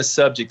become a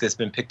subject that's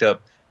been picked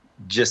up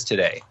just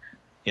today.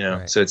 You know,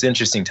 right. So it's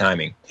interesting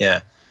timing.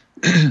 Yeah.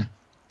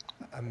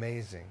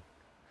 Amazing.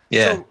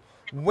 Yeah. So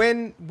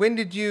when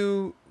did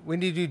you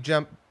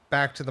jump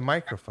back to the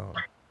microphone?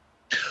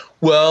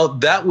 Well,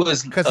 that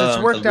was because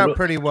it's worked out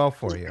pretty well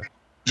for you.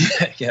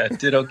 Yeah, it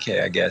did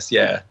okay, I guess.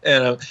 Yeah,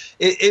 and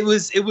it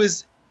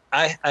was.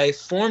 I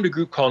formed a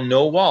group called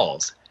No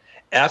Walls.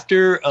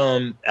 After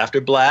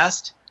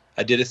Bl'ast,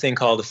 I did a thing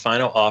called The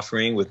Final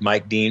Offering with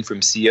Mike Dean from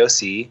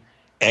COC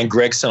and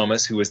Greg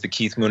Somas, who was the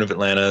Keith Moon of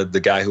Atlanta, the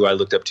guy who I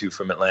looked up to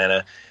from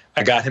Atlanta.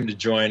 I got him to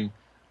join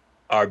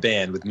our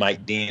band with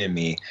Mike Dean and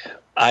me.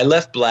 I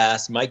left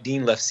Bl'ast. Mike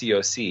Dean left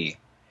COC.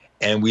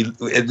 And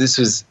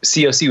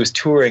COC was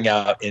touring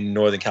out in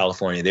Northern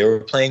California. They were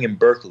playing in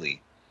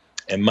Berkeley.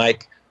 And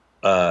Mike,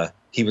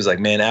 he was like,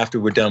 man, after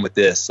we're done with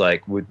this,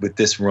 like with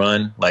this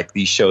run, like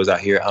these shows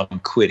out here, I'm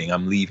quitting,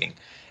 I'm leaving.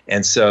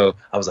 And so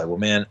I was like, well,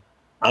 man,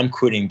 I'm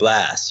quitting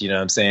Bl'ast. You know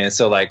what I'm saying?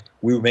 So like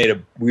we made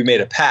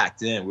a pact.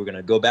 Then we're going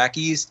to go back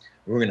east.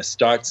 We're going to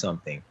start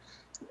something.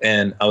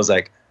 And I was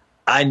like,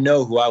 I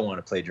know who I want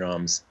to play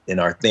drums in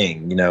our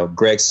thing. You know,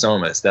 Greg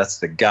Somas, that's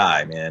the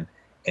guy, man.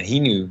 And he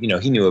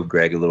knew of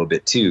Greg a little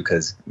bit too,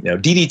 because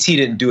DDT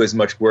didn't do as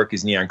much work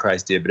as Neon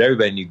Christ did, but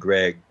everybody knew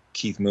Greg,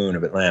 Keith Moon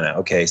of Atlanta.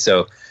 Okay,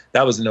 so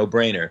that was a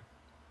no-brainer,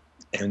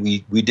 and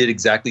we did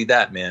exactly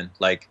that, man.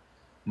 Like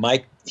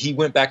Mike, he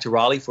went back to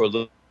Raleigh for a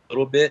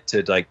little bit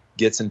to like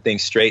get some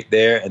things straight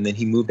there, and then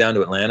he moved down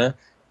to Atlanta.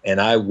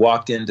 And I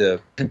walked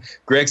into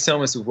Greg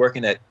Somas was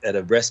working at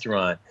a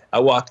restaurant. I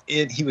walked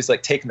in, he was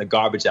like taking the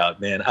garbage out,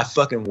 man. I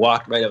fucking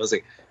walked right up. I was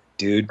like,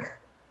 dude,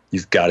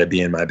 you've got to be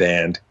in my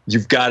band.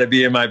 You've got to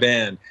be in my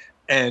band.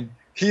 And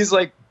he's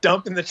like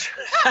dumping the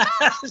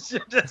trash.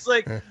 Just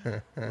like,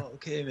 oh,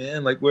 okay,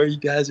 man, like where are you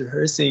guys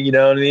rehearsing? You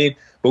know what I mean?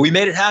 But we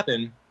made it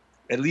happen,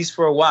 at least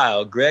for a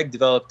while. Greg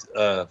developed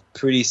a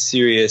pretty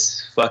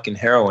serious fucking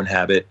heroin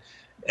habit.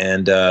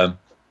 And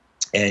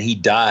he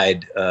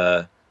died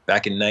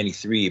back in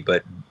 '93.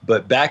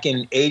 But back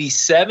in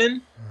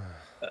 '87,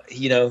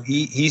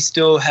 he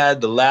still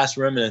had the last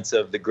remnants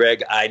of the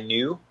Greg I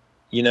knew,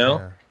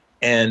 Yeah.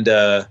 And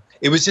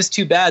it was just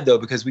too bad, though,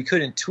 because we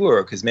couldn't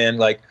tour. Because, man,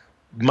 like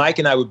Mike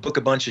and I would book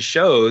a bunch of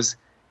shows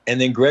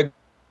and then Greg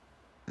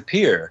would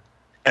appear.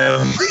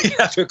 And we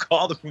have to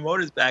call the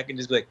promoters back and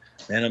just be like,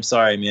 man, I'm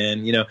sorry, man.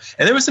 And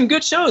there were some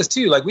good shows,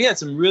 too. Like we had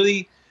some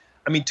really,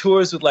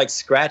 tours with like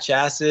Scratch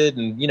Acid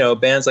and,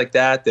 bands like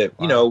that,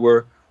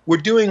 wow. We're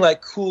doing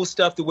like cool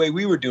stuff the way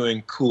we were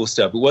doing cool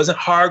stuff. It wasn't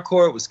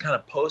hardcore. It was kind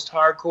of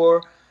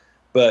post-hardcore.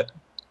 But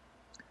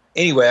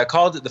anyway, I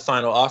called it The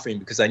Final Offering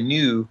because I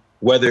knew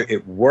whether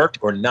it worked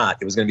or not,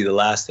 it was going to be the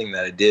last thing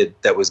that I did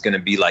that was going to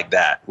be like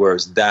that,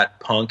 whereas that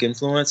punk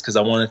influence, because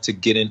I wanted to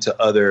get into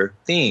other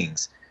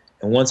things.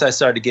 And once I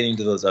started getting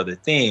into those other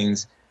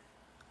things,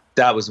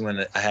 that was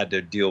when I had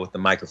to deal with the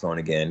microphone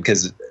again.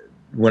 Because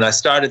when I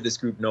started this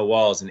group No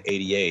Walls in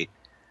 '88,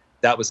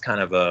 that was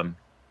kind of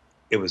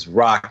it was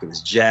rock, it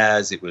was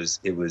jazz, it was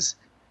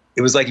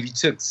like if you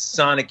took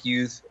Sonic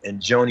Youth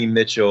and Joni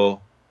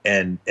Mitchell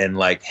and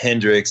like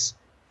Hendrix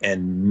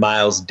and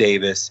Miles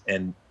Davis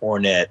and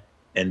Ornette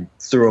and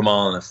threw them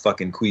all in a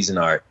fucking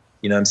Cuisinart.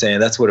 You know what I'm saying?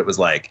 That's what it was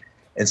like.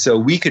 And so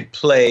we could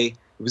play, it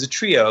was a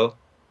trio,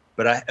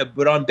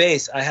 but on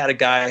bass, I had a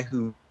guy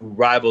who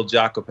rivaled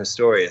Jaco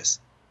Pastorius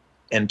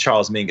and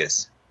Charles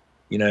Mingus.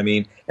 You know what I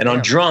mean? And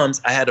on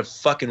drums, I had a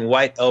fucking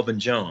white Elvin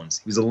Jones.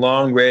 He was a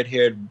long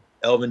red-haired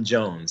Elvin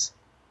Jones.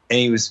 And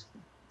he was,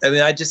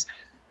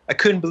 I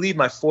couldn't believe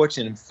my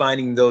fortune in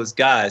finding those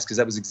guys because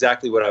that was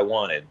exactly what I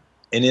wanted.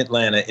 In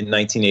Atlanta in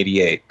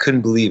 1988.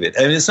 Couldn't believe it.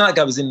 It's not like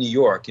I was in New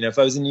York. If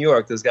I was in New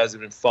York, those guys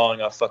would have been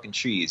falling off fucking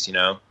trees,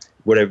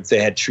 whatever, if they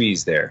had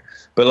trees there.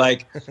 But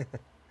like,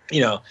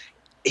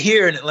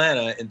 here in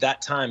Atlanta at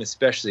that time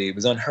especially, it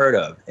was unheard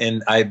of.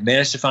 And I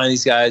managed to find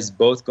these guys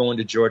both going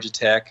to Georgia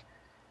Tech,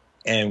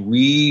 and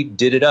we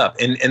did it up.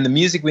 And the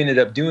music we ended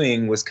up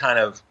doing was kind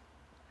of,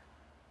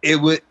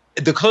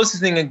 the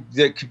closest thing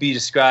that could be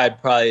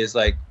described probably is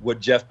like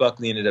what Jeff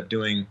Buckley ended up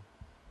doing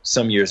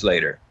some years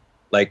later.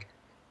 Like,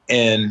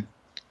 and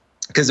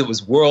because it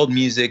was world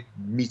music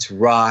meets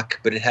rock,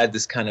 but it had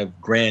this kind of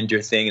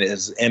grandeur thing, and it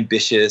was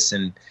ambitious,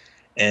 and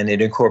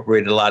it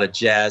incorporated a lot of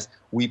jazz.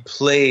 We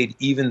played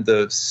even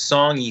the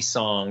songy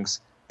songs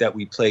that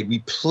we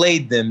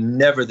played them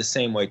never the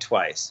same way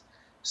twice.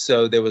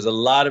 So there was a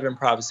lot of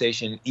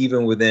improvisation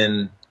even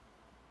within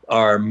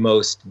our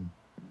most,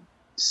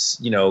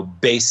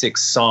 basic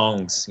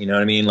songs, you know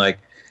what I mean? Like,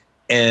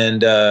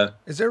 And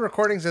is there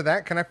recordings of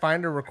that? Can I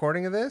find a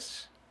recording of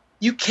this?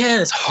 You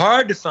can. It's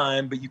hard to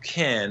find, but you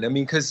can. I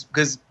mean,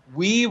 because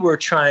we were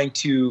trying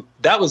to,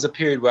 that was a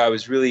period where I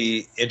was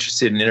really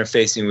interested in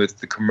interfacing with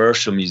the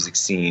commercial music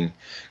scene.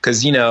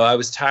 Because, you know, I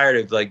was tired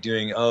of like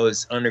doing, oh,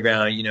 it's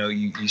underground, you know,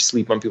 you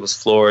sleep on people's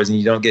floors and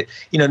you don't get,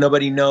 you know,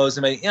 nobody knows.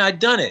 Yeah, I'd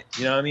done it.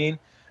 You know what I mean?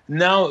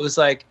 Now it was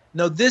like,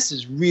 no, this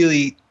is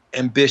really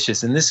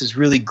ambitious and this is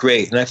really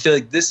great. And I feel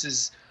like this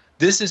is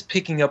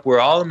picking up where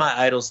all of my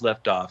idols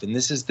left off. And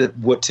this is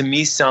what to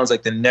me sounds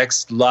like the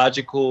next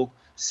logical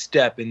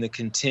step in the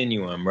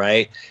continuum,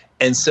 right?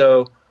 And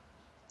so,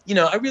 you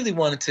know, I really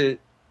wanted to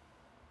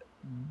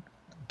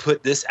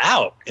put this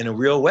out in a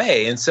real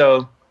way. And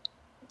so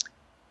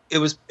it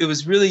was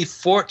really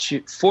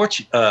fortunate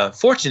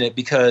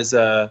because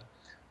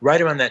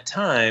right around that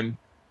time,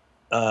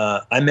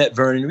 I met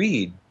Vernon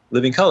Reid,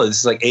 Living Colour. This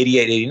is like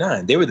 88,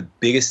 89. They were the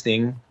biggest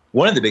thing,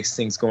 one of the biggest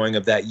things going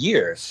of that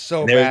year.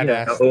 So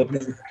badass. You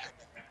know,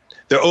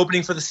 they're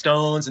opening for the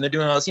Stones, and they're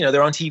doing all this, you know,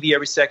 they're on TV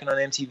every second on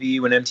MTV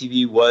when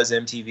MTV was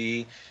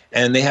MTV,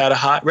 and they had a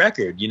hot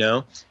record, you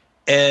know.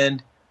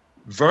 And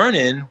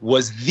Vernon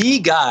was the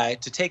guy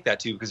to take that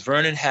to, because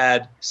Vernon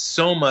had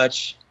so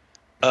much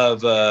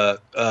of,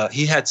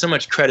 he had so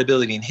much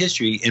credibility and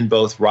history in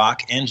both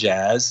rock and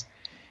jazz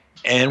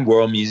and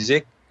world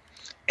music.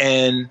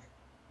 And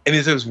I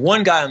mean, if there was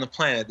one guy on the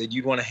planet that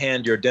you'd want to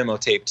hand your demo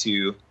tape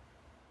to,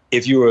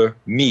 if you were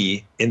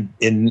me in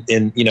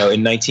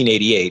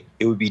 1988,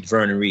 it would be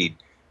Vernon Reid.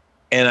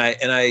 And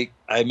I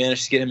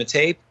managed to get him a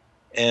tape,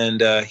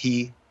 and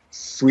he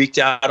freaked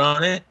out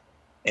on it,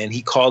 and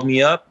he called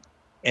me up,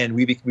 and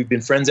we've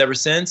been friends ever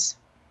since.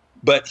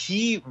 But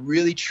he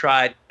really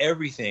tried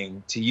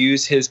everything to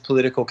use his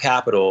political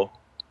capital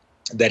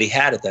that he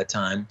had at that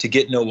time to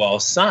get No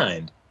Walls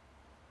signed.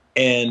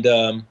 And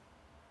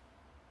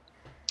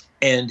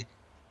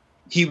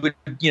he would,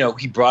 you know,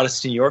 he brought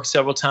us to New York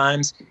several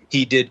times.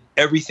 He did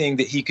everything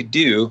that he could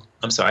do.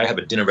 I'm sorry, I have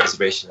a dinner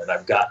reservation and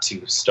I've got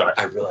to start.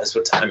 I realized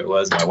what time it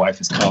was. My wife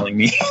is calling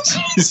me.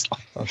 She's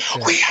like,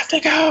 okay, we have to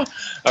go.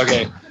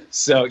 Okay.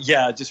 So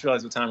yeah, I just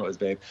realized what time it was,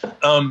 babe.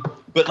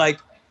 But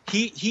like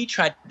he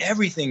tried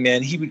everything,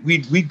 man.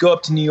 We'd go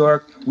up to New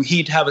York.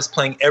 He'd have us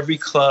playing every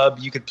club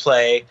you could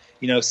play,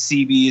 you know,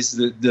 CB's,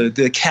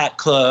 the Cat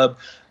Club,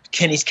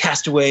 Kenny's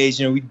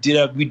Castaways, you know, we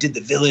did the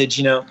Village,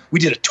 you know, we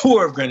did a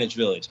tour of Greenwich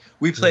Village.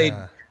 We played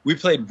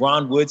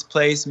Ron Wood's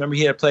place. Remember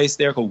he had a place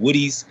there called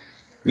Woody's.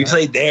 We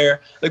played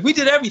there. Like we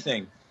did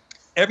everything.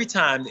 Every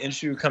time the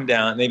industry would come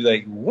down and they'd be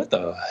like, what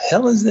the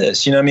hell is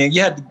this? You know what I mean?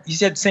 You had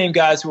the same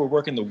guys who were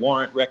working the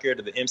Warrant record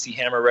or the MC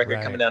Hammer record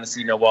coming down to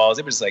see No Walls.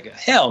 It was just like,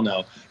 hell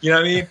no. You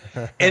know what I mean?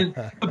 And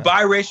a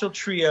biracial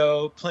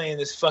trio playing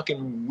this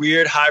fucking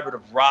weird hybrid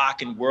of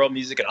rock and world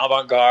music and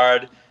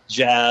avant-garde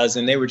jazz,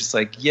 and they were just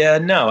like, yeah,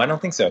 no, I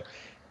don't think so.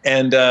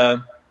 And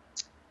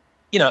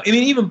you know, I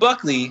mean, even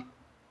Buckley,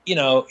 you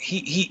know,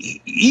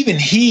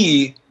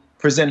 he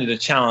presented a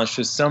challenge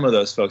to some of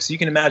those folks. So you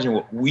can imagine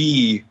what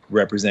we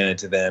represented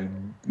to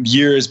them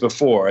years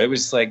before. It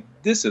was like,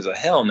 this is a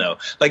hell no.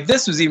 Like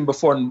this was even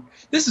before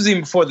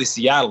the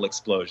Seattle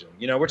explosion.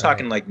 You know, we're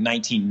talking like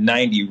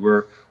 1990.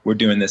 We're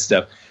doing this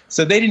stuff.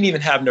 So they didn't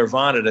even have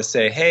Nirvana to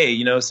say, hey,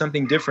 you know,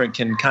 something different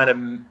can kind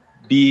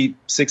of be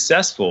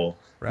successful.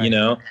 Right. You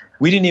know,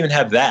 we didn't even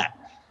have that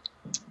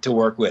to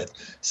work with.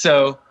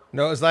 So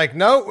no, it's like,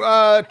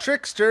 no,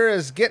 Trickster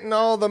is getting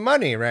all the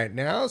money right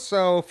now,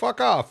 so fuck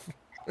off.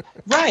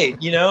 Right.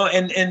 You know,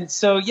 and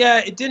so, yeah,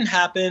 it didn't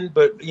happen.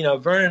 But, you know,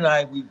 Vernon and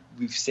I,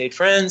 we've stayed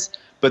friends.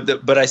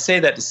 But I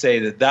say that to say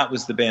that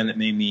was the band that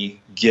made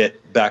me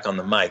get back on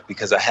the mic,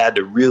 because I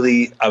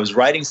was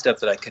writing stuff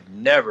that I could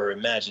never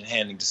imagine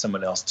handing to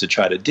someone else to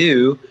try to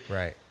do.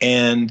 Right.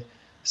 And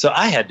so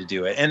I had to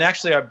do it. And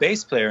actually our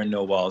bass player in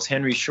No Walls,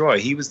 Henry Shroy,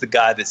 he was the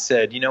guy that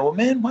said, you know, well,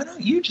 man, why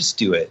don't you just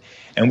do it?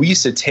 And we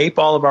used to tape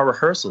all of our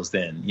rehearsals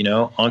then, you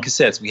know, on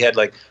cassettes. We had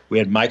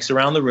mics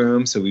around the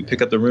room, so we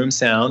pick up the room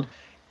sound,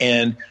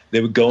 and they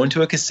would go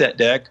into a cassette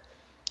deck.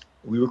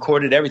 We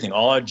recorded everything,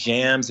 all our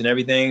jams and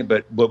everything.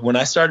 But when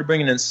I started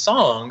bringing in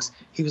songs,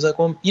 he was like,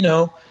 well, you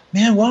know,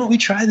 man, why don't we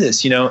try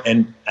this, you know?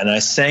 And I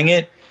sang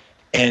it,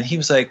 and he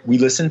was like, we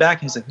listened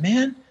back, and he was like,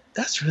 man,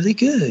 that's really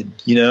good,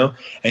 you know?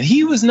 And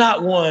he was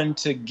not one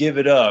to give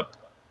it up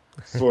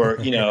for,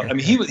 you know, I mean,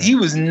 he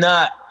was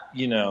not,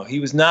 you know, he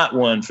was not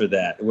one for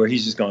that, where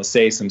he's just going to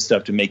say some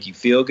stuff to make you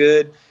feel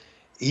good.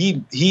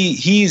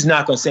 He's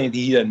not going to say anything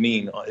he doesn't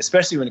mean,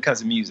 especially when it comes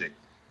to music.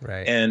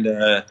 Right.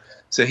 And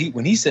so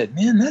when he said,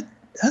 man,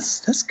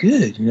 that's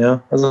good, you know,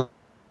 I was like,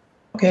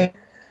 okay.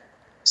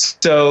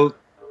 So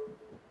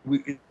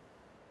we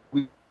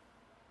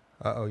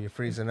you're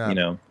freezing up. You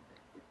know,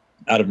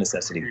 out of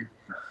necessity.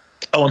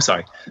 Oh, I'm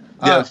sorry.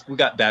 Yeah, we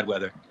got bad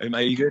weather.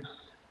 Are you good?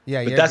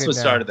 Yeah, but that's what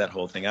started that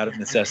whole thing, out of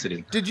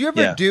necessity. Did you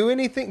ever do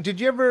anything? Did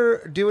you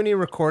ever do any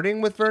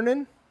recording with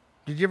Vernon?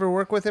 Did you ever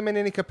work with him in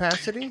any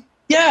capacity?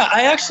 Yeah,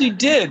 I actually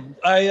did.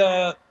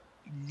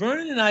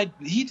 Vernon and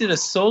he did a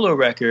solo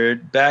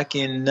record back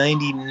in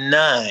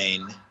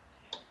 '99,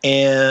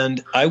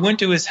 and I went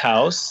to his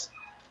house,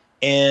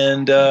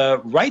 and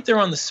right there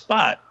on the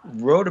spot,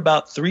 wrote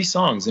about 3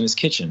 songs in his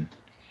kitchen.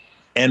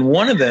 And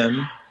one of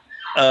them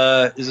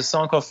is a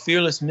song called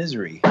Fearless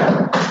Misery.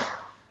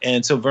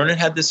 And so Vernon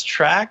had this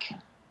track,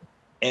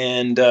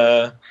 and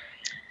I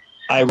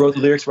wrote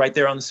the lyrics right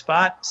there on the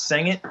spot,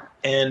 sang it,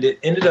 and it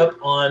ended up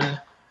on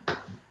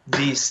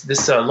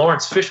this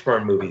Lawrence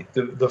Fishburne movie.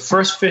 The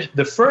first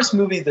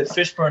movie that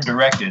Fishburne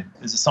directed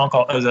is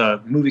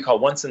a movie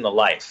called Once in the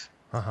Life.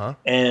 Uh-huh.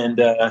 And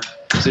so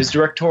his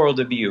directorial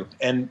debut,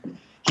 and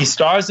he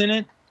stars in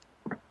it,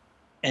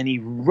 and he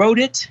wrote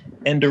it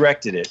and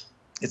directed it.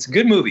 It's a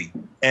good movie.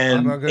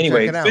 And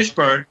anyway,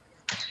 Fishburne,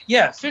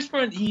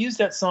 he used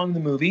that song in the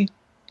movie,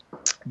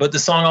 but the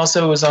song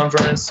also was on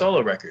Vernon's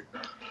solo record.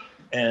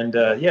 And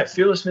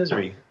Fearless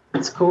Misery.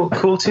 It's a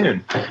cool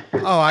tune.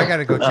 Oh, I got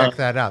to go check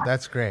that out.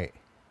 That's great.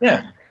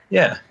 Yeah.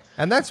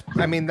 And that's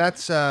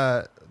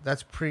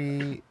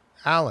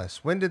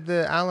pre-Alice. When did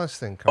the Alice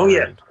thing come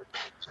around?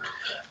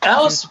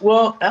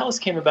 Alice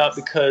came about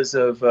because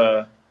of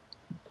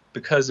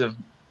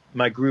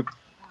my group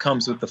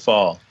Comes With the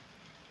Fall.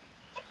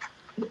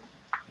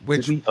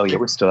 We're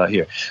still out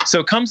here.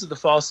 So Comes With the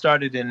Fall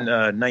started in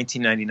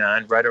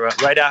 1999, right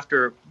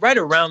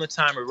around the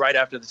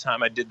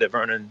time I did the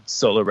Vernon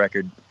solo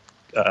record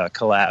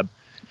collab.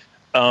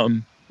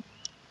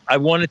 I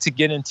wanted to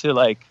get into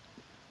like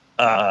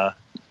the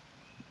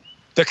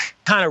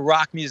kind of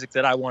rock music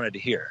that I wanted to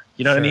hear.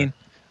 You know what I mean?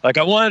 Like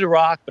I wanted to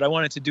rock, but I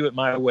wanted to do it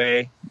my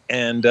way,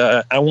 and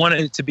I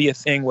wanted it to be a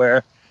thing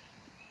where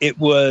it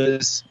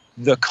was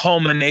the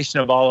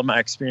culmination of all of my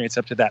experience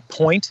up to that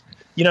point.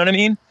 You know what I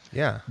mean?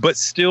 Yeah. But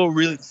still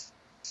really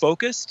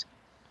focused.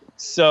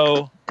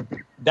 So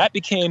that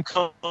became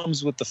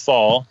Comes With the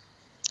Fall.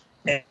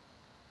 And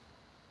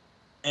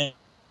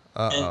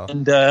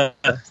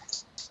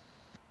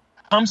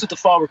Comes With the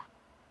Fall.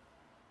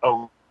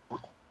 Are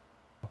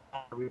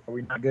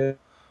we not good?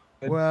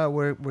 Well,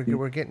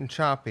 we're getting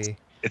choppy.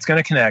 It's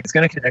gonna connect.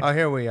 Oh,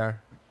 here we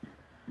are.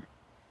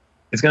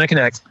 It's gonna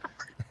connect.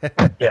 Yeah,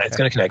 it's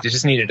gonna connect. It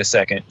just needed a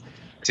second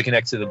to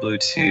connect to the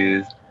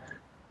Bluetooth.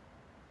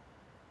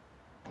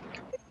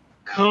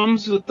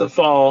 Comes With the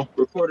Fall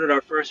recorded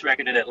our first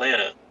record in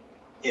Atlanta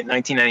in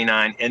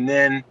 1999, and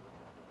then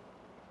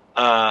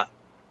I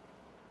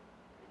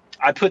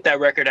put that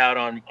record out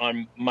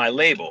on my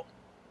label,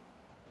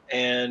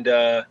 and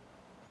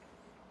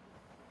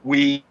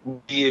we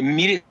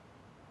immediately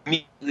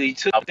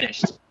took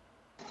finished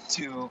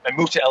and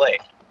moved to LA.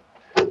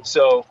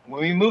 So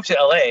when we moved to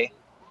LA,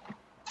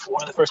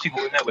 one of the first people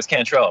we met was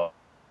Cantrell,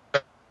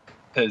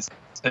 because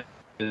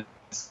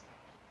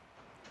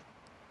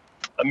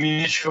a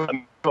mutual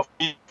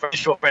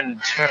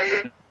friend.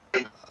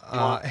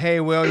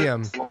 Hey,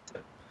 William,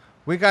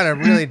 we got a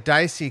really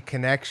dicey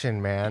connection,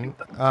 man.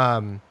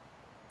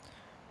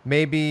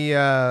 Maybe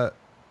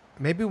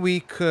we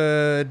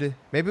could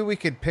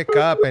pick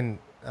up and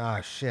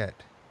shit.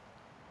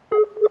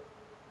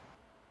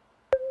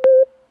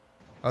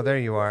 Oh, there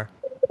you are.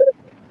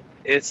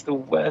 It's the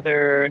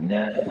weather.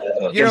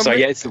 No. Yeah,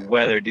 it's the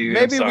weather, dude.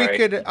 Maybe we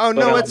could. Oh,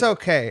 no, it's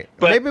okay.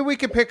 Maybe we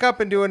could pick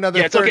up and do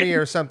another 30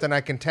 or something.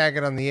 I can tag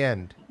it on the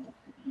end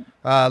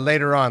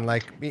later on.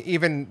 Like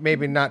even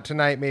maybe not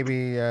tonight,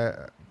 maybe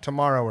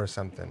tomorrow or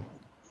something.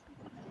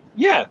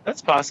 Yeah,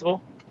 that's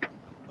possible. Okay,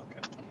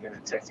 I'm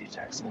gonna text you,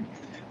 Jackson.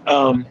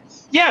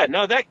 Yeah,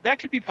 no, that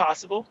could be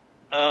possible.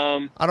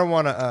 I don't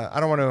want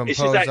to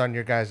impose on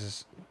your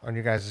guys'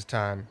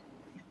 time.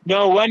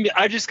 No,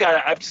 I've just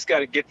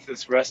gotta get to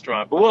this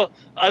restaurant. But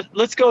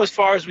let's go as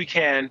far as we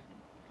can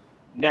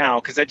now,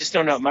 because I just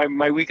don't know.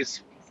 My week is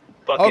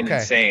fucking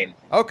insane.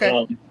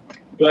 Okay.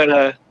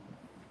 But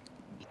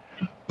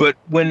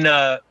when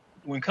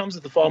Comes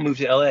With the Fall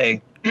moved to LA,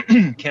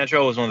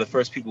 Cantrell was one of the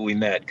first people we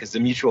met because the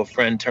mutual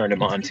friend turned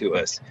him on to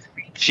us.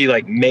 She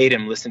like made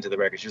him listen to the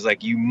record. She was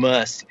like, "You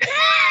must."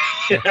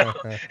 You know?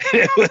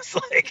 It was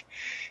like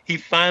he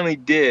finally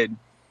did,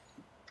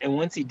 and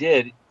once he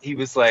did, he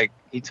was like.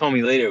 He told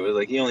me later, it was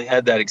like he only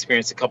had that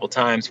experience a couple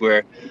times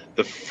where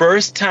the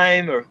first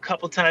time or a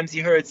couple times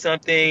he heard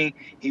something,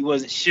 he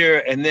wasn't sure.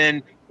 And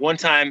then one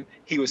time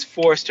he was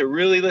forced to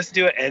really listen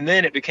to it. And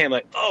then it became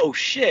like, oh,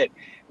 shit,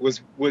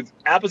 was with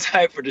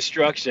Appetite for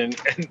Destruction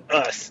and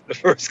Us, the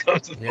first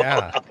Comes With the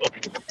Fall album.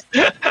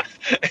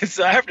 And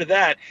so after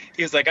that,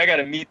 he was like, I got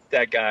to meet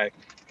that guy.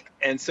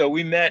 And so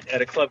we met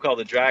at a club called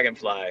the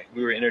Dragonfly.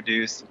 We were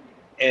introduced,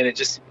 and it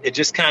just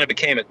kind of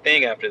became a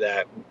thing after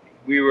that.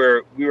 We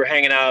were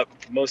hanging out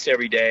most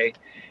every day.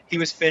 He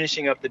was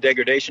finishing up the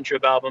Degradation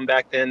Trip album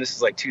back then. This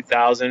is like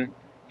 2000,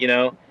 you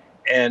know,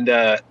 and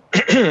and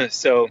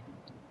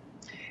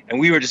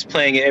we were just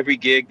playing every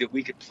gig that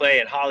we could play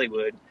in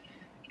Hollywood,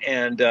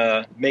 and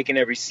making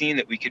every scene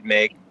that we could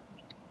make.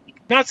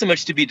 Not so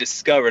much to be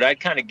discovered. I'd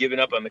kind of given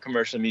up on the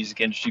commercial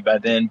music industry by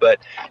then, but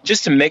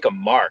just to make a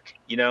mark,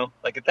 you know.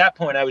 Like at that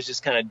point, I was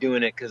just kind of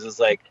doing it because it's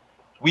like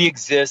we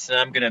exist, and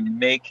I'm gonna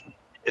make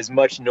as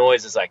much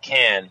noise as I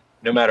can.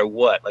 No matter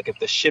what, like if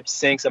the ship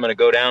sinks, I'm going to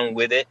go down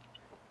with it,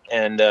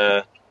 and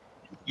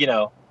you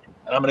know,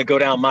 and I'm going to go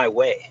down my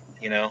way,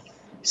 you know.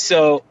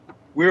 So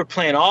we were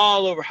playing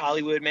all over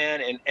Hollywood,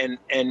 man,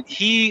 and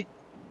he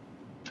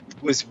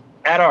was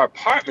at our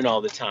apartment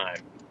all the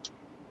time,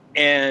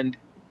 and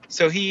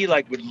so he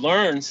like would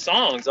learn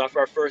songs off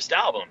our first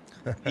album.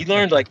 He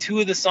learned like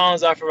 2 of the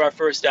songs off of our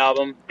first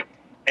album,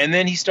 and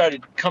then he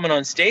started coming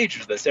on stage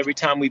with us every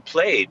time we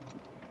played.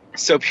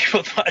 So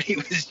people thought he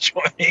was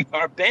joining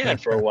our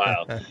band for a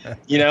while,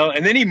 you know,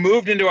 and then he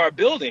moved into our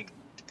building.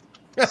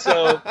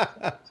 So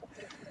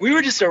we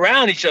were just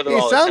around each other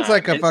all the time. He sounds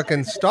like a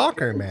fucking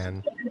stalker,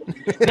 man.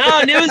 No,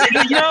 and it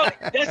was, you know,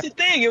 that's the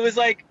thing. It was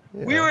like,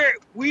 yeah.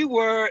 we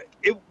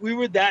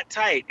were that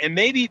tight, and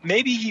maybe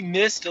he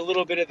missed a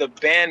little bit of the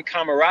band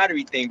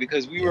camaraderie thing,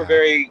 because we were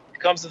very,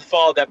 Comes to the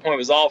Fall at that point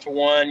was all for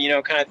one, you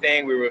know, kind of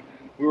thing. We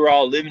were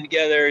all living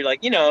together,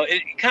 like, you know,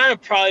 it kind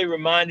of probably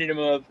reminded him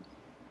of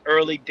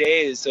early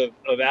days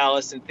of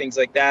Alice and things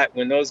like that,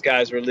 when those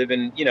guys were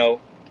living, you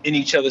know, in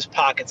each other's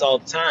pockets all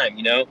the time,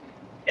 you know,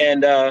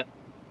 and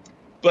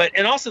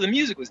also the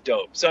music was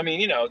dope. So I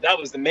mean, you know, that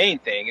was the main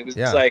thing. It was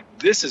like,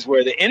 this is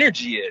where the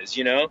energy is,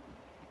 you know.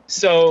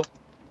 So,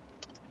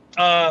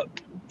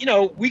 you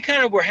know, we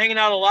kind of were hanging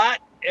out a lot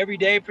every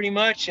day, pretty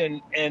much,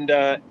 and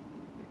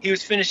he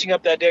was finishing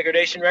up that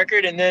Degradation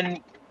record, and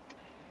then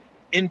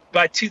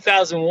by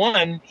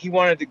 2001, he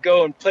wanted to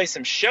go and play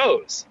some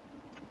shows,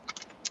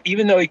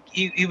 even though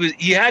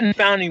he hadn't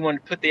found anyone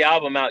to put the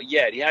album out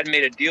yet. He hadn't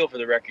made a deal for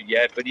the record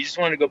yet, but he just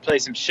wanted to go play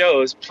some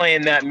shows,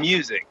 playing that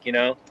music, you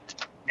know.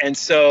 And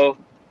so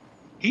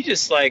he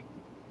just like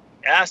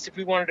asked if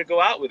we wanted to go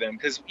out with him,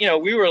 because, you know,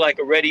 we were like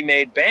a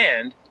ready-made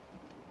band.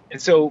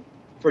 And so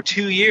for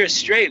 2 years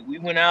straight, we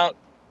went out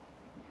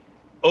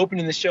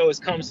opening the show as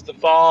Comes to the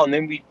Fall, and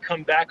then we'd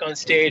come back on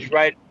stage,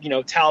 right, you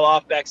know, towel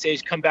off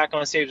backstage, come back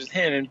on stage with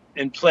him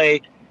and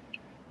play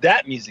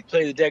that music,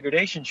 play the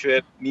Degradation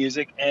Trip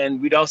music.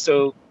 And we'd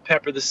also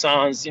pepper the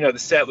songs, you know, the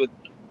set with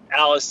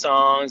Alice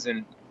songs,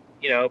 and,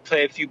 you know,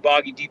 play a few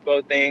Boggy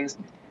Depot things.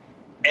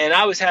 And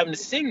I was having to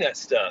sing that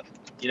stuff,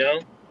 you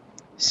know.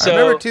 So I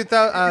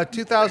remember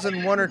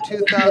 2001 or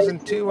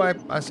 2002,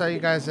 I saw you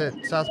guys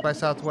at South by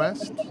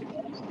Southwest.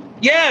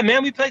 Yeah,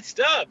 man, we played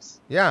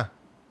Stubbs. Yeah,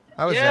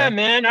 I was there.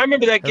 Man, I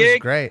remember that gig. It was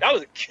great. That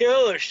was a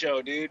killer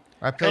show, dude.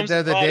 I played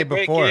there the day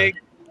before.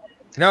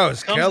 No, it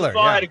was killer.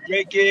 Yeah. Had a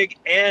great gig,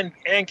 and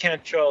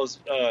Cantrell's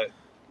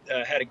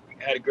had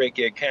a great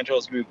gig.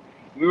 Cantrell's group.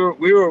 We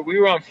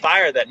were on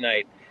fire that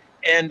night,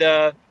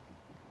 and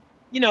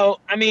you know,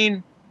 I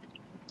mean,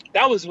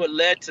 that was what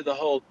led to the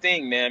whole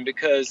thing, man.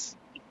 Because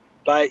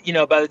by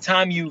the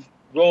time you've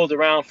rolled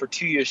around for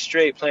 2 years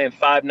straight, playing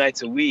 5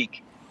 nights a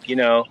week, you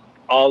know,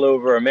 all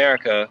over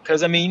America.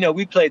 Because I mean, you know,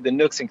 we played the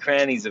nooks and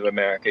crannies of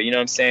America. You know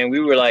what I'm saying? We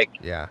were like,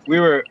 we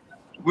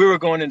were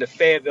going into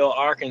Fayetteville,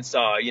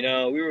 Arkansas. You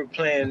know, we were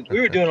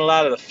doing a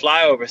lot of the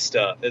flyover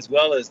stuff, as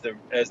well as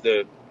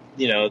the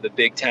you know, the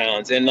big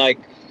towns. And like,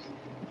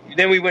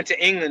 then we went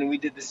to England and we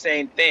did the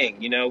same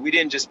thing. You know, we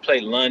didn't just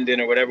play London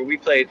or whatever. We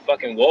played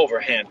fucking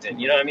Wolverhampton.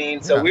 You know what I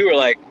mean? So we were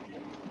like,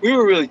 we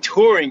were really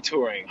touring,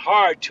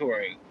 hard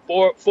touring,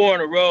 four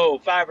in a row,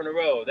 5 in a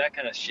row, that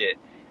kind of shit.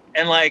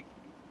 And like,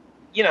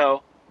 you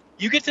know,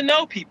 you get to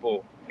know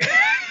people.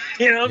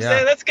 You know what I'm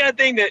saying? That's the kind of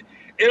thing that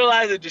it'll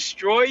either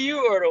destroy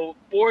you or it'll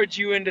forge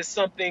you into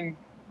something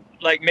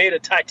like made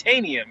of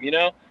titanium, you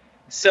know?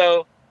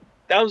 So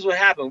that was what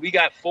happened. We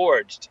got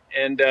forged,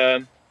 and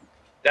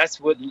that's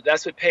what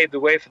paved the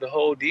way for the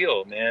whole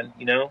deal, man.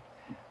 You know,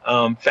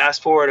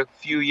 fast forward a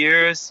few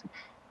years,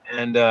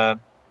 and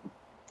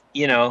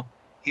you know,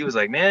 he was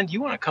like, "Man, do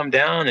you want to come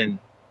down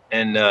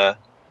and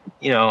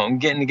you know, I'm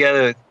getting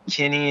together with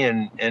Kenny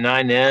and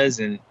Inez,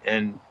 and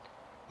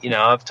you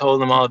know, I've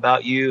told them all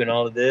about you and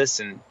all of this."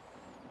 And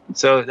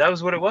so that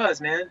was what it was,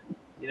 man.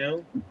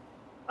 You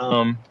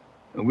know,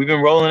 we've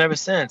been rolling ever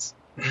since.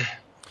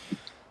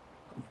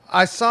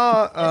 I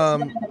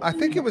saw, I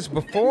think it was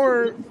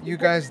before you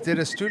guys did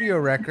a studio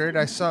record.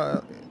 I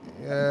saw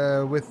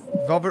with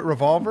Velvet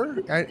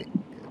Revolver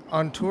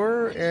on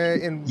tour.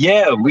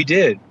 Yeah, we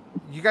did.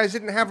 You guys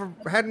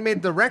hadn't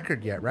made the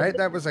record yet, right?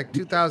 That was like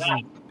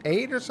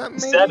 2008 or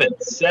something, maybe?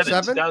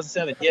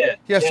 2007.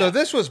 Yeah. So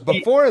this was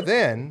before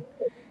then,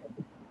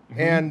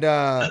 and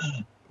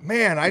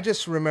man, I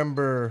just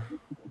remember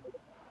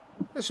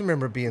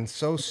being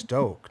so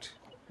stoked.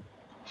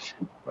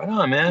 Right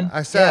on, man.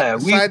 I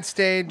sat side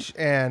stage,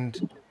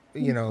 and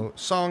you know,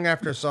 song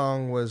after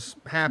song was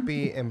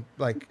happy and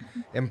like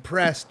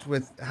impressed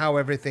with how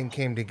everything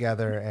came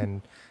together,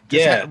 and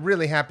just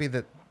really happy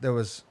that there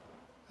was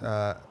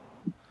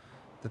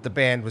that the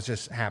band was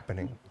just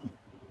happening.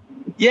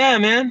 Yeah,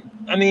 man.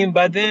 I mean,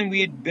 by then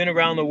we had been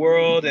around the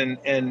world, and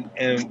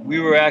we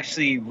were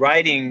actually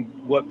writing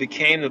what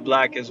became the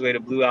Black Gives Way to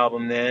Blue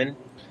album then,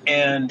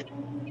 and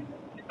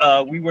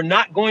we were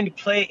not going to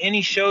play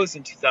any shows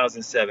in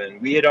 2007.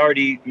 We had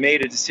already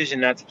made a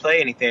decision not to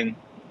play anything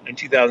in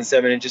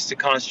 2007, and just to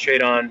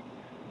concentrate on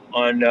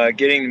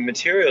getting the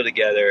material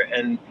together.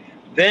 And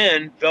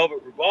then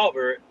Velvet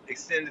Revolver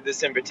extended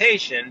this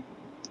invitation,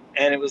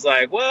 and it was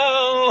like,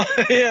 well,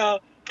 you know,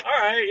 all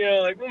right, you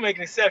know, like, we'll make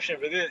an exception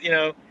for this, you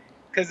know.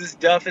 because it's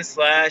Duff and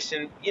Slash,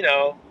 and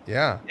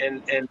Yeah.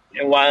 and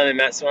Wild and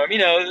Matt Storm,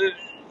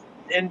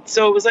 and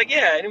so it was like,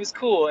 yeah, and it was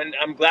cool, and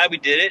I'm glad we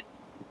did it,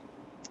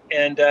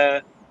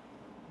 and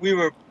we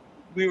were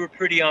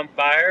pretty on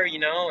fire,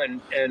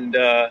 and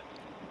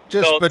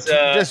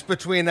just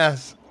between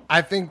us,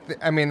 I think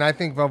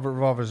Velvet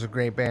Revolver is a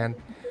great band.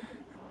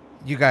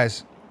 You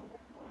guys,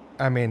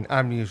 I mean,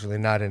 I'm usually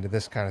not into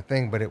this kind of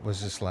thing, but it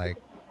was just like,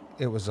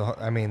 there was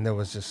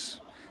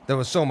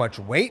so much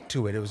weight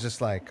to it. It was just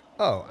like,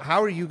 oh,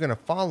 how are you going to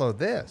follow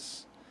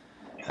this?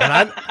 And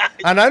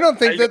I don't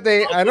think that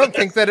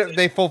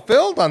they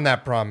fulfilled on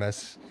that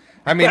promise.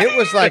 I mean, it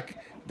was like,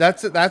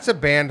 that's a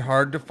band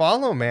hard to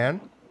follow,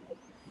 man.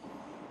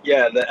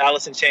 Yeah, the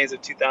Alice in Chains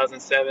of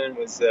 2007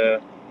 was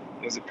a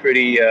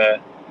pretty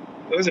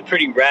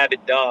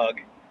rabid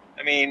dog.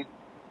 I mean,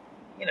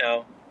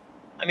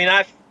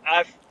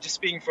 I've just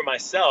speaking for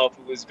myself,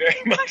 it was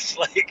very much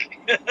like,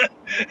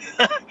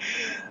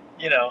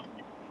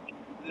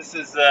 this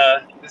is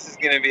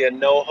going to be a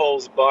no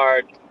holds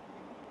barred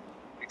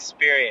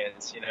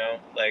experience.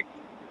 Like,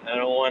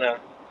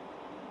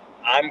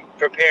 I'm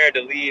prepared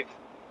to leave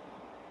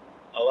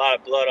a lot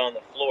of blood on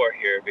the floor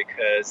here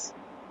because,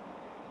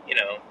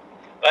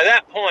 by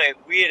that point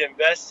we had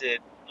invested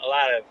a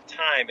lot of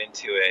time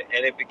into it,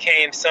 and it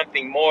became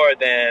something more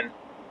than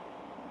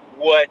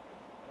what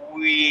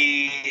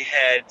we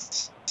had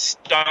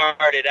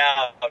started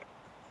out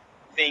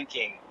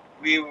thinking.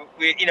 We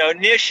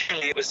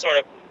initially it was sort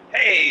of,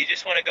 hey, you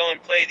just want to go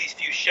and play these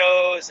few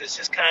shows. It's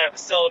just kind of a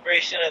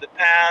celebration of the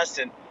past,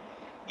 and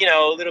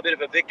a little bit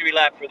of a victory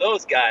lap for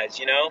those guys,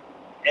 and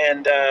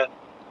and I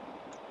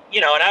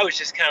was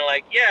just kind of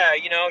like, yeah,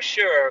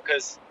 sure,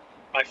 because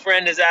my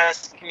friend is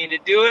asking me to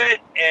do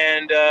it,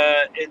 and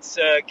it's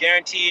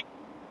guaranteed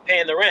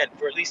paying the rent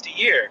for at least a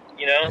year,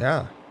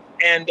 Yeah.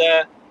 And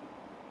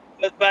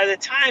but by the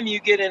time you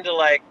get into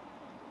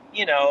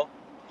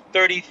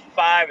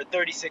 35 or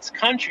 36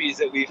 countries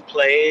that we've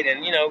played,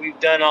 and we've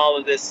done all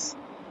of this,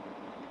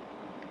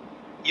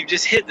 you've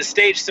just hit the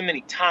stage so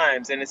many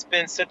times, and it's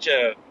been such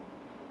a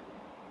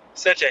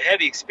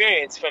heavy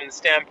experience from the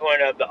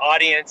standpoint of the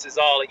audience is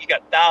all like, you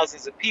got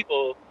thousands of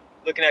people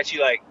looking at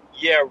you like,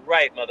 yeah,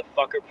 right,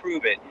 motherfucker,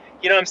 prove it.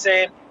 You know what I'm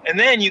saying? And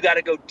then you got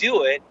to go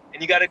do it,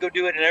 and you got to go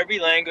do it in every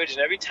language and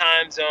every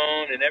time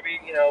zone and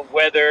every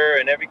weather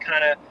and every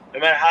kind of, no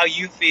matter how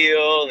you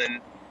feel, and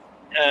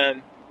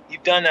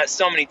you've done that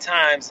so many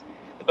times.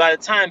 By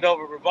the time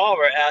Velvet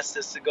Revolver asked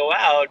us to go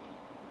out,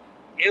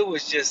 it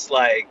was just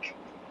like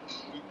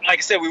I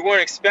said, we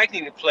weren't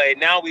expecting to play.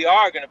 Now we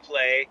are going to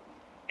play,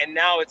 and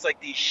now it's like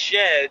these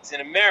sheds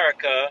in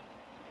America,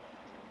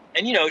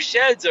 and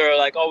sheds are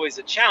like always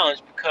a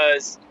challenge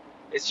because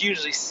it's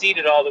usually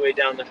seated all the way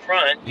down the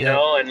front, you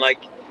know,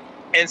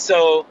 and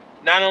so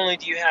not only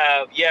do you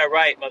have, yeah,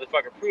 right,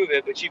 motherfucker, prove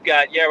it, but you've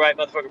got, yeah, right,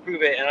 motherfucker,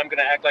 prove it, and I'm going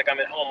to act like I'm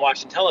at home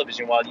watching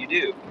television while you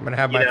do. I'm going to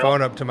have my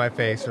phone up to my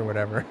face or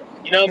whatever.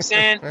 You know what I'm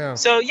saying? Yeah.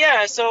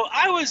 So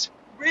I was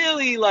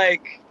really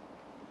like,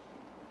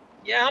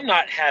 yeah, I'm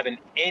not having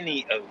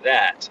any of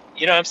that.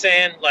 You know what I'm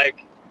saying?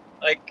 Like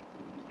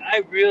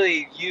I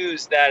really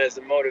used that as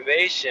a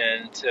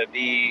motivation to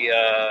be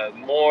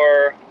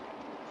more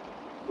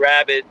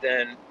rabid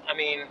than,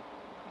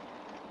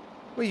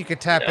 well, you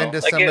could tap into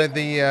like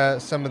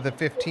some of the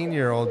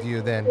 15-year-old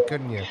you then,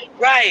 couldn't you?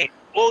 Right.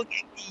 Well,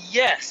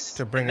 yes.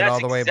 To bring it all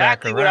the way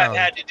back around. That's exactly what I've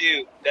had to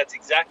do. That's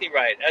exactly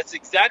right. That's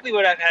exactly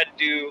what I've had to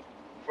do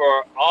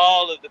for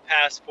all of the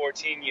past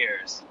 14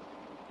 years,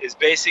 is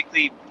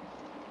basically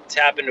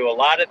tap into a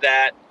lot of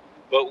that,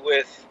 but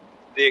with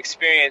the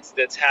experience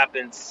that's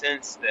happened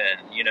since then,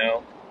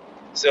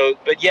 So,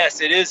 but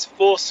yes, it is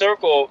full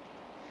circle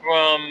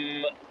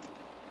from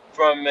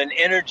an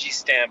energy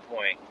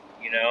standpoint,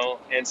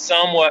 and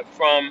somewhat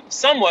from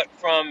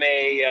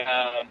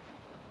a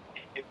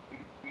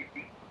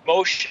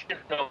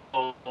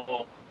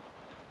emotional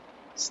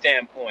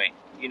standpoint,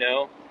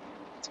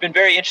 It's been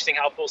very interesting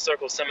how full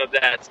circle some of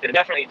that's been.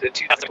 Definitely the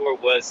 2004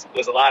 was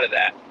a lot of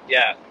that,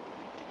 yeah,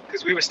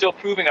 because we were still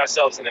proving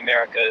ourselves in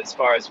America as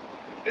far as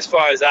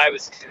I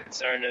was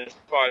concerned, as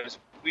far as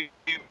we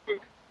were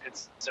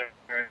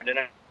concerned, and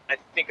I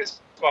think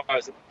as far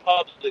as the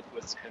public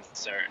was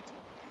concerned.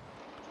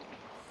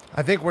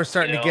 I think we're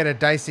starting to get a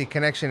dicey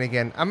connection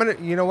again.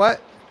 You know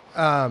what?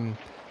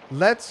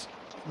 Let's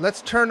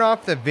turn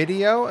off the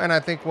video, and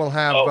I think we'll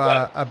have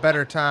a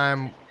better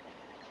time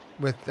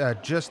with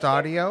just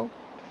audio.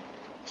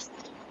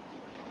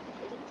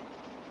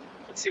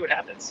 Let's see what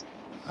happens.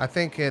 I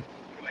think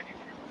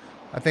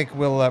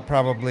we'll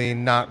probably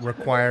not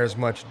require as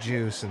much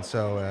juice, and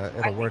so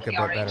it'll work a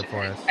bit better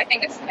for us. I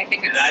think it's.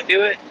 Did I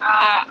do it?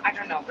 I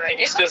don't know, but it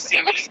looks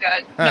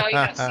good. No, you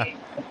don't see.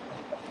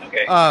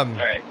 Okay. All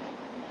right.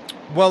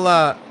 Well,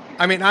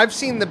 I've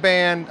seen the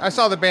band. I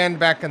saw the band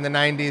back in the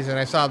 90s, and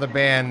I saw the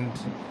band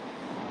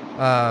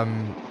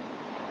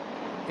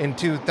in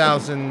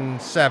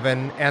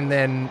 2007, and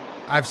then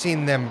I've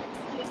seen them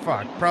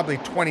probably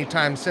 20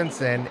 times since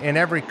then in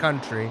every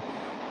country.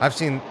 I've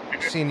seen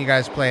you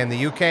guys play in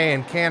the UK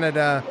and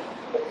Canada,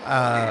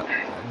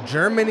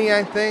 Germany,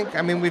 I think.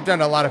 I mean, we've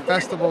done a lot of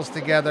festivals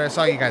together. I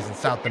saw you guys in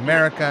South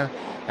America,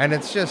 and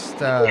it's just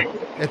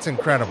it's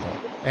incredible.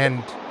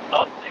 And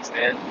oh, thanks,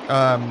 man.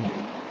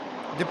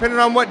 Depending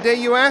on what day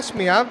you ask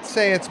me, I'd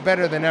say it's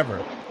better than ever.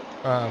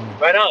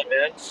 Right on,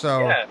 man.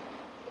 So, yeah,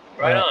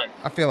 right on.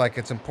 I feel like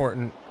it's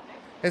important.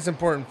 It's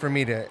important for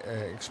me to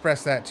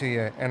express that to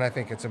you, and I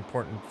think it's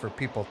important for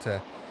people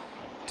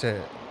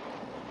to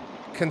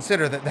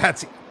consider that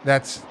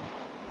that's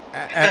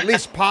at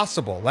least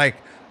possible. Like,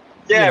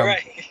 yeah,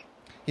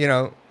 you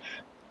know, right.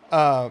 You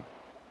know,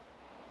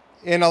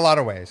 in a lot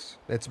of ways,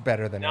 it's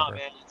better than ever.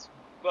 Man,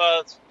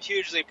 it's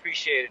hugely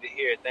appreciated to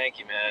hear. Thank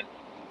you, man.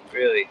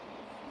 Really.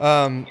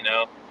 You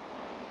know,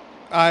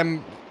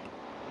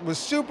 was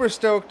super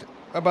stoked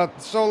about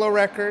the solo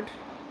record,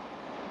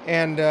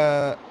 and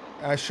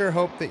I sure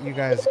hope that you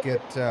guys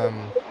get the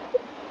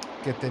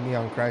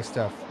Neon Christ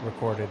stuff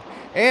recorded.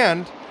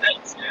 And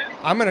thanks,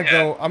 I'm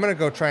gonna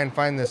go try and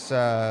find this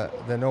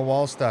the No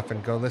Wall stuff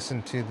and go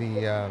listen to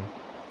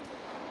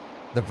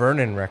the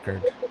Vernon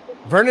record.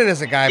 Vernon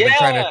is a guy I've been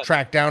trying to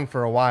track down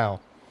for a while.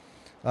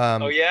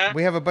 Oh yeah?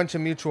 We have a bunch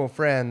of mutual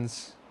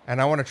friends,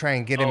 and I want to try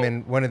and get him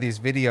in one of these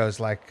videos.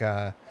 Like,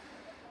 I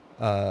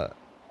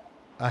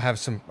have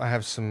some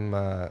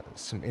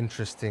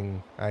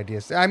interesting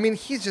ideas. I mean,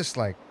 he's just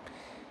like,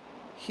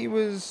 he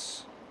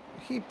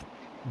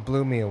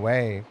blew me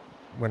away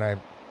when I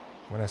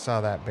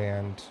saw that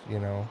band. You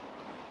know,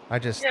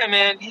 yeah,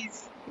 man,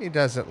 he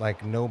does it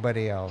like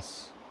nobody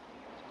else.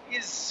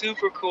 He's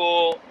super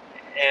cool,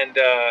 and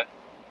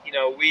you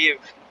know, we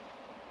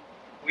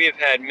have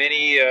had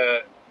many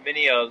a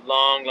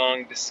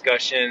long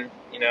discussion,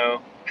 you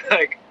know,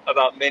 like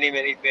about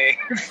many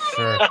things.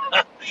 Sure.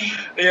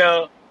 You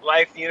know,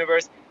 life, the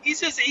universe.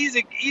 He's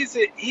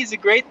a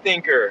great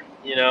thinker,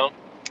 you know,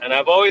 and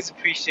I've always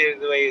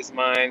appreciated the way his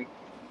mind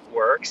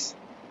works,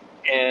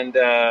 and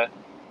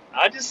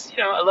I just, you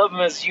know, I love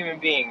him as a human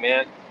being,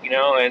 man, you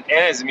know, and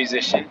as a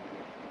musician.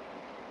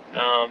 You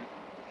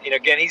know,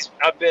 again,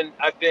 I've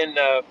been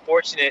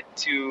fortunate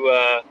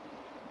to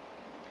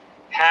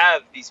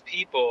have these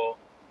people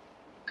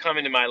come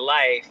into my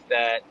life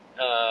that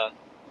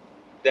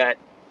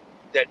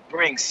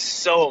bring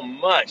so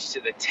much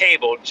to the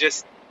table,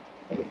 just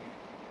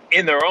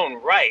in their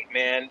own right,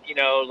 man. You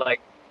know,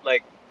 like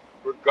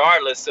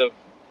regardless of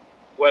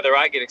whether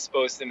I get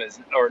exposed to them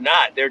or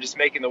not, they're just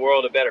making the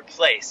world a better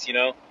place, you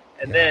know.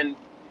 And then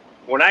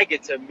when I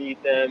get to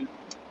meet them,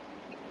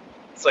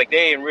 it's like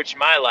they enrich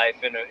my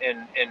life in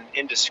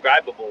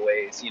indescribable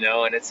ways, you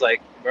know. And it's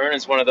like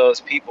Vernon's one of those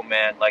people,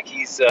 man. Like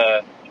he's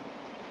you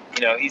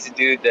know, he's a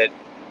dude that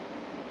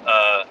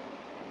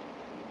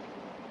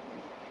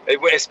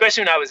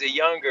especially when I was a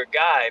younger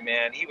guy,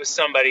 man, he was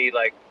somebody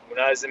like when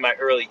I was in my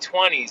early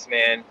 20s,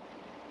 man,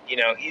 you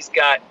know, he's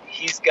got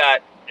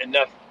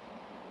enough.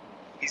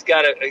 He's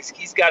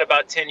got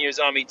about 10 years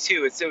on me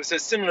too. It was a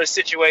similar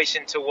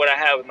situation to what I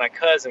had with my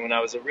cousin when I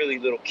was a really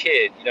little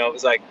kid. You know, it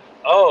was like,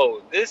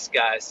 oh, this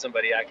guy's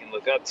somebody I can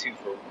look up to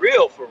for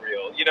real.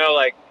 You know,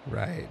 like,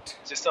 right.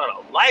 Just on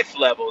a life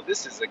level,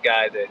 this is a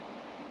guy that,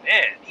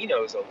 man, he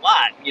knows a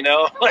lot. You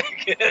know,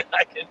 like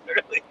I can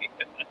really,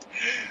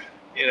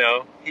 you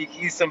know,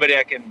 he's somebody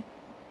I can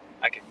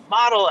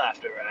model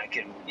after, and I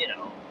can, you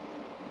know,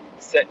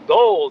 set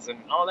goals and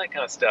all that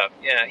kind of stuff.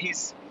 Yeah,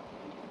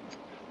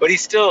 but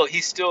he's still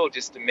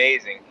just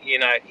amazing. He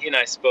and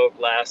I spoke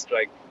last,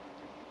 like,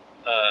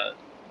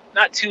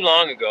 not too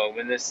long ago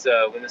when this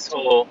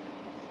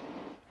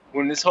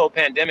whole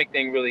pandemic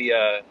thing really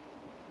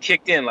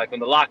kicked in, like when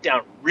the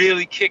lockdown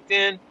really kicked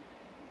in.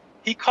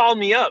 He called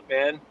me up,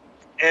 man,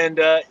 and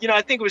you know,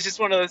 I think it was just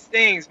one of those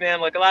things,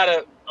 man. Like a lot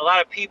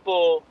of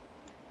people,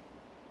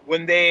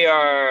 when they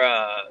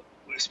are,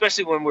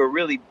 especially when we're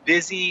really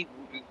busy,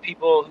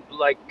 people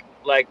like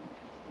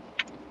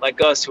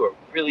us who are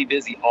really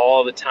busy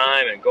all the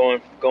time and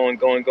going,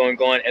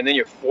 and then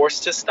you're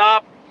forced to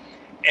stop,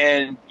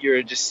 and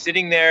you're just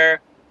sitting there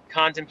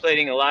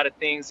contemplating a lot of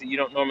things that you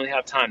don't normally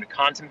have time to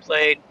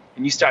contemplate,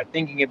 and you start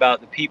thinking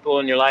about the people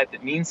in your life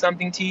that mean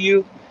something to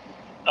you.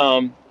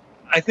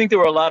 I think there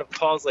were a lot of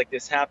calls like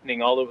this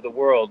happening all over the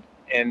world,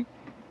 and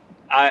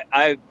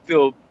I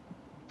feel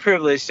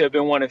privileged to have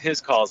been one of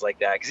his calls like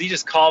that, because he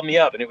just called me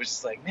up and it was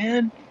just like,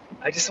 man,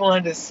 I just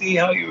wanted to see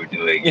how you were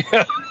doing. You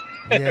know?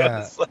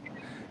 Yeah. Like,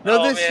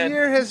 no, this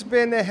year has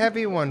been a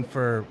heavy one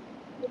for,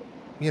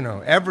 you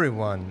know,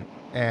 everyone,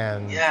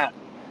 and yeah,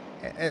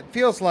 it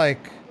feels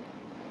like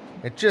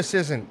it just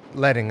isn't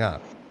letting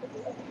up.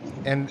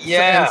 And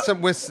yeah,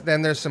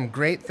 then there's some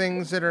great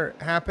things that are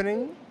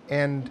happening,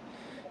 and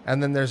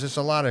then there's just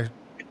a lot of,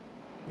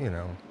 you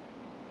know,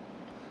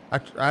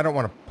 I don't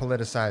want to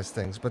politicize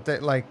things, but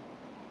like,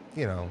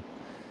 you know,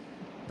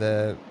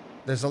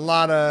 there's a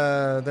lot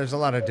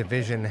of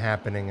division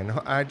happening, and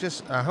I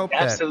hope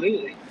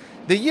absolutely. that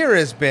the year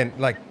has been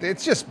like,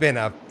 it's just been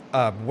a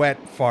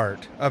wet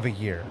fart of a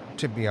year,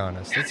 to be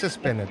honest. It's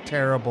just been a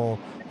terrible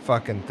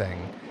fucking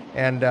thing,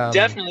 and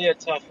definitely a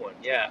tough one.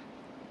 Yeah,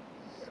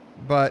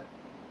 but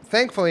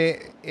thankfully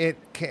it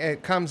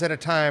comes at a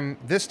time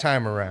this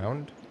time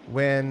around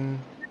when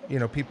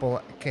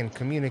people can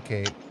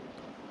communicate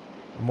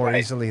more Right.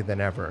 easily than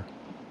ever,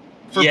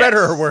 for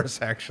better or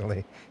worse,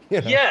 actually.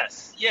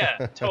 Yes.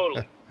 Yeah.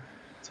 Totally.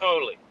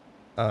 Totally.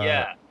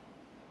 Yeah.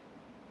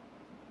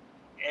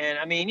 And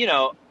I mean,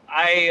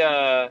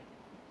 I'd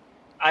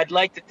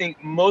like to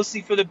think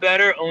mostly for the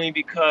better, only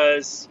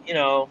because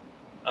I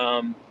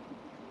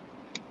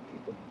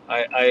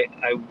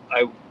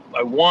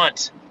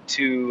want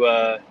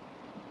to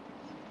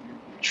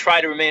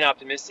try to remain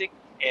optimistic,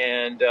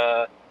 and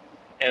I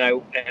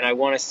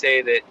want to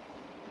say that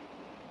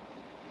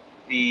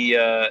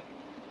the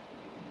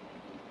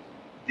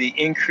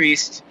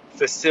increased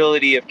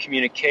facility of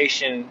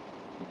communication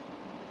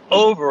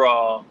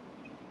overall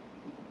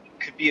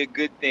could be a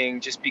good thing,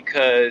 just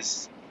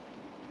because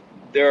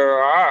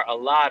there are a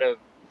lot of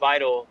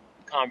vital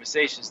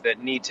conversations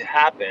that need to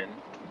happen,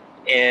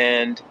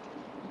 and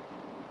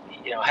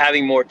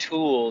having more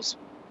tools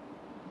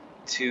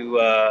to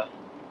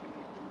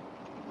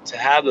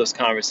have those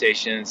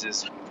conversations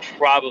is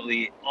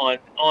probably,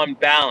 on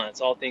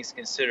balance, all things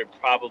considered,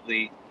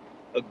 probably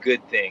a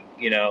good thing.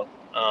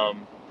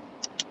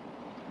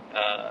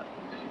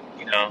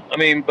 I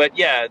mean, but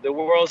yeah, the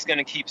world's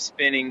gonna keep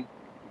spinning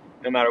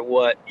no matter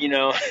what,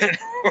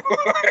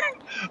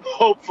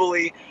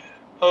 hopefully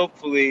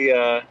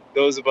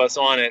those of us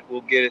on it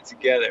will get it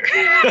together.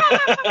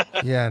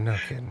 Yeah, no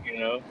kidding.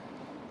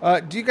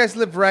 Do you guys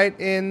live right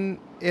in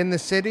the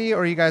city,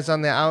 or are you guys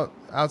on the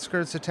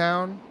outskirts of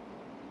town?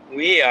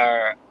 We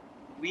are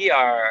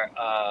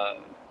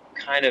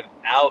kind of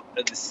out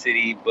of the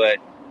city, but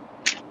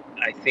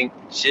I think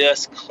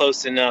just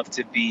close enough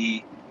to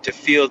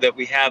feel that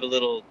we have a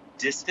little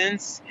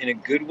distance in a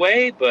good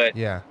way, but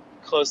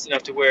close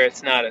enough to where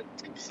it's not a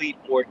complete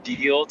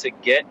ordeal to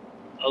get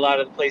a lot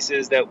of the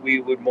places that we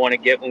would want to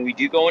get when we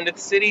do go into the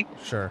city.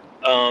 Sure.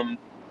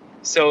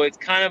 So it's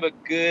kind of a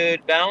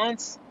good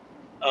balance.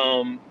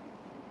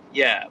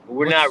 Yeah, but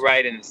we're not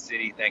right in the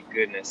city, thank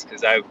goodness,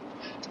 because I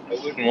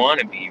wouldn't want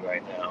to be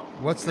right now.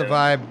 What's the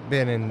vibe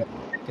been in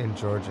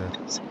Georgia?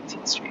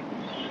 17th Street.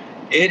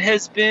 It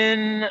has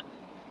been,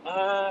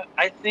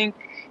 I think,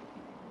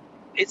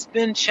 it's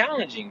been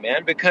challenging,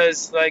 man,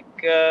 because like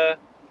you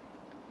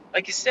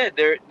said,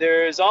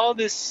 there's all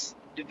this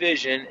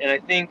division, and I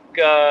think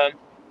a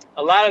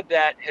lot of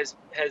that has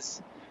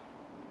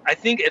I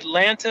think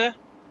Atlanta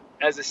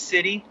as a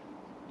city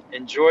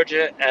and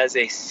Georgia as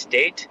a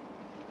state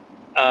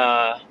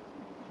has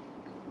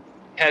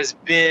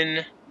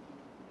been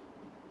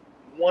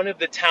one of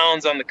the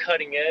towns on the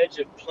cutting edge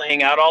of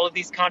playing out all of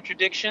these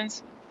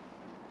contradictions.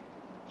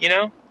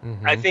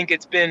 I think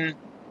it's been,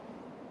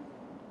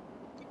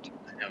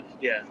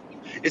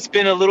 it's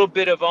been a little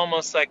bit of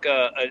almost like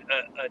a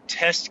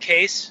test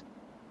case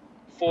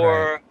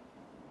for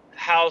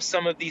how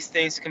some of these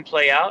things can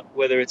play out,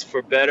 whether it's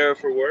for better or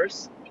for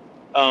worse.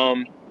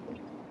 And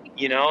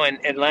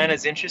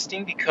Atlanta's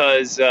interesting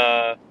because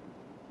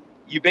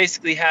you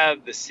basically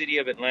have the city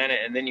of Atlanta,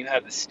 and then you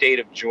have the state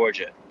of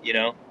Georgia,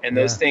 and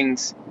those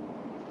things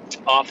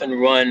often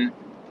run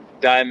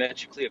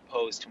diametrically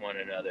opposed to one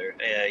another,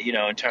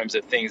 in terms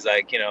of things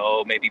like,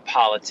 maybe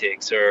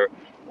politics or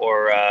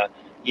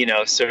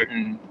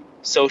certain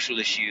social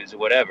issues or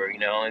whatever,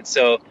 and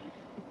so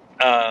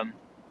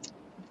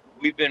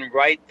we've been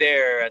right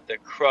there at the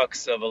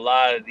crux of a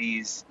lot of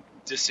these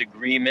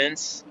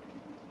disagreements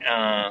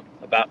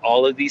about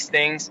all of these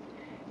things.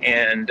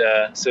 And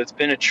so it's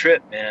been a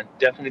trip, man.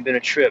 Definitely been a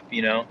trip,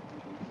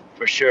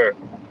 for sure.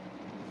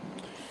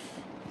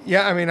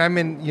 Yeah, I mean, I'm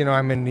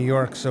in New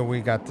York, so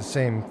we got the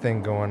same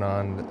thing going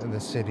on. The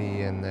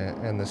city and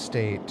the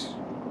state,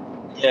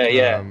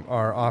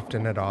 are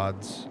often at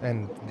odds,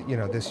 and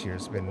this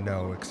year's been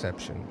no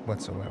exception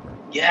whatsoever.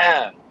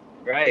 Yeah,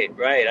 right.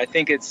 I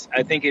think it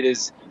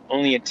has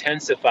only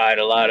intensified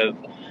a lot of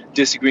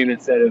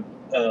disagreements that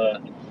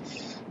have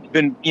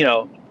been,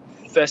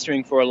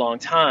 festering for a long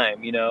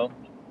time,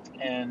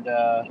 and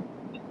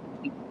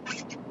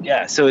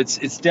so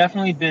it's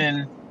definitely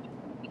been.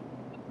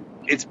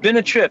 It's been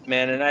a trip,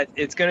 man, and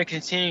it's going to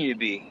continue to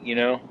be,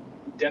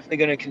 definitely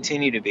going to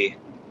continue to be.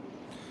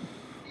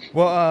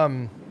 Well,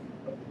 I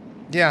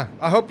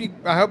hope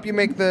you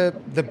make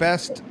the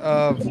best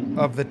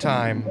of the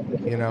time,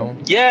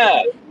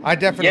 Yeah. I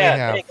definitely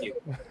have. Thank you.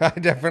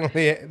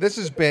 This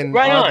has been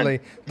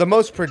oddly the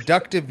most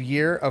productive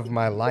year of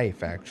my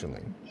life,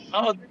 actually.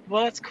 Oh,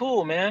 well, that's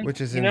cool, man.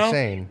 Which is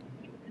insane.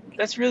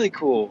 That's really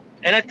cool.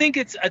 And I think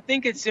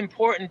it's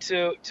important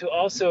to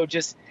also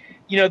just,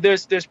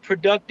 there's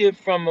productive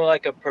from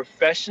like a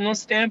professional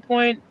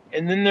standpoint,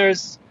 and then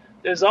there's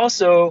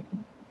also,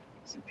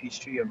 is it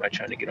Peachtree, or am I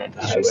trying to get on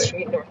the highway?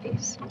 Peachtree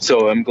northeast.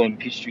 So I'm going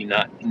Peachtree,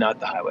 not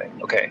the highway.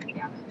 Okay.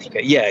 Yeah.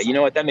 Okay. Yeah. You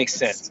know what? That makes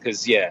sense.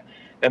 Because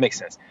that makes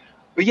sense.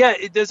 But yeah,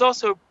 there's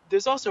also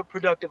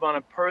productive on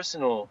a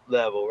personal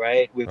level,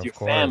 right? With your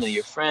family,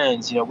 your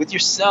friends, with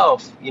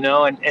yourself,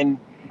 and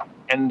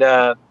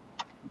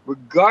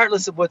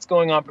regardless of what's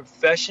going on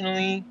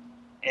professionally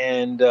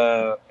and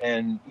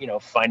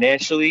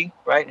financially,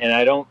 right? And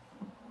I don't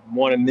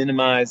want to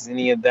minimize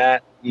any of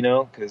that you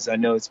know, because I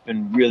know it's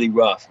been really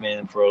rough,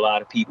 man, for a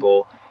lot of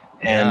people,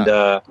 and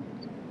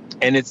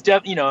it's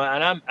definitely, you know,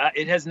 and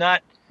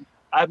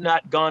I've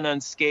not gone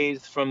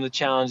unscathed from the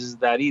challenges of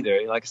that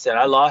either. Like I said,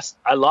 I lost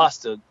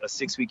a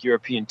 6-week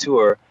European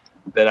tour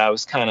that I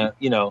was kind of,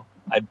 you know,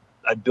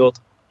 I built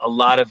a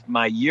lot of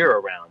my year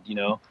around, you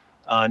know,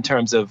 in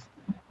terms of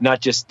not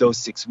just those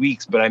 6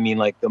 weeks, but I mean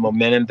like the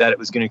momentum that it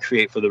was going to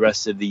create for the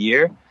rest of the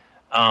year.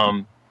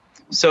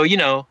 So, you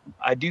know,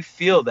 I do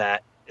feel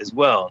that as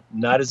well,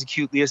 not as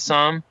acutely as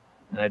some,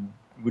 and I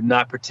would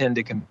not pretend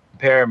to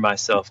compare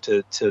myself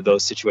to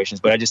those situations,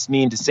 but I just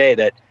mean to say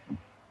that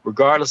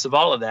regardless of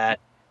all of that,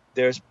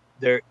 there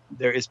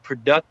is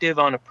productive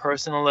on a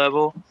personal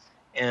level,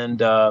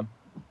 and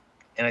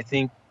I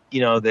think,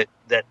 you know, that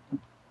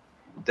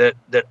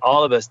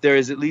all of us, there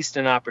is at least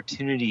an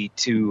opportunity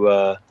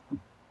to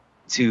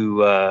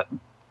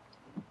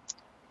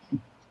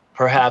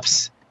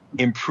perhaps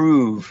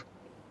improve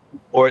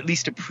or at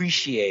least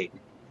appreciate,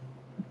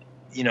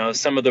 you know,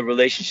 some of the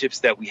relationships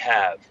that we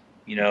have,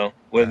 you know,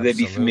 whether they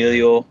be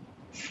familial,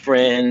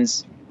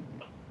 friends,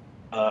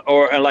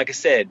 or like I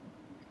said,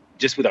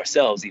 just with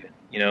ourselves even,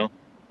 you know.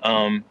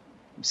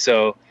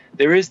 So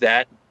there is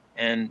that,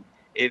 and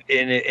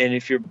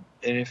if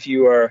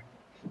you are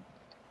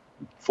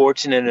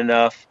fortunate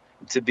enough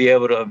to be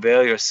able to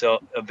avail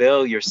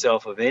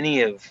yourself of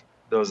any of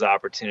those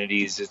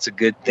opportunities, it's a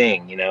good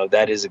thing, you know.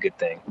 That is a good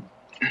thing.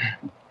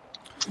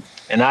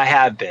 And I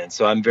have been,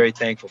 so I'm very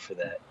thankful for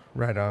that.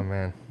 Right on,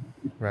 man.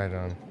 Right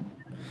on.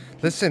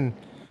 Listen,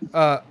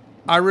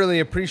 I really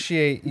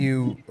appreciate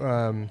you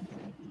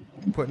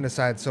putting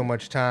aside so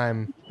much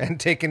time and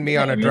taking me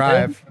on a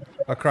drive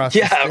across.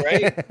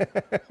 Right.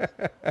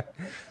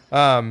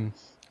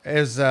 It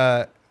was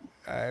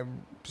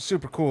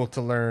super cool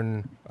to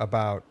learn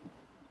about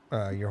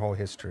your whole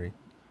history,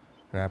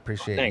 and I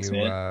appreciate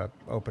you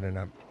opening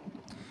up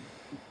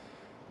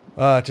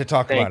to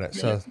talk about it. Man.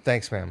 So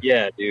thanks, man.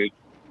 Yeah, dude.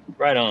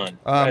 Right on.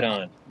 Right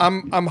on.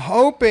 I'm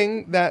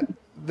hoping that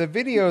the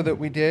video that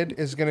we did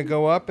is going to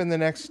go up in the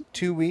next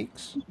 2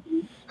 weeks.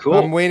 Cool.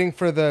 I'm waiting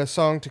for the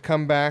song to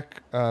come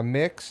back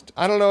mixed.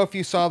 I don't know if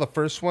you saw the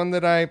first one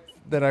that I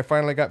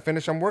finally got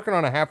finished. I'm working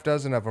on a half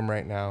dozen of them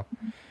right now.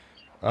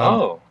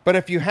 But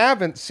if you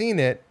haven't seen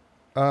it,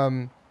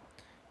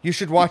 you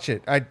should watch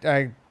it.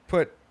 I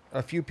put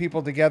a few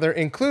people together,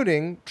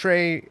 including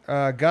Trey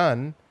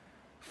Gunn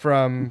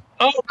from.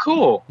 Oh,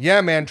 cool.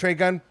 Yeah, man. Trey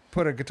Gunn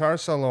put a guitar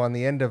solo on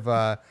the end of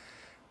a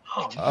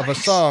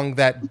song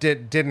that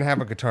didn't have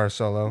a guitar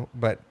solo,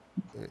 but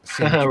it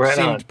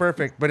seemed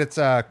perfect. But it's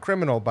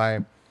 "Criminal" by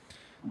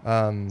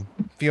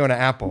Fiona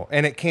Apple,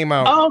 and it came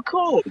out. Oh,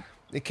 cool!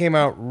 It came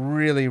out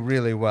really,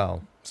 really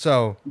well.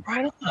 So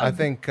I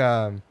think,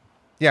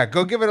 yeah,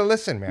 go give it a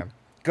listen, man.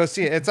 Go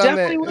see it. It's on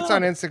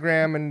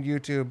Instagram and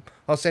YouTube.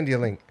 I'll send you a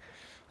link.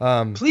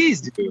 Please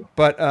do.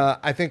 But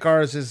I think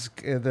ours is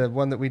the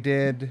one that we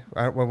did.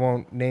 I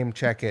won't name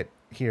check it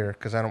here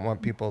because I don't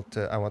want people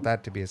to. I want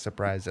that to be a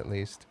surprise at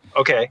least.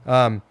 Okay.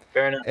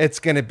 Fair enough. It's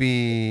gonna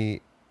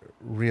be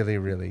really,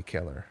 really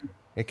killer.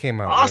 It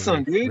came out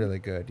awesome, really, dude. Really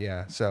good.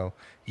 Yeah. So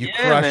you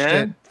crushed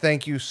it.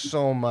 Thank you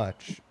so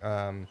much.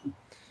 Thank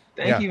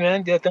you,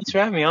 man. Yeah, thanks for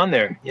having me on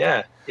there.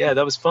 Yeah,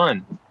 that was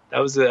fun. That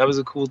was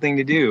a cool thing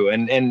to do,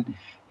 and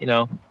you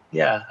know,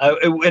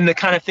 and the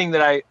kind of thing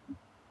that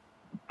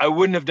I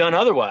wouldn't have done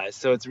otherwise.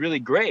 So it's really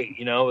great.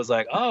 You know, it was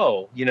like,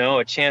 oh, you know,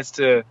 a chance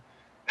to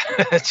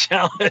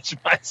challenge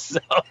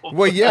myself.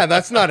 Well, yeah,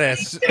 that's not I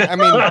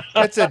mean,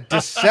 that's a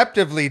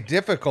deceptively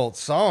difficult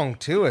song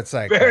too. It's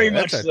like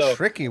that's a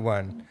tricky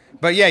one.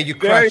 But yeah, you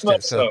crushed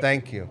it. So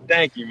thank you.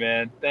 Thank you,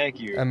 man. Thank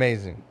you.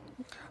 Amazing.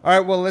 All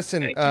right. Well,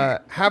 listen.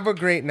 Have a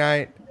great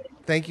night.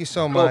 Thank you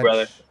so much,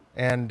 brother.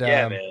 And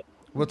man.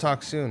 We'll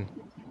talk soon.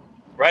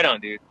 Right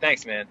on, dude.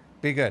 Thanks, man.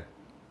 Be good.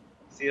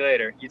 See you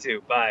later. You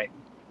too. Bye.